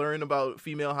much. I learned about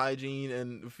female hygiene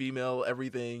and female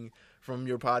everything from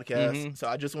your podcast. So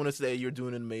I just want to say you're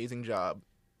doing an amazing job.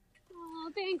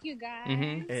 Oh, thank you guys.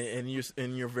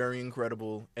 And you're very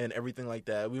incredible and everything like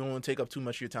that. We don't want to take up too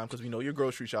much of your time because we know you're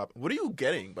grocery shopping. What are you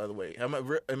getting, by the way?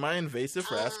 Am I invasive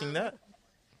for asking that?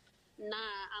 Nah,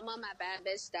 I'm on my bad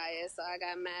bitch diet, so I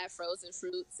got mad frozen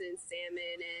fruits and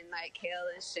salmon and like kale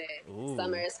and shit. Ooh.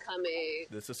 Summer is coming.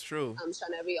 This is true. I'm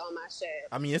trying to be on my shit.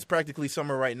 I mean, it's practically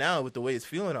summer right now with the way it's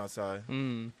feeling outside.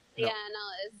 Yeah, no,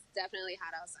 it's definitely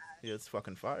hot outside. Yeah, it's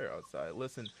fucking fire outside.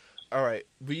 Listen, all right,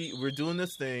 we're doing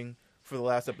this thing for the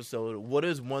last episode. What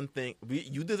is one thing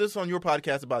you did this on your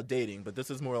podcast about dating, but this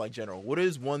is more like general. What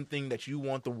is one thing that you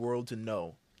want the world to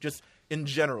know? Just in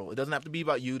general. It doesn't have to be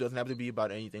about you. It doesn't have to be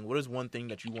about anything. What is one thing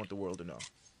that you want the world to know?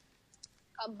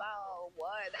 about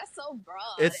what? That's so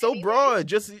broad. It's so Anything? broad.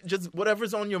 Just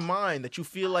whatever's on your mind that you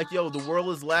feel like, yo, the world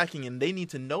is lacking and they need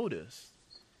to know this.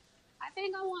 I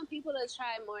think I want people to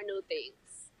try more new things.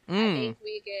 I Mm. think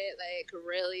we get like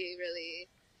really, really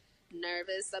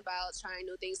nervous about trying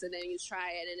new things, and then you try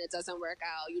it and it doesn't work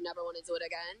out. You never want to do it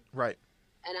again. Right.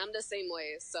 And I'm the same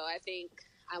way. So I think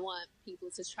I want people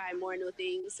to try more new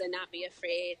things and not be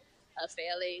afraid of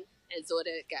failing and do it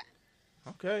again.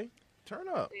 Okay. Turn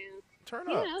up. Yeah. Turn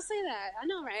Yeah, up. I'll say that. I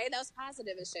know, right? That was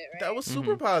positive and shit, right? That was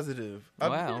super positive.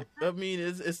 Wow. I mean,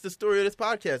 it's the story of this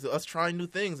podcast. Us trying new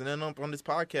things and then up on this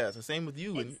podcast. The same with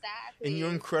you Exactly. and your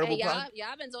incredible And podcast.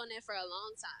 y'all been doing it for a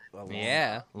long time.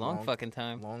 Yeah, long fucking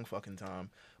time. Long fucking time.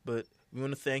 But we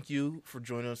want to thank you for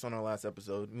joining us on our last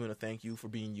episode. We want to thank you for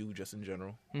being you just in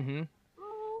general. Mm-hmm.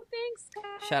 Oh, thanks,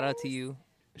 guys. Shout out to you.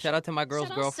 Shout out to my girl's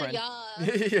Shout girlfriend. outs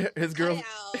to y'all. Yeah, his girl,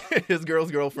 out. his girl's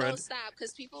No, girlfriend. stop,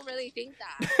 because people really think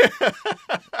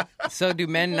that. So do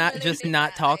men People not really just think not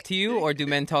that. talk to you, or do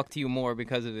men talk to you more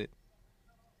because of it?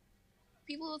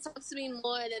 People will talk to me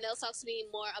more, and then they'll talk to me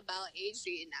more about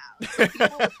Adrian now. So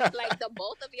people, like, the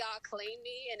both of y'all claim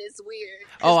me, and it's weird.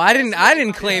 Oh, I didn't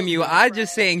Personally, claim you. I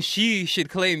just saying she should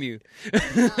claim you.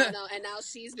 No, and now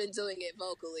she's been doing it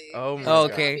vocally. Oh, And my God.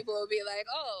 so Okay. People will be like,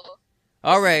 "Oh,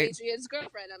 All this is right. Adrian's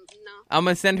girlfriend." No. I'm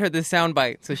gonna send her the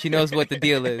soundbite so she knows what the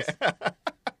deal is.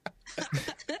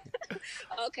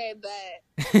 Okay,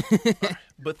 but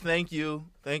But thank you.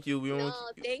 We no, want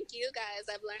thank you guys.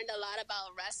 I've learned a lot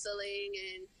about wrestling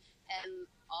and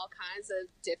all kinds of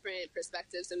different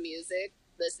perspectives of music.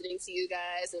 Listening to you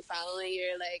guys and following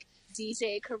your like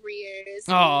DJ careers,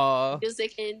 Aw. and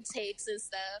music intakes and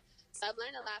stuff. So I've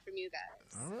learned a lot from you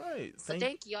guys. All right. So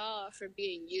thank y'all for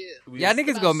being you. Yeah,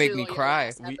 niggas About gonna make you me on your cry.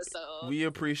 last episode. we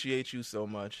appreciate you so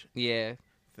much. Yeah.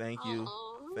 Thank you.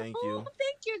 Aw. Thank you.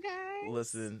 Thank you guys.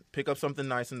 Listen, pick up something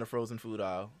nice in the frozen food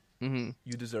aisle. Mm-hmm.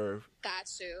 You deserve. Got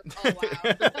you. Oh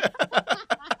wow.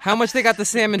 How much they got the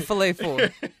salmon fillet for?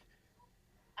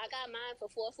 I got mine for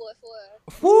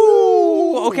 $4.44.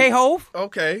 Woo! Okay, Hove.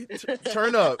 Okay.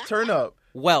 Turn up. Turn up.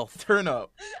 Wealth. Turn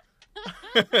up.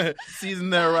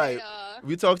 Season that right. y'all.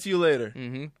 We talk to you later.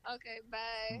 Mm-hmm. Okay,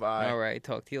 bye. Bye. All right.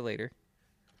 Talk to you later.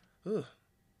 Ugh.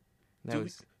 That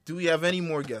was. Do we have any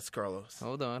more guests, Carlos?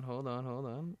 Hold on.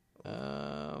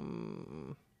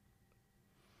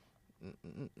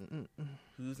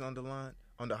 Who's on the line?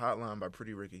 On the hotline by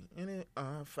Pretty Ricky. And it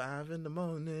 5 in the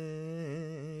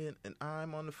morning, and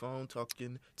I'm on the phone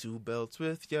talking to Belts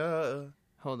with ya.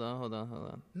 Hold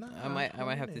on. I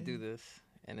might have to do this,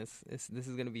 and this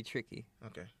is gonna be tricky.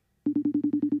 Okay.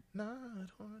 Not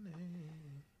horny,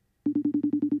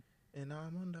 and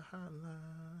I'm on the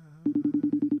hotline,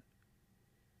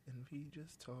 and we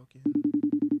just talking.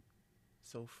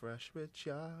 So fresh with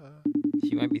ya.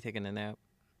 She might be taking a nap.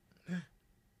 A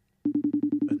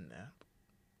nap?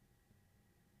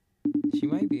 She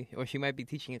might be, or she might be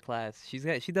teaching a class. She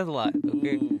does a lot.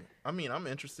 Okay. Ooh. I mean, I'm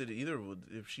interested either.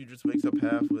 If she just wakes up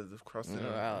half with crusted.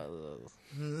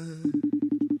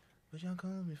 What y'all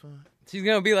calling me for? She's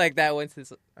gonna be like that once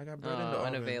it's I got bread in the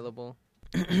oven. unavailable.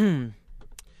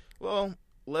 Well,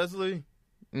 Leslie,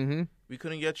 Mm-hmm. we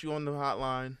couldn't get you on the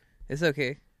hotline, It's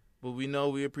okay. but we know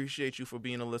we appreciate you for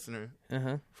being a listener.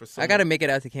 Uh-huh. For I gotta make it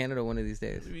out to Canada one of these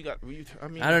days.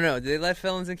 I don't know. Do they let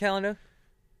felons in Canada?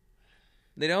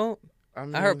 They don't? I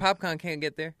heard Popcorn can't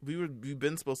get there. We've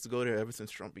been supposed to go there ever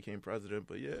since Trump became president,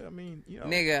 but yeah, I mean, you know.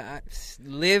 Nigga,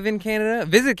 live in Canada?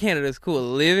 Visit Canada is cool.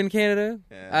 Live in Canada?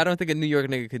 Yeah. I don't think a New York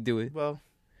nigga could do it. Well,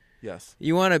 yes.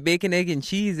 You want a bacon, egg, and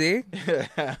cheese, eh?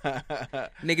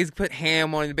 Niggas put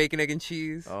ham on the bacon, egg, and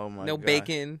cheese. Oh, my No God.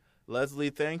 bacon. Leslie,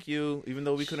 thank you. Even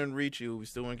though we couldn't reach you, we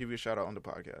still want to give you a shout out on the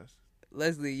podcast.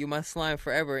 Leslie, you my slime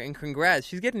forever, and congrats.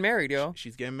 She's getting married, yo.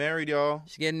 She's getting married, y'all.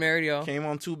 She's getting married, yo. Came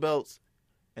on 2 belts.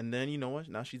 And then, you know what?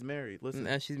 Now she's married. Listen.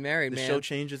 Now she's married, the man. show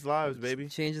changes lives, baby.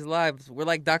 Changes lives. We're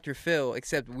like Dr. Phil,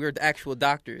 except we're the actual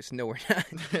doctors. No, we're not.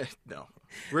 No.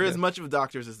 We're as much of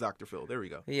doctors as Dr. Phil. There we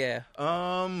go. Yeah.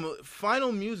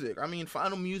 Final music.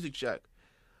 Final music check.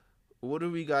 What do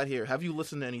we got here? Have you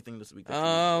listened to anything this week?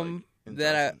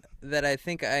 That I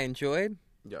think I enjoyed.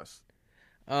 Yes.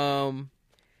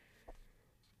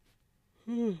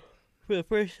 For the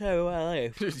first time in my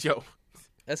life. Yo.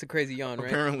 That's a crazy yawn, right?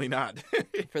 Apparently not.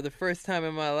 For the first time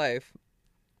in my life,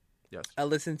 yes, I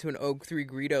listened to an Oak 3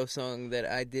 Greedo song that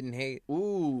I didn't hate.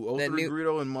 Ooh, Oak 3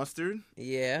 Greedo and Mustard?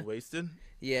 Yeah. Wasted?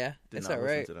 Yeah. It's all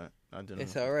right. I didn't.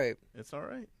 It's all right. It's all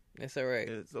right. It's all right.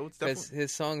 It's Because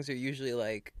his songs are usually,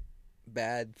 like,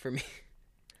 bad for me.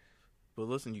 But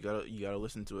listen, you gotta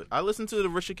listen to it. I listened to the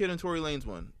Risha Kid and Tory Lanez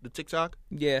one, the TikTok.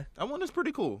 Yeah, that one is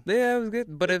pretty cool. Yeah, it was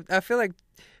good. But I feel like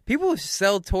people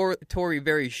sell Tory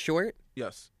very short.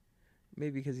 Yes.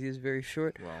 Maybe because he is very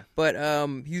short. Wow. But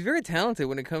he's very talented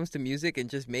when it comes to music and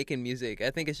just making music. I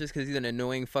think it's just because he's an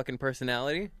annoying fucking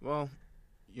personality. Well,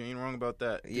 you ain't wrong about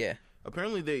that. Yeah.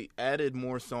 Apparently, they added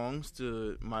more songs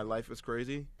to "My Life Is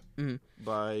Crazy"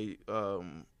 by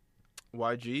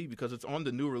YG because it's on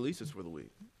the new releases for the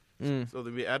week. So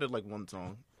they added like one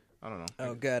song. I don't know.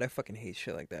 Oh God, I fucking hate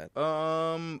shit like that.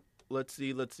 Let's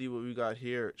see what we got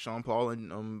here. Sean Paul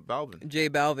and Balvin. J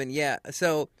Balvin, yeah.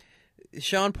 So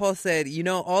Sean Paul said, you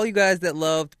know, all you guys that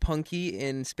loved Punky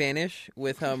in Spanish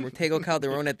with Tego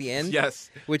Calderón at the end, yes,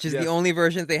 which is the only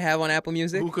version that they have on Apple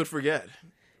Music. Who could forget?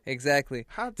 Exactly.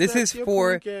 This is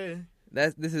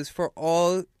for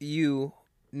all you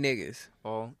niggas.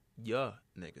 All ya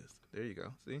niggas. There you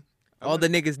go. See? All the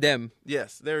niggas them.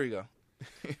 Yes, there you go.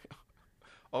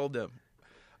 All them.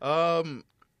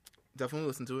 Definitely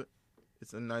listen to it.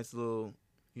 It's a nice little,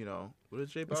 you know, what is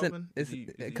J Balvin?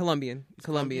 It's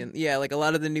Colombian. Yeah, like a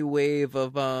lot of the new wave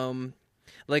of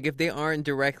like if they aren't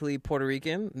directly Puerto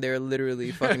Rican, they're literally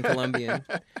fucking Colombian.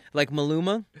 Like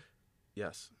Maluma.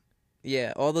 Yes.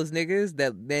 Yeah, all those niggas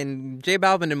that then J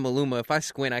Balvin and Maluma. If I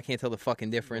squint, I can't tell the fucking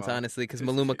difference, honestly, because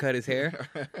Maluma cut his hair.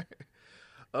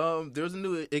 There's a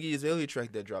new Iggy Azalea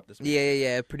track that dropped this week.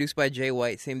 Yeah. Produced by Jay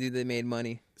White, same dude that made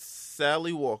Money.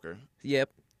 Sally Walker. Yep.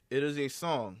 It is a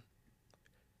song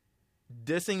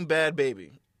dissing Bad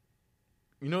Baby.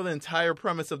 You know the entire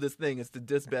premise of this thing is to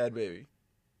diss Bad Baby.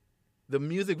 The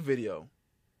music video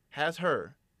has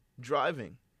her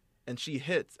driving, and she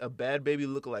hits a Bad Baby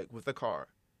lookalike with a car.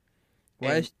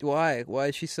 Why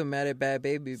is she so mad at Bad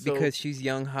Baby? Because she's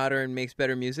young, hotter, and makes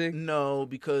better music? No,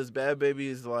 because Bad Baby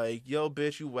is like, yo,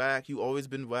 bitch, you whack. You always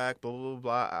been whack, blah, blah,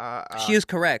 blah. She is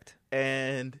correct.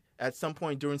 And at some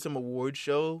point during some award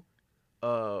show,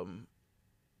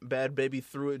 Bad Baby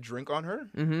threw a drink on her.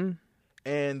 Mm-hmm.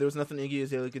 And there was nothing Iggy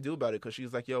Azalea could do about it because she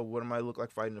was like, yo, what am I look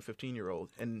like fighting a 15-year-old?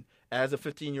 And as a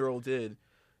 15-year-old did,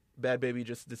 Bad Baby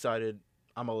just decided,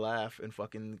 I'm gonna laugh and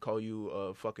fucking call you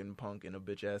a fucking punk and a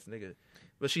bitch-ass nigga.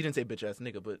 But she didn't say bitch-ass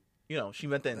nigga, but, you know, she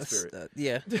meant that in spirit.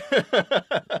 Yeah.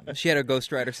 She had her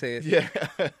ghostwriter say it. Yeah.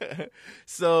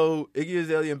 So, Iggy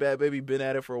Azalea and Bad Baby been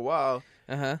at it for a while.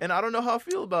 Uh-huh. And I don't know how I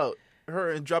feel about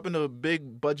her and dropping a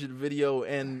big budget video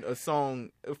and a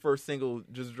song, a first single,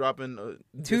 just dropping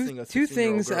two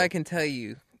things girl. I can tell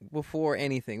you before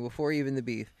even the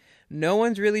beef. No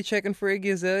one's really checking for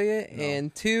Iggy Azalea,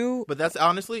 and two... But that's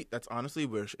honestly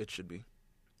where it should be.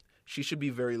 She should be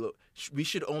very low. We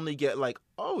should only get like,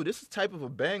 oh, this is type of a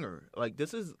banger. Like,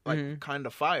 this is like kind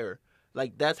of fire.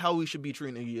 Like, that's how we should be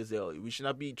treating Iggy Azalea. We should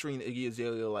not be treating Iggy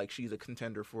Azalea like she's a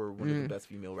contender for one of the best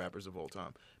female rappers of all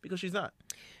time. Because she's not.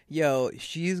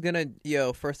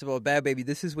 First of all, Bad Baby,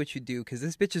 this is what you do. Because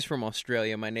this bitch is from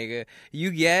Australia, my nigga.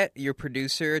 You get your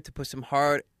producer to put some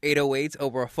hard 808s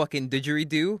over a fucking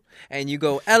didgeridoo. And you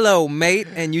go, hello, mate.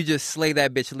 And you just slay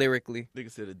that bitch lyrically.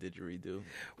 Nigga said a didgeridoo.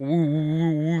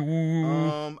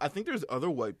 Woo. I think there's other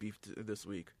white beef this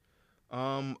week.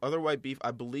 Other white beef,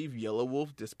 I believe Yellow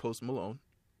Wolf dissed Post Malone.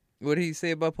 What did he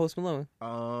say about Post Malone?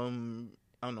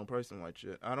 I don't know, probably some white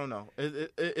shit. I don't know.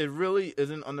 It really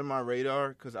isn't under my radar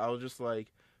because I was just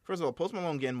like, first of all, Post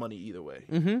Malone getting money either way.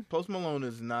 Mm-hmm. Post Malone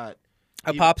is not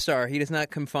a pop star. He is not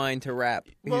confined to rap.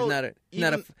 Well, he's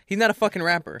not a fucking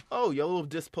rapper. Oh, Yellow Wolf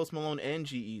dissed Post Malone and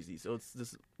G-Eazy, so it's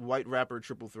this white rapper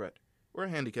triple threat. Or a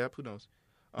handicap, who knows?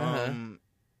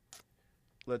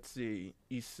 Let's see.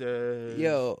 He said...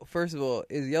 Yo, first of all,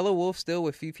 is Yellow Wolf still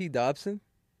with Fifi Dobson?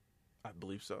 I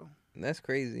believe so. That's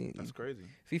crazy. That's crazy.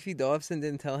 Fifi Dobson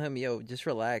didn't tell him, yo, just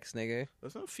relax, nigga.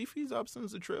 Listen, Fifi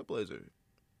Dobson's a trailblazer.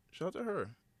 Shout out to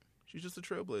her. She's just a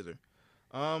trailblazer.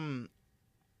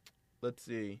 Let's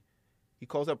see. He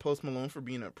calls out Post Malone for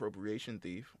being an appropriation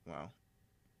thief. Wow.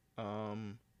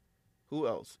 Who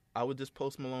else? I would diss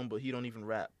Post Malone, but he don't even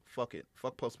rap. Fuck it.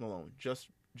 Fuck Post Malone. Just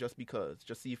because.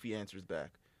 Just see if he answers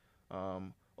back.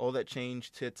 All that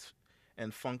change, tits,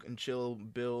 and funk and chill,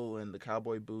 Bill and the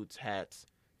cowboy boots, hats.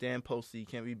 Damn Posty,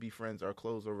 can't we be friends? Our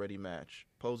clothes already match.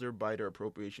 Poser, biter,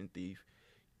 appropriation thief.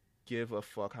 Give a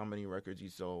fuck how many records you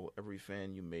sold. Every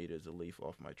fan you made is a leaf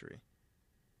off my tree.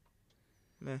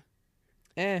 Meh.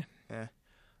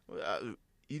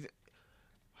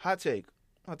 Hot take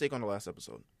on the last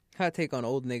episode. Hot take on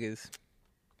old niggas.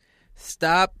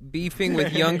 Stop beefing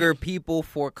with younger people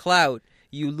for clout.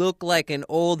 You look like an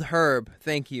old herb.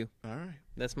 Thank you. All right.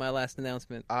 That's my last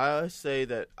announcement. I say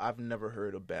that I've never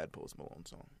heard a bad Post Malone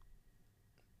song.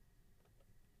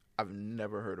 I've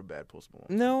never heard a bad Post Malone.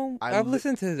 No, I've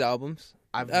listened to his albums.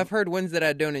 I've heard ones that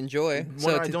I don't enjoy.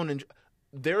 I don't enjoy.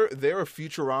 There are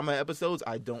Futurama episodes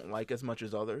I don't like as much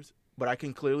as others, but I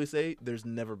can clearly say there's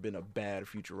never been a bad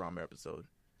Futurama episode.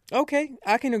 Okay,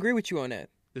 I can agree with you on that.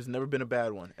 There's never been a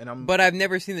bad one, But I've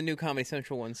never seen the new Comedy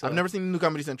Central one. So I've never seen the new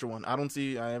Comedy Central one. I haven't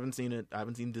seen it. I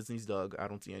haven't seen Disney's Doug. I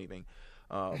don't see anything.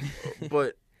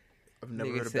 But I've never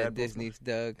heard a bad Disney's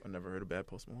Doug. I've never heard a bad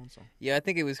Post Malone song. Yeah, I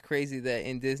think it was crazy that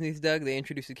in Disney's Doug, they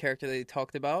introduced a character they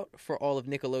talked about for all of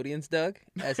Nickelodeon's Doug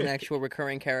as an actual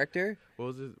recurring character.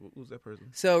 What was that person?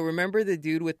 So remember the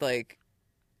dude with like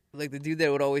the dude that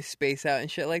would always space out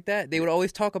and shit like that? They would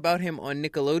always talk about him on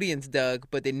Nickelodeon's Doug,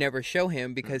 but they never show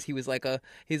him because he's like a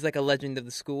legend of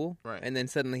the school. Right. And then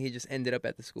suddenly he just ended up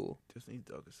at the school. Disney's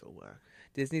Doug is so whack.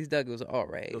 Disney's Doug was all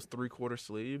right. Those 3/4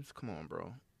 sleeves? Come on,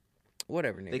 bro.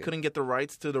 Whatever, nigga. They couldn't get the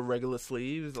rights to the regular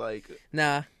sleeves, like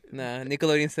Nah.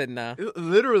 Nickelodeon said nah.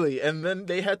 Literally, and then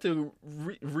they had to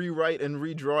rewrite and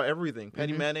redraw everything.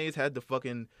 Patty Mayonnaise had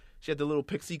she had the little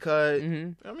pixie cut.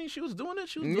 Mm-hmm. I mean, she was doing it.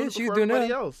 She was Yeah, doing it she was before doing it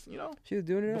everybody up. else. You know, She was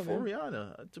doing it up, before man.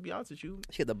 Rihanna. To be honest with you,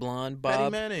 She had the blonde Patty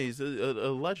bob. Mayonnaise, a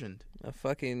legend. A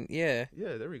fucking yeah.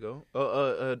 Yeah, there we go.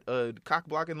 A cock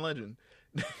blocking legend.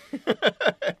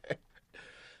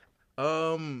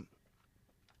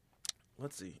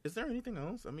 Let's see. Is there anything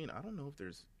else? I mean, I don't know if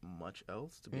there's much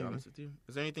else, to be honest with you.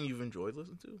 Is there anything you've enjoyed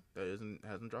listening to that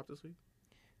hasn't dropped this week?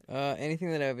 Anything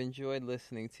that I've enjoyed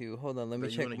listening to. Hold on, let me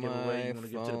check my give away? You want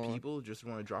to give to the phone. people? Just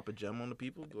want to drop a gem on the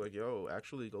people? Be like, yo,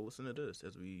 actually, go listen to this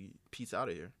as we peace out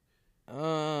of here.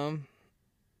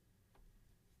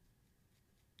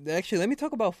 Actually, let me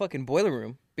talk about fucking Boiler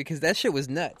Room because that shit was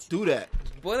nuts. Do that.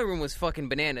 Boiler Room was fucking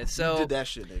bananas. So you did that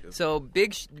shit, nigga. So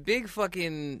big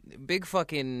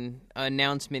fucking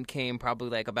announcement came probably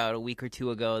like about a week or two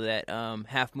ago that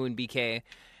Half Moon BK,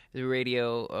 the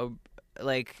radio,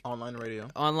 online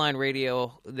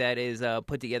radio that is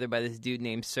put together by this dude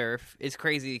named Surf. It's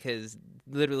crazy because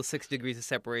literally 6 degrees of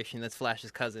separation. That's Flash's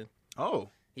cousin. Oh.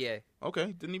 Yeah.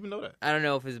 Okay, didn't even know that. I don't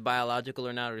know if it's biological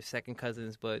or not, or second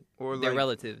cousins, but they're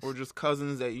relatives. Or just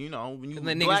cousins that, you know, when you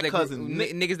black cousins.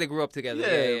 Niggas that grew up together.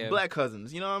 Yeah, black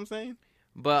cousins, you know what I'm saying?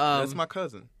 But that's my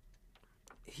cousin.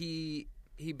 He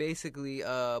basically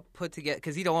put together,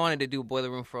 because he wanted to do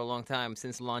Boiler Room for a long time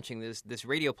since launching this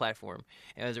radio platform.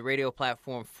 It was a radio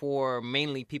platform for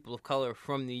mainly people of color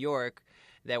from New York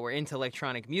that were into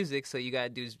electronic music. So you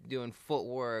got dudes doing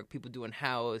footwork, people doing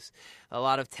house, a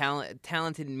lot of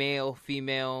talented male,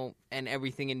 female, and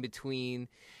everything in between.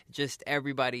 Just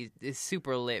everybody is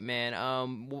super lit, man.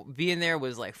 Being there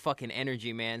was like fucking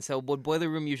energy, man. So what Boiler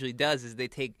Room usually does is they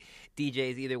take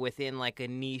DJs either within like a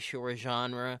niche or a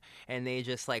genre, and they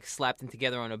just like slap them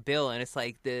together on a bill. And it's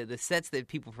like the sets that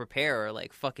people prepare are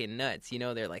like fucking nuts. You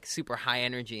know, they're like super high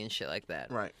energy and shit like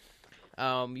that. Right.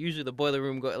 Usually the Boiler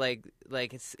Room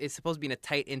like it's supposed to be in a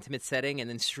tight, intimate setting and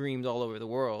then streamed all over the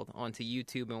world onto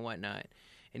YouTube and whatnot,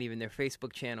 and even their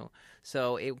Facebook channel.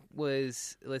 So it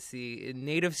was, let's see,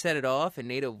 Native set it off, and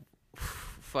Native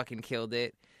fucking killed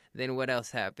it. Then what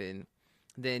else happened?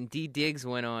 Then D Diggs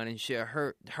went on, and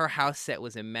her house set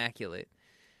was immaculate.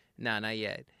 Nah, not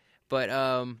yet. But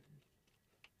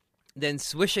then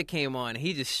Swisha came on.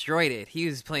 He destroyed it. He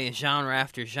was playing genre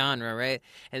after genre, right?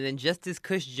 And then just as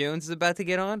Kush Jones is about to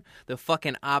get on, the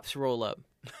fucking ops roll up.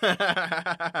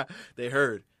 They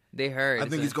heard. I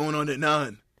think he's going on at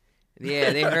 9.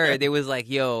 Yeah, they heard. They was like,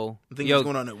 yo. I think he's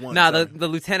going on at 1. Nah, the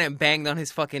lieutenant banged on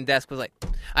his fucking desk, was like,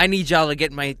 I need y'all to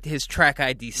get his track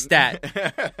ID stat.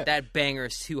 That banger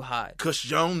is too hot. Kush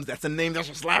Jones, that's a name that's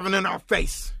slapping in our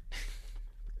face.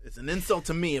 It's an insult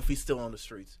to me if he's still on the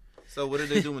streets. So what did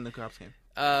they do when the cops came?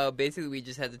 Basically, we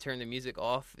just had to turn the music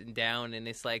off and down, and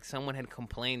it's like someone had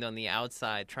complained on the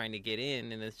outside trying to get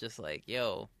in, and it's just like,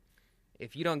 yo,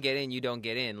 if you don't get in, you don't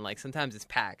get in. Like, sometimes it's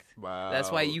packed. Wow.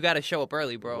 That's why you got to show up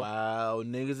early, bro. Wow,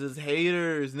 niggas is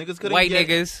haters. Niggas couldn't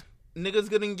niggas. Niggas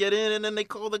couldn't get in, and then they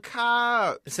call the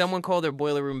cops. Someone called their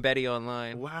Boiler Room Betty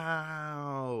online.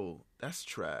 Wow. That's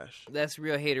trash. That's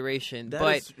real hateration.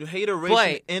 That's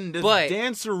hateration in this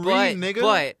dancery, nigga.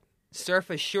 But Surf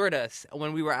assured us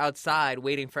when we were outside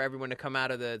waiting for everyone to come out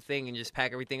of the thing and just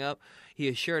pack everything up, he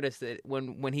assured us that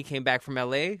when he came back from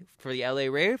L.A. for the L.A.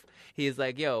 rave, he is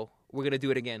like, yo, we're going to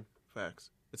do it again. Facts.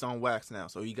 It's on wax now,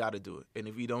 so you got to do it. And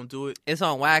if you don't do it... It's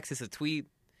on wax. It's a tweet.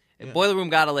 Yeah. Boiler Room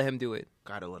got to let him do it.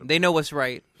 Got to let him. They know what's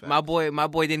right. Facts. My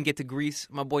boy didn't get to grease.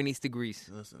 My boy needs to grease.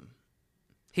 Listen.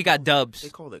 He got dubs. They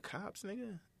call the cops,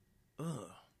 nigga?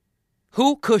 Ugh.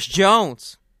 Who? Kush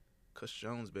Jones. Kush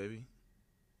Jones, baby.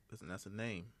 Listen, that's a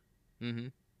name. Mm-hmm.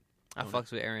 I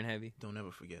fucks with Aaron heavy. Don't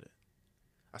ever forget it.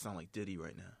 I sound like Diddy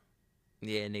right now.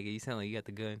 Yeah, nigga, you sound like you got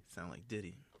the gun. Sound like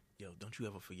Diddy. Yo, don't you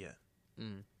ever forget.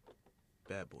 Mm.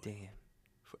 Bad boy. Damn.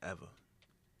 Forever.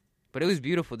 But it was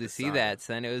beautiful to see saga. that,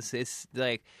 son. It's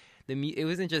like it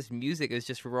wasn't just music; it was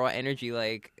just raw energy.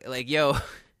 Like yo,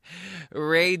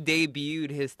 Ray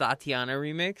debuted his Tatiana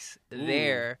remix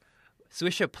there.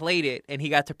 Swisha played it, and he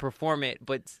got to perform it.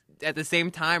 But at the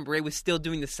same time, Ray was still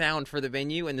doing the sound for the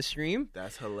venue and the stream.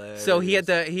 That's hilarious. So he had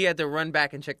to run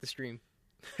back and check the stream.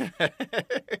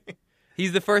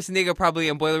 He's the first nigga probably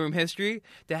in Boiler Room history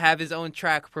to have his own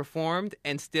track performed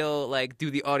and still like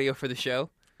do the audio for the show.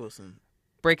 Listen.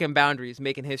 Breaking boundaries,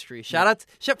 making history. First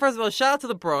of all, shout out to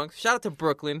the Bronx. Shout out to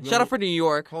Brooklyn. Shout out for New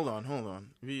York. Hold on.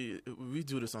 We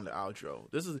do this on the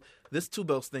outro. This Two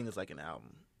Belts thing is like an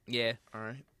album. Yeah. All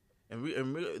right.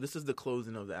 And this is the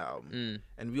closing of the album.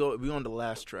 And we on the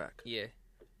last track. Yeah.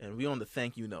 And we on the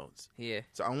thank you notes. Yeah.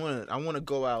 So I want to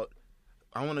go out.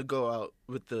 I want to go out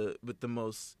with the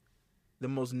most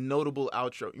notable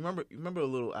outro. You remember a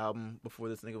little album before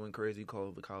this nigga went crazy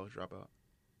called The College Dropout?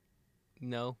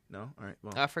 No. No? All right.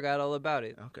 Well, I forgot all about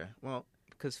it. Okay. Well,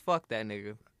 because fuck that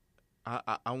nigga.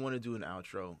 I want to do an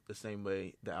outro the same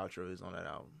way the outro is on that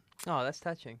album. Oh, that's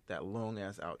touching. That long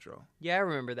ass outro. Yeah, I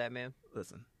remember that, man.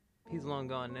 Listen. He's long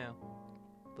gone now.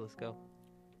 But let's go.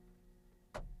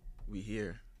 We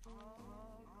here.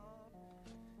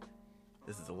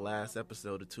 This is the last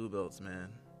episode of Two Belts, man.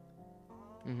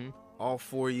 Mm-hmm. All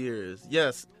 4 years.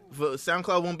 Yes,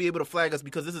 SoundCloud won't be able to flag us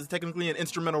because this is technically an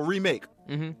instrumental remake.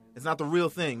 Mm-hmm. It's not the real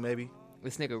thing, maybe.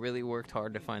 This nigga really worked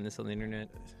hard to find this on the internet.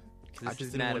 I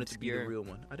just didn't want it to be the real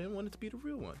one. I didn't want it to be the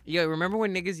real one. Yeah, remember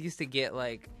when niggas used to get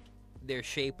like their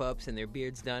shape-ups and their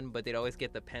beards done, but they'd always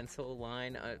get the pencil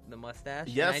line, the mustache?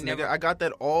 Yes, nigga. I got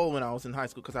that all when I was in high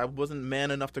school because I wasn't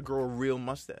man enough to grow a real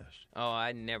mustache. Oh,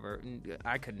 I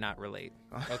could not relate.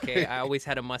 Okay, I always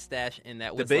had a mustache, and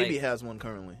that was the baby like, has one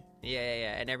currently.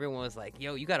 Yeah. And everyone was like,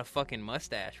 yo, you got a fucking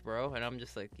mustache, bro. And I'm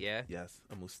just like, yeah. Yes,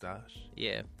 a mustache.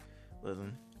 Yeah.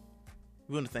 Listen,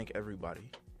 we want to thank everybody.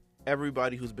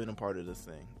 Everybody who's been a part of this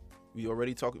thing. We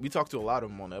talked to a lot of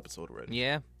them on the episode already.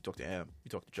 Yeah. We talked to Am. We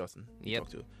talked to Justin. We Yep.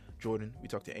 talked to Jordan. We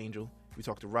talked to Angel. We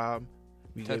talked to Rob.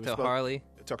 We talked to Harley.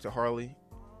 Talked to Harley.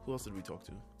 Who else did we talk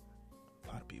to? A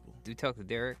lot of people. Do we talk to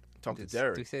Derek? Talked to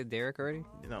Derek. Do we say Derek already?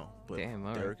 No, but damn,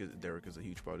 Derek is a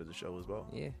huge part of the show as well.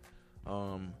 Yeah.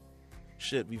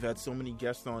 Shit, we've had so many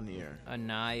guests on here.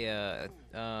 Anaya,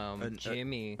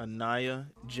 Jimmy. Anaya,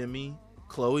 Jimmy,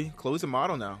 Chloe. Chloe's a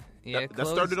model now. Yeah, that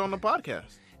started on the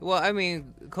podcast. Well, I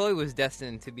mean, Chloe was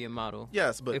destined to be a model.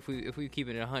 Yes, but if we keep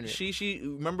it 100, she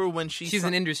remember when she's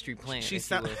an industry plant.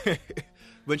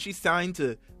 When she signed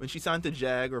to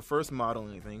JAG, her first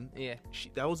modeling thing. Yeah,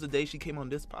 that was the day she came on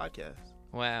this podcast.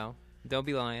 Wow, don't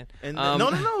be lying. And no,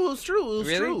 it was true. It was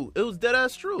really? True. It was dead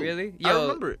ass true. Really? Yo, I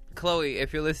remember it. Chloe,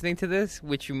 if you're listening to this,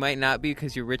 which you might not be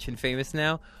because you're rich and famous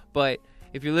now, but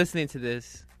if you're listening to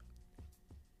this.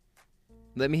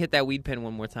 Let me hit that weed pen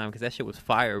one more time because that shit was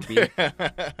fire, B.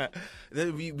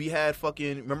 Then we had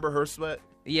fucking, remember Her Sweat?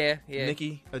 Yeah.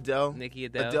 Adele.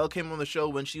 Adele came on the show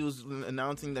when she was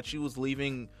announcing that she was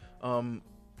leaving, I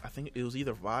think it was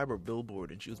either Vibe or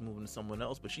Billboard, and she was moving to someone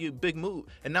else, but she a big move.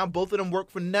 And now both of them work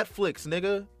for Netflix,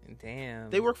 nigga.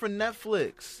 Damn. They work for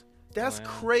Netflix. That's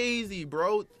crazy,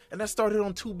 bro. And that started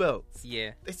on Two Belts.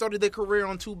 Yeah. They started their career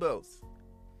on Two Belts.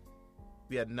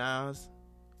 We had Nas.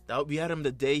 We had him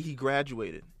the day he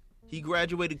graduated. He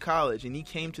graduated college, and he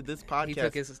came to this podcast. He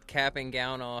took his cap and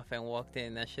gown off and walked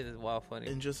in. That shit is wild funny.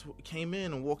 And just came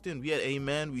in and walked in. We had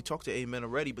Amen. We talked to Amen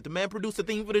already, but the man produced the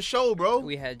thing for the show, bro.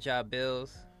 We had Ja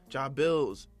Bills. Ja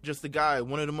Bills, just the guy,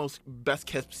 one of the most best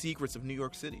kept secrets of New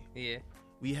York City. Yeah.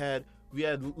 We had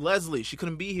Leslie. She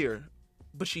couldn't be here,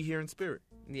 but she here in spirit.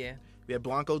 Yeah. We had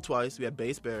Blanco twice. We had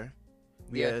Bass Bear.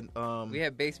 We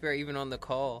had Bass Bear even on the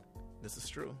call. This is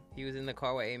true. He was in the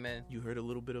car with Amen. You heard a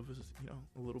little bit of his,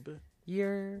 a little bit.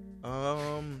 Yeah.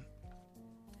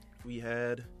 We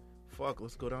had,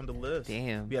 let's go down the list.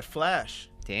 Damn. We had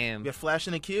Flash. Damn. We had Flash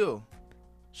and Akil.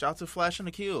 Shout out to Flash and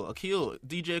Akil. Akil,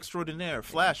 DJ extraordinaire.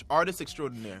 Flash, artist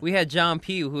extraordinaire. We had John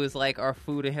P, who is like our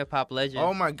food and hip hop legend.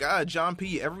 Oh my God, John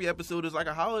P. Every episode is like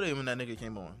a holiday when that nigga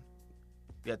came on.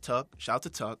 We had Tuck. Shout out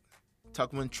to Tuck.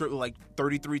 Tuck went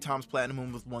 33 times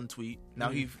platinum with one tweet. Now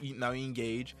he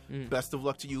engaged. Best of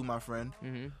luck to you, my friend.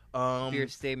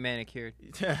 Beard stay manicured.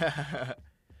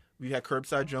 We had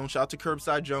Curbside Jones. Shout out to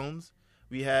Curbside Jones.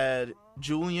 We had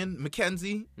Julian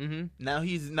McKenzie. Now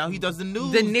he does the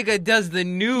news. The nigga does the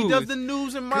news. He does the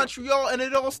news in Montreal, and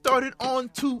it all started on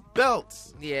Two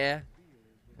Belts. Yeah.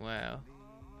 Wow.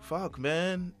 Fuck,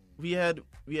 man. We had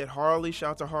Harley.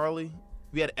 Shout out to Harley.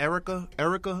 We had Erica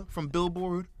from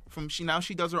Billboard. Now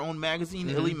she does her own magazine,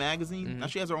 Illy Magazine. Mhm. Now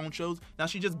she has her own shows. Now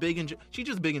she's just big in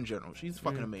general. She's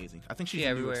fucking amazing. I think she's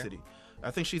in New York City.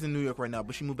 I think she's in New York right now,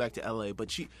 but she moved back to LA. But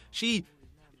she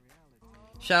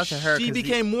shout out to her. She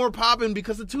became more poppin'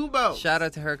 because of Two Belts. Shout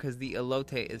out to her because the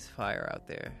elote is fire out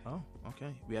there. Oh,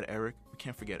 okay. We had Eric. We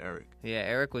can't forget Eric. Yeah,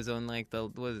 Eric was on like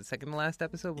was it second to last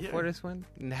episode before this one?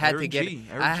 And Eric G.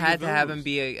 I had to have him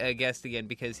be a guest again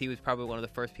because he was probably one of the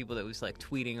first people that was like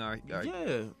tweeting our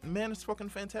Yeah, man, it's fucking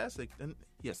fantastic. And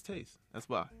he has taste. That's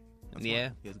why. Yeah.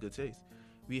 He has good taste.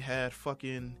 We had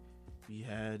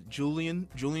Julian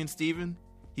Steven.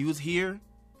 He was here.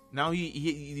 Now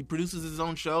he produces his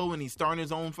own show and he's starting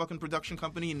his own fucking production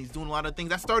company and he's doing a lot of things.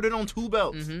 That started on Two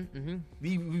Belts.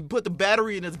 We put the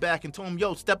battery in his back and told him,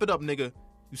 "Yo, step it up, nigga.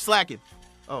 You slacking."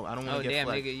 Oh, I don't want to get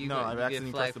flagged. Nigga, no, I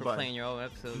accidentally pressed the button. Playing your own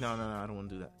episodes. No, I don't want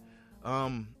to do that.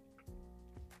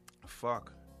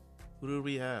 Fuck. Who did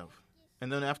we have?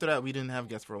 And then after that, we didn't have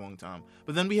guests for a long time.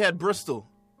 But then we had Bristol.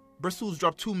 Bristol's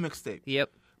dropped 2 mixtapes.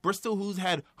 Yep. Bristol, who's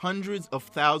had hundreds of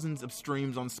thousands of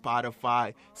streams on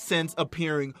Spotify since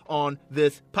appearing on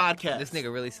this podcast. This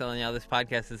nigga really selling y'all this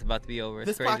podcast is about to be over. It's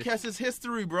this crazy. podcast is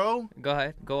history, bro. Go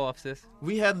ahead. Go off, sis.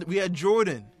 We had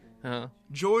Jordan. Uh-huh.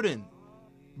 Jordan.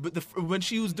 But when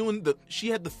she was doing she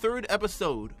had the 3rd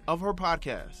episode of her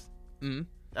podcast. Mm-hmm.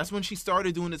 That's when she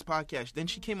started doing this podcast. Then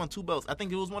she came on Two Belts. I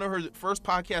think it was one of her first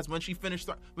podcasts when she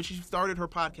started her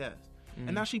podcast. Mm-hmm.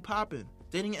 And now she popping.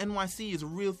 Dating NYC is a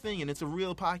real thing, and it's a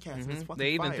real podcast. And it's fucking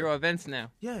They even fire. throw events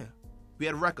now. Yeah. We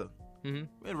had Rekka. Mm-hmm.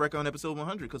 We had Rekka on episode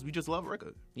 100 because we just love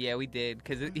Rekka. Yeah, we did.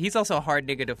 Because he's also a hard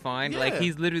nigga to find. Yeah. Like,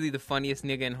 he's literally the funniest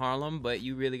nigga in Harlem, but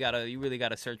you really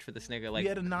gotta search for this nigga. Like, we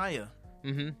had Anaya.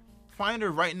 Mm-hmm. Find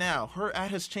her right now. Her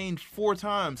ad has changed 4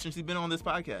 times since she's been on this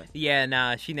podcast. Yeah,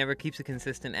 nah, she never keeps a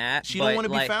consistent at. She don't want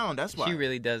to be found. That's why. She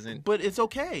really doesn't. But it's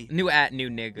okay. New at, new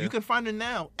nigga. You can find her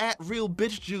now at Real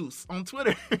Bitch Juice on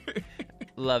Twitter.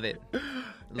 Love it.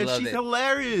 And she's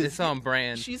hilarious. It's on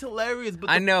brand. She's hilarious. But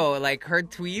I know, like her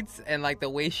tweets and like the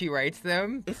way she writes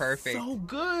them, perfect. So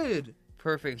good.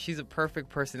 Perfect. She's a perfect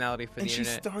personality for the internet. And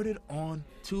she started on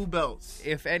Two Belts.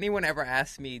 If anyone ever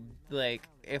asks me, like,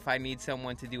 if I need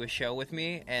someone to do a show with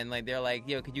me, and like they're like,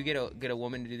 "Yo, could you get a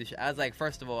woman to do the show?" I was like,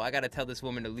 first of all, I gotta tell this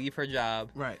woman to leave her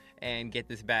job, right, and get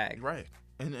this bag, right.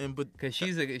 But because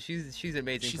she's an amazing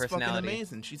personality. She's fucking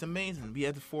amazing. She's amazing. We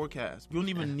had the forecast. We don't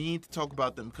even need to talk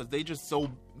about them because they've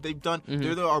done.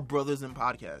 Mm-hmm. They're our brothers in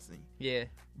podcasting. Yeah,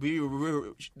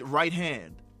 we're right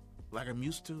hand, like I'm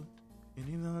used to.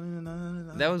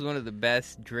 That was one of the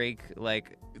best Drake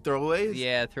like throwaways.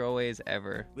 Yeah, throwaways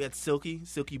ever. We had Silky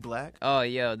Black. Oh,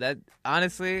 yo, that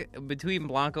honestly between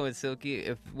Blanco and Silky,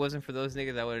 if it wasn't for those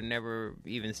niggas, I would have never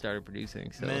even started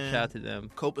producing. So shout out to them.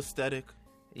 Copacetic.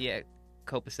 Yeah,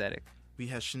 Copacetic. We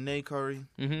had Shanae Curry.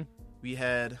 Mm-hmm. We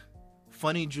had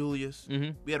Funny Julius.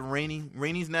 Mm-hmm. We had Rainy.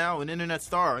 Rainy's now an internet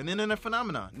star, an internet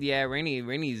phenomenon. Yeah,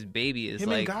 Rainy's baby is him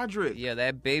like... and Godric. Yeah,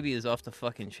 that baby is off the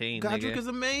fucking chain, Godric nigga. is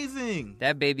amazing.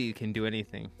 That baby can do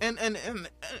anything.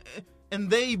 And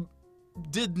they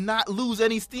did not lose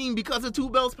any steam because of Two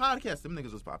Belts podcast. Them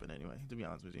niggas was popping anyway, to be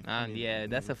honest with you. Yeah,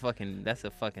 that's a fucking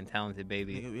talented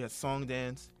baby. We had Song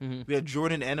Dance. Mm-hmm. We had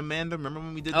Jordan and Amanda. Remember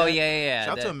when we did that? Oh, yeah.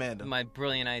 Shout out to Amanda. My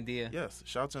brilliant idea. Yes,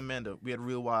 shout out to Amanda. We had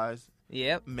Real Wise.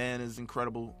 Yep. Man is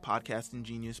incredible. Podcasting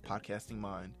genius, podcasting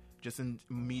mind. Just in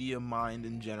media mind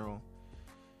in general.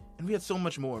 And we had so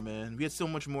much more, man. We had so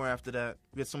much more after that.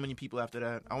 We had so many people after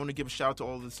that. I want to give a shout out to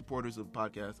all the supporters of the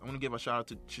podcast. I want to give a shout out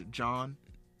to John.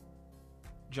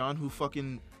 John, who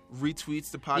fucking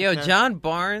retweets the podcast. Yo, John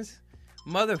Barnes,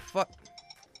 motherfucker.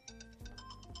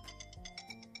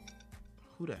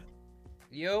 Who that?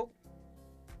 Yo.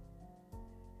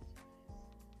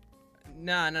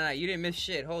 Nah. You didn't miss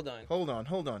shit. Hold on.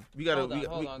 We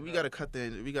gotta cut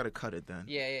it then.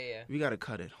 Yeah. We gotta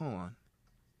cut it. Hold on.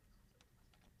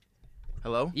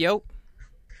 Hello? Yo.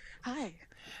 Hi.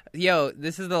 Yo,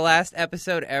 this is the last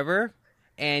episode ever.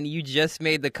 And you just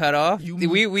made the cutoff.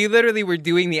 We literally were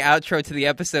doing the outro to the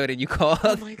episode, and you called.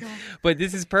 Oh my god! But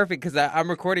this is perfect because I'm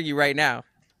recording you right now.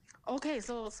 Okay,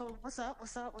 so what's up?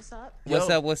 What's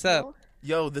up?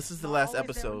 Yo, this is the last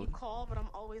episode. You call, but I'm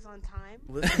always on time.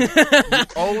 Listen, you're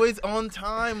always on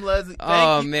time, Leslie.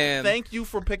 Man! Thank you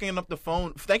for picking up the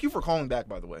phone. Thank you for calling back,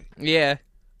 by the way. Yeah.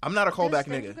 I'm not a callback nigga.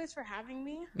 Thank you guys for having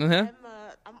me. Mm-hmm.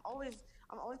 I'm always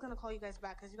gonna call you guys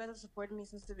back because you guys have supported me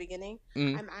since the beginning.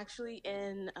 Mm. I'm actually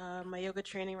in my yoga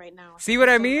training right now. See what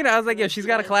I mean? I was like, yo, she's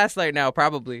got a class right now,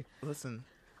 probably. Listen.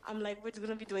 I'm like, we're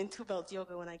gonna be doing Two Belts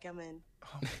yoga when I come in.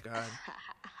 Oh my god.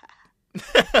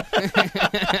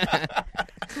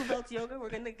 Two Belts Yoga. We're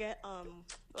gonna get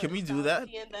Can we do that?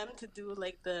 And them to do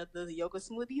like the yoga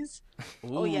smoothies.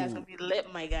 Oh yeah, it's gonna be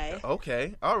lit, my guy.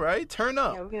 Okay, all right, turn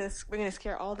up. Yeah, we're gonna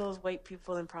scare all those white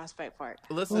people in Prospect Park.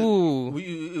 Listen,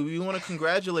 we want to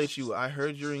congratulate you. I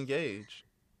heard you're engaged.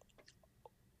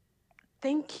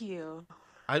 Thank you.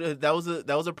 That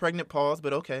was a pregnant pause,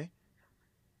 but okay.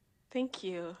 Thank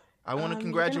you. I want to We're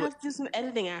congratulate. gonna have to do some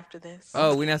editing after this.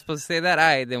 Oh, we're not supposed to say that? All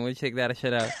right, then we'll check that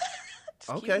shit out.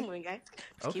 Okay. Keep moving, guys.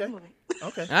 Just keep moving.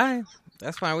 Okay. All right.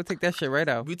 That's fine. We'll take that shit right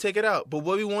out. We take it out. But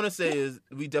what we want to say is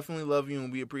we definitely love you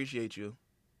and we appreciate you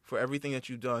for everything that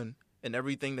you've done and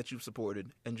everything that you've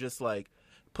supported and just like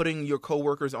putting your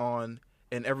coworkers on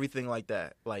and everything like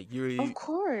that. Like Of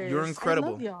course. You're incredible.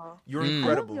 I love y'all. You're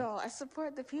incredible. I love y'all. I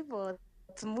support the people.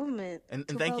 It's a movement. And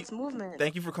Two thank Belts you. Movement.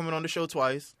 Thank you for coming on the show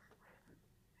twice.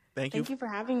 Thank you. Thank you for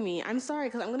having me. I'm sorry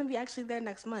because I'm gonna be actually there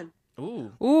next month.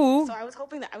 Ooh. So I was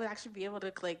hoping that I would actually be able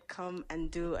to like come and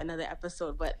do another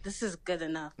episode, but this is good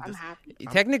enough. I'm happy.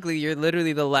 Technically, you're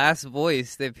literally the last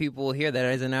voice that people will hear that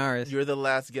isn't ours. You're the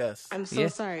last guest. I'm so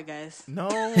sorry, guys. No,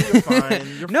 you're fine.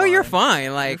 You're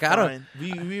fine. Like, You're I don't.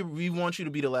 fine. We want you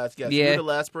to be the last guest. Yeah. You're the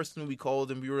last person we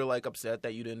called, and we were like upset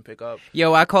that you didn't pick up.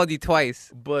 Yo, I called you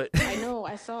twice. But I know,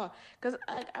 I saw. Because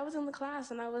I was in the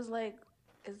class and I was like,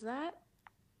 is that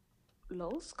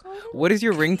Los calling? What is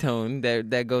your ringtone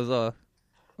that goes off?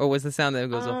 Or what's the sound that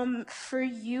goes off? For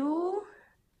you,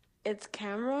 it's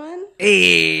Cameron.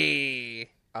 Hey!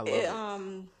 I love it.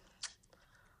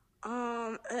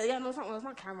 Yeah, no, it's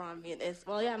not Cameron. I mean, it is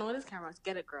Cameron. It's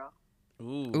Get It Girl.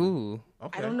 Ooh.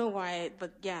 Okay. I don't know why,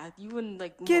 but yeah, you and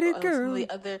like Get It some Girl.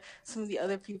 of the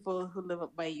other people who live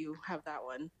up by you have that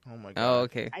one. Oh my god. Oh,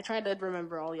 okay. I tried to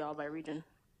remember all y'all by region.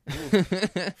 Ooh,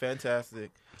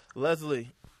 fantastic.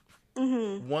 Leslie,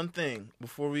 Mm-hmm. one thing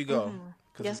before we go. Mhm.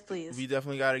 'Cause Yes, please. We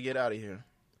definitely got to get out of here.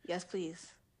 Yes,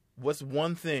 please. What's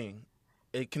one thing?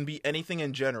 It can be anything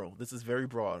in general. This is very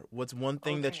broad. What's one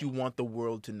thing that you want the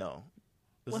world to know?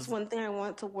 What's one thing I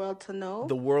want the world to know?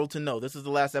 The world to know. This is the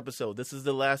last episode. This is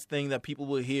the last thing that people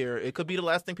will hear. It could be the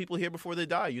last thing people hear before they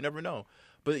die. You never know.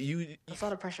 But That's a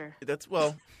lot of pressure.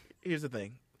 Here's the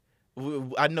thing.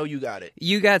 I know you got it.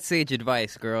 You got sage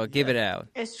advice, girl. Give it out.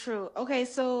 It's true. Okay,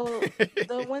 so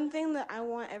the one thing that I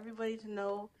want everybody to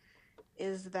know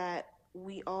is that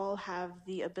we all have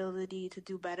the ability to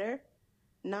do better,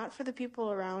 not for the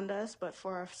people around us, but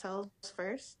for ourselves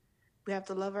first. We have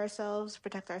to love ourselves,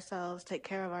 protect ourselves, take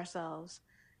care of ourselves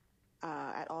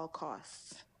at all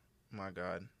costs. My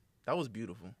God. That was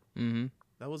beautiful. Mm-hmm.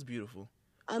 That was beautiful.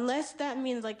 Unless that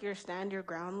means like your stand your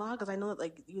ground law, because I know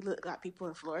like you got people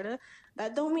in Florida.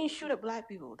 That don't mean shoot at black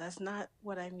people. That's not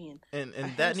what I mean. And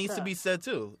that needs to be said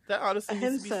too. That honestly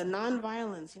needs to be Ahimsa,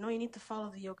 non-violence. You know, you need to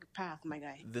follow the yogic path, my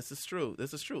guy. This is true.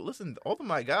 Listen, all of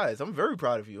my guys, I'm very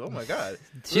proud of you. Oh my God.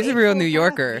 She's a real New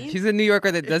Yorker. She's a New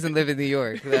Yorker that doesn't live in New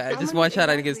York. I just want y'all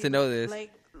to get to know this.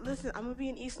 Like, listen, I'm gonna be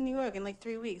in East New York in like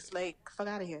 3 weeks. Like, fuck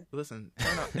out of here. Listen,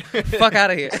 turn up. Fuck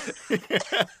out of here.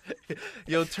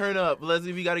 Yo, turn up.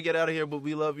 Leslie, we got to get out of here, but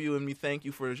we love you and we thank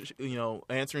you for,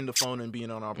 answering the phone and being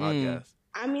on our podcast.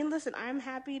 I mean, listen, I'm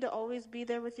happy to always be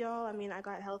there with y'all. I mean, I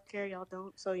got healthcare, y'all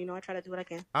don't. So, I try to do what I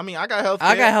can. I mean, I got healthcare.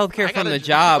 I got healthcare from the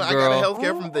job, girl. I got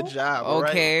healthcare from the job.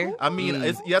 Okay. Right? I mean,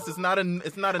 it's not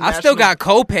a. I still got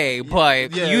copay,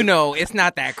 but it's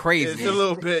not that crazy. It's a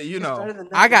little bit,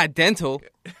 I got dental.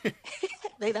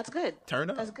 Hey, that's good. Turn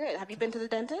up. That's good. Have you been to the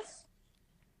dentist?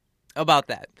 About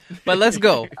that, but let's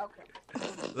go.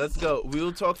 Let's go.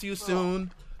 We'll talk to you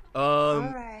soon.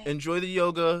 right. Enjoy the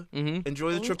yoga. Mm-hmm.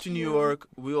 Enjoy the trip to New York.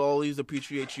 We'll always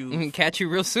appreciate you. Catch you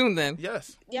real soon, then.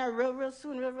 Yes. Yeah, real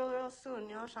soon. Real soon.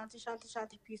 Shanti, shanti,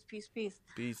 shanti. Peace, peace, peace.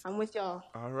 Peace. I'm with y'all.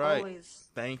 All right. Always.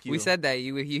 Thank you. We said that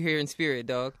you here in spirit,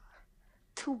 dog.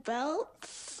 Two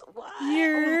belts? What?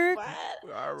 Yeah. What?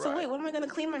 All right. So wait, what am I gonna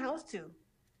clean my house to?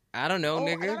 I don't know,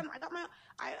 nigga.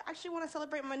 I actually want to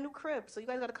celebrate my new crib, so you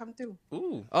guys gotta come through.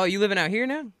 Ooh. Oh, you living out here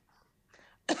now?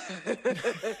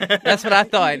 That's what I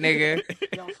thought, nigga.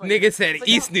 Nigga said So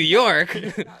East New York.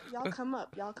 Y'all come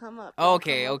up. Y'all come up.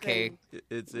 Okay, Y'all come up okay.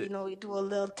 and, we do a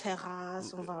little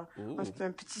terrasse. On va faire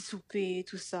un petit souper,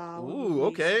 tout ça. Ooh,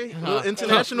 okay. A little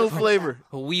international flavor.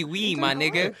 Oui, my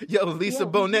nigga. Yo, Lisa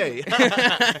Bonet.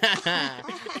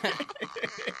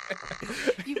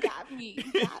 You got me.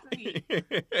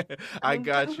 I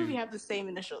got We you. have the same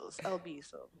initials, LB.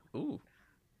 So. Ooh.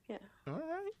 Yeah. All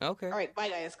right. Okay. All right. Bye,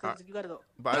 guys. Cause you gotta go.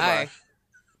 Bye.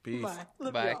 Peace. Bye.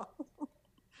 Love Bye. y'all.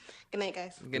 Good night,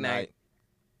 guys. Good night.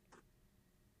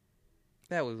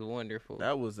 That was wonderful.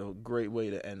 That was a great way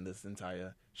to end this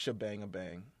entire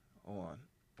shebang-a-bang. Hold on.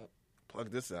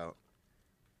 Plug this out.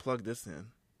 Plug this in.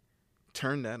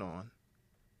 turn that on,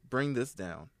 bring this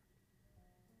down.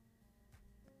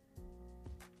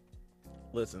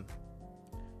 Listen,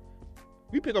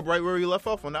 we pick up right where we left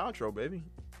off on the outro, baby.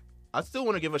 I still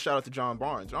want to give a shout out to John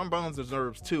Barnes. John Barnes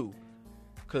deserves too,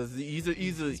 because he's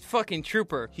a fucking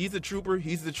trooper. He's a trooper.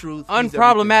 He's the truth.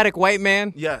 Unproblematic white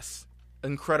man. Yes,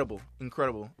 incredible.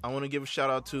 I want to give a shout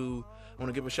out to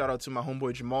my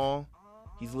homeboy Jamal.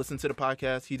 He's listened to the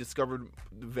podcast. He discovered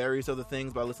various other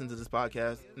things by listening to this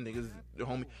podcast. Niggas, the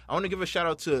homie. I want to give a shout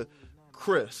out to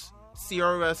Chris,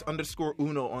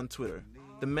 CRS_Uno on Twitter.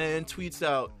 The man tweets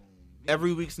out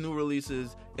every week's new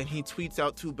releases, and he tweets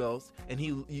out Two Belts, and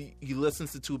he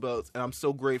listens to Two Belts, and I'm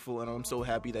so grateful, and I'm so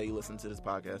happy that he listens to this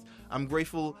podcast. I'm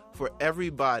grateful for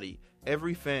everybody,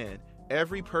 every fan,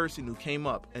 every person who came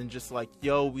up and just like,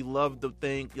 yo, we love the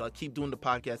thing, like, keep doing the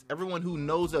podcast. Everyone who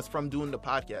knows us from doing the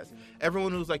podcast.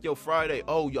 Everyone who's like, yo, Friday,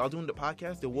 oh, y'all doing the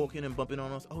podcast? They're walking and bumping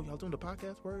on us. Oh, y'all doing the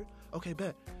podcast? Word? Okay,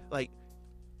 bet. Like,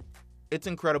 it's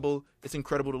incredible. It's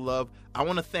incredible to love. I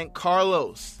want to thank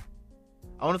Carlos.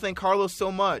 I want to thank Carlos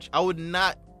so much. I would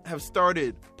not have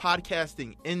started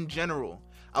podcasting in general.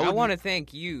 I want to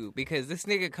thank you, because this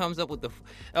nigga comes up with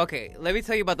okay, let me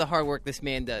tell you about the hard work this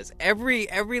man does. Every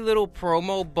little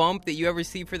promo bump that you ever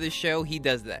see for this show, he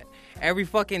does that. Every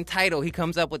fucking title, he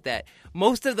comes up with that.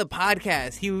 Most of the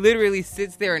podcasts, he literally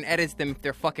sits there and edits them if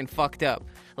they're fucking fucked up.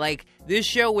 Like, this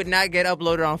show would not get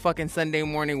uploaded on fucking Sunday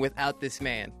morning without this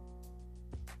man.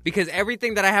 Because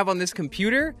everything that I have on this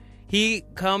computer, he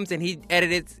comes and he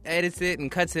edits it and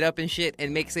cuts it up and shit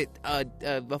and makes it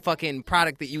a fucking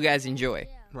product that you guys enjoy.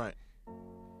 Right.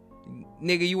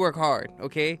 Nigga, you work hard,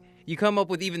 okay? You come up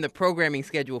with even the programming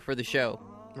schedule for the show.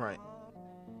 Right.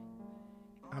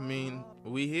 I mean,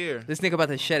 we here. This nigga about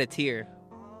to shed a tear.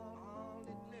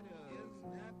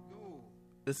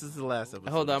 This is the last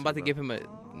episode. Hold on, I'm about to give him a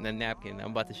napkin.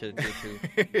 I'm about to shed a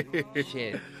tear too.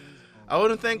 Shit. I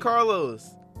want to thank Carlos.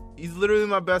 He's literally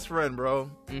my best friend,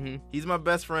 bro. Mm-hmm. He's my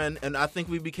best friend, and I think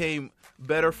we became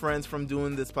better friends from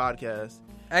doing this podcast.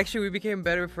 Actually, we became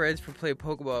better friends from playing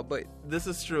Pokeball, but this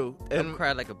is true. And I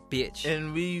cried like a bitch.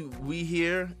 And we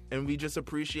here, and we just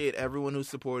appreciate everyone who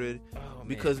supported,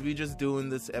 because we just doing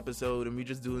this episode, and we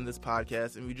just doing this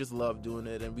podcast, and we just love doing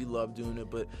it, and we love doing it.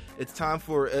 But it's time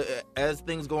for, as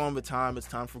things go on with time, it's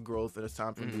time for growth, and it's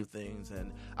time for new things.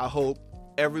 And I hope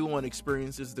everyone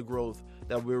experiences the growth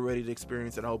that we're ready to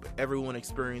experience, and I hope everyone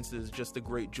experiences just the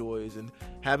great joys and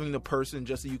having the person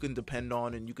just so you can depend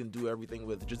on and you can do everything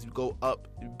with. Just go up.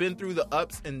 You've been through the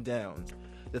ups and downs,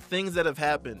 the things that have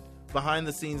happened behind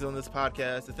the scenes on this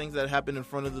podcast, the things that happen in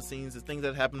front of the scenes, the things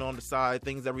that happen on the side,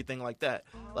 things, everything like that.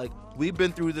 Like, we've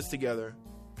been through this together,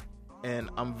 and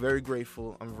I'm very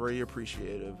grateful. I'm very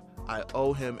appreciative. I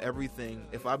owe him everything.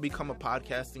 If I become a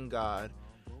podcasting god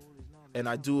and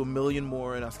I do 1 million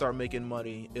more and I start making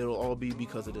money, it'll all be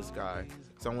because of this guy.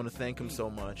 So I want to thank him so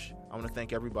much. I want to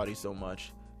thank everybody so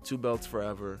much. Two Belts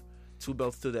forever. Two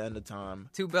Belts to the end of time.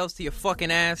 Two belts to your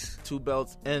fucking ass. Two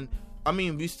belts. And, I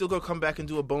mean, we still gonna come back and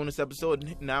do a bonus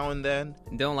episode now and then.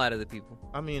 Don't lie to the people.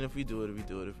 I mean, if we do it, we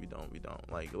do it. If we don't, we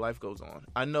don't. Like, life goes on.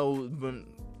 I know when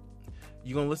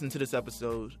you're gonna listen to this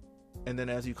episode, and then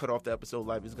as you cut off the episode,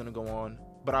 life is gonna go on.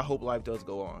 But I hope life does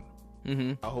go on.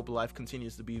 Mm-hmm. I hope life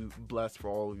continues to be blessed for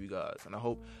all of you guys, and I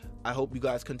hope you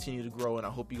guys continue to grow, and I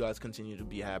hope you guys continue to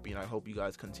be happy, and I hope you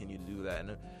guys continue to do that.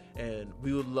 And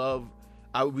we would love,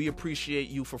 we appreciate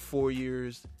you for 4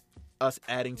 years, us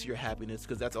adding to your happiness,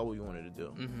 because that's all we wanted to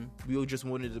do. Mm-hmm. We just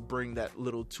wanted to bring that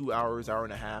little 2 hours, hour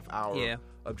and a half, hour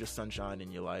of just sunshine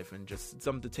in your life, and just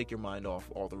something to take your mind off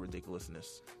all the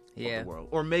ridiculousness of the world,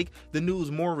 or make the news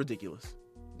more ridiculous.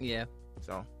 Yeah.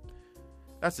 So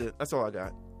that's it. That's all I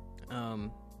got.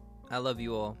 I love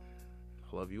you all.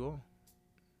 I love you all.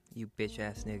 You bitch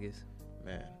ass niggas.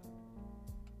 Man.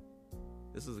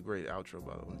 This is a great outro,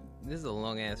 by the way. This is a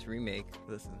long ass remake.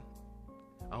 Listen,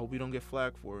 I hope we don't get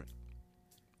flagged for it.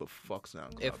 But fuck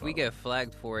SoundCloud. If we get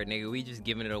flagged for it, nigga, we just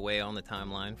giving it away on the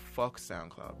timeline. Fuck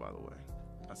SoundCloud, by the way.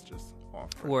 That's just off.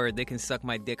 Word, they can suck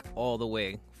my dick all the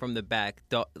way from the back,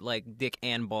 like dick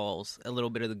and balls, a little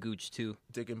bit of the gooch too.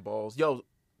 Dick and balls. Yo,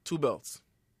 Two Belts.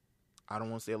 I don't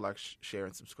want to say like, share,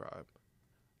 and subscribe.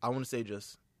 I want to say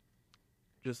just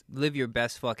live your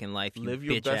best fucking life. You live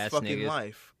your bitch best ass fucking niggas.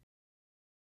 life.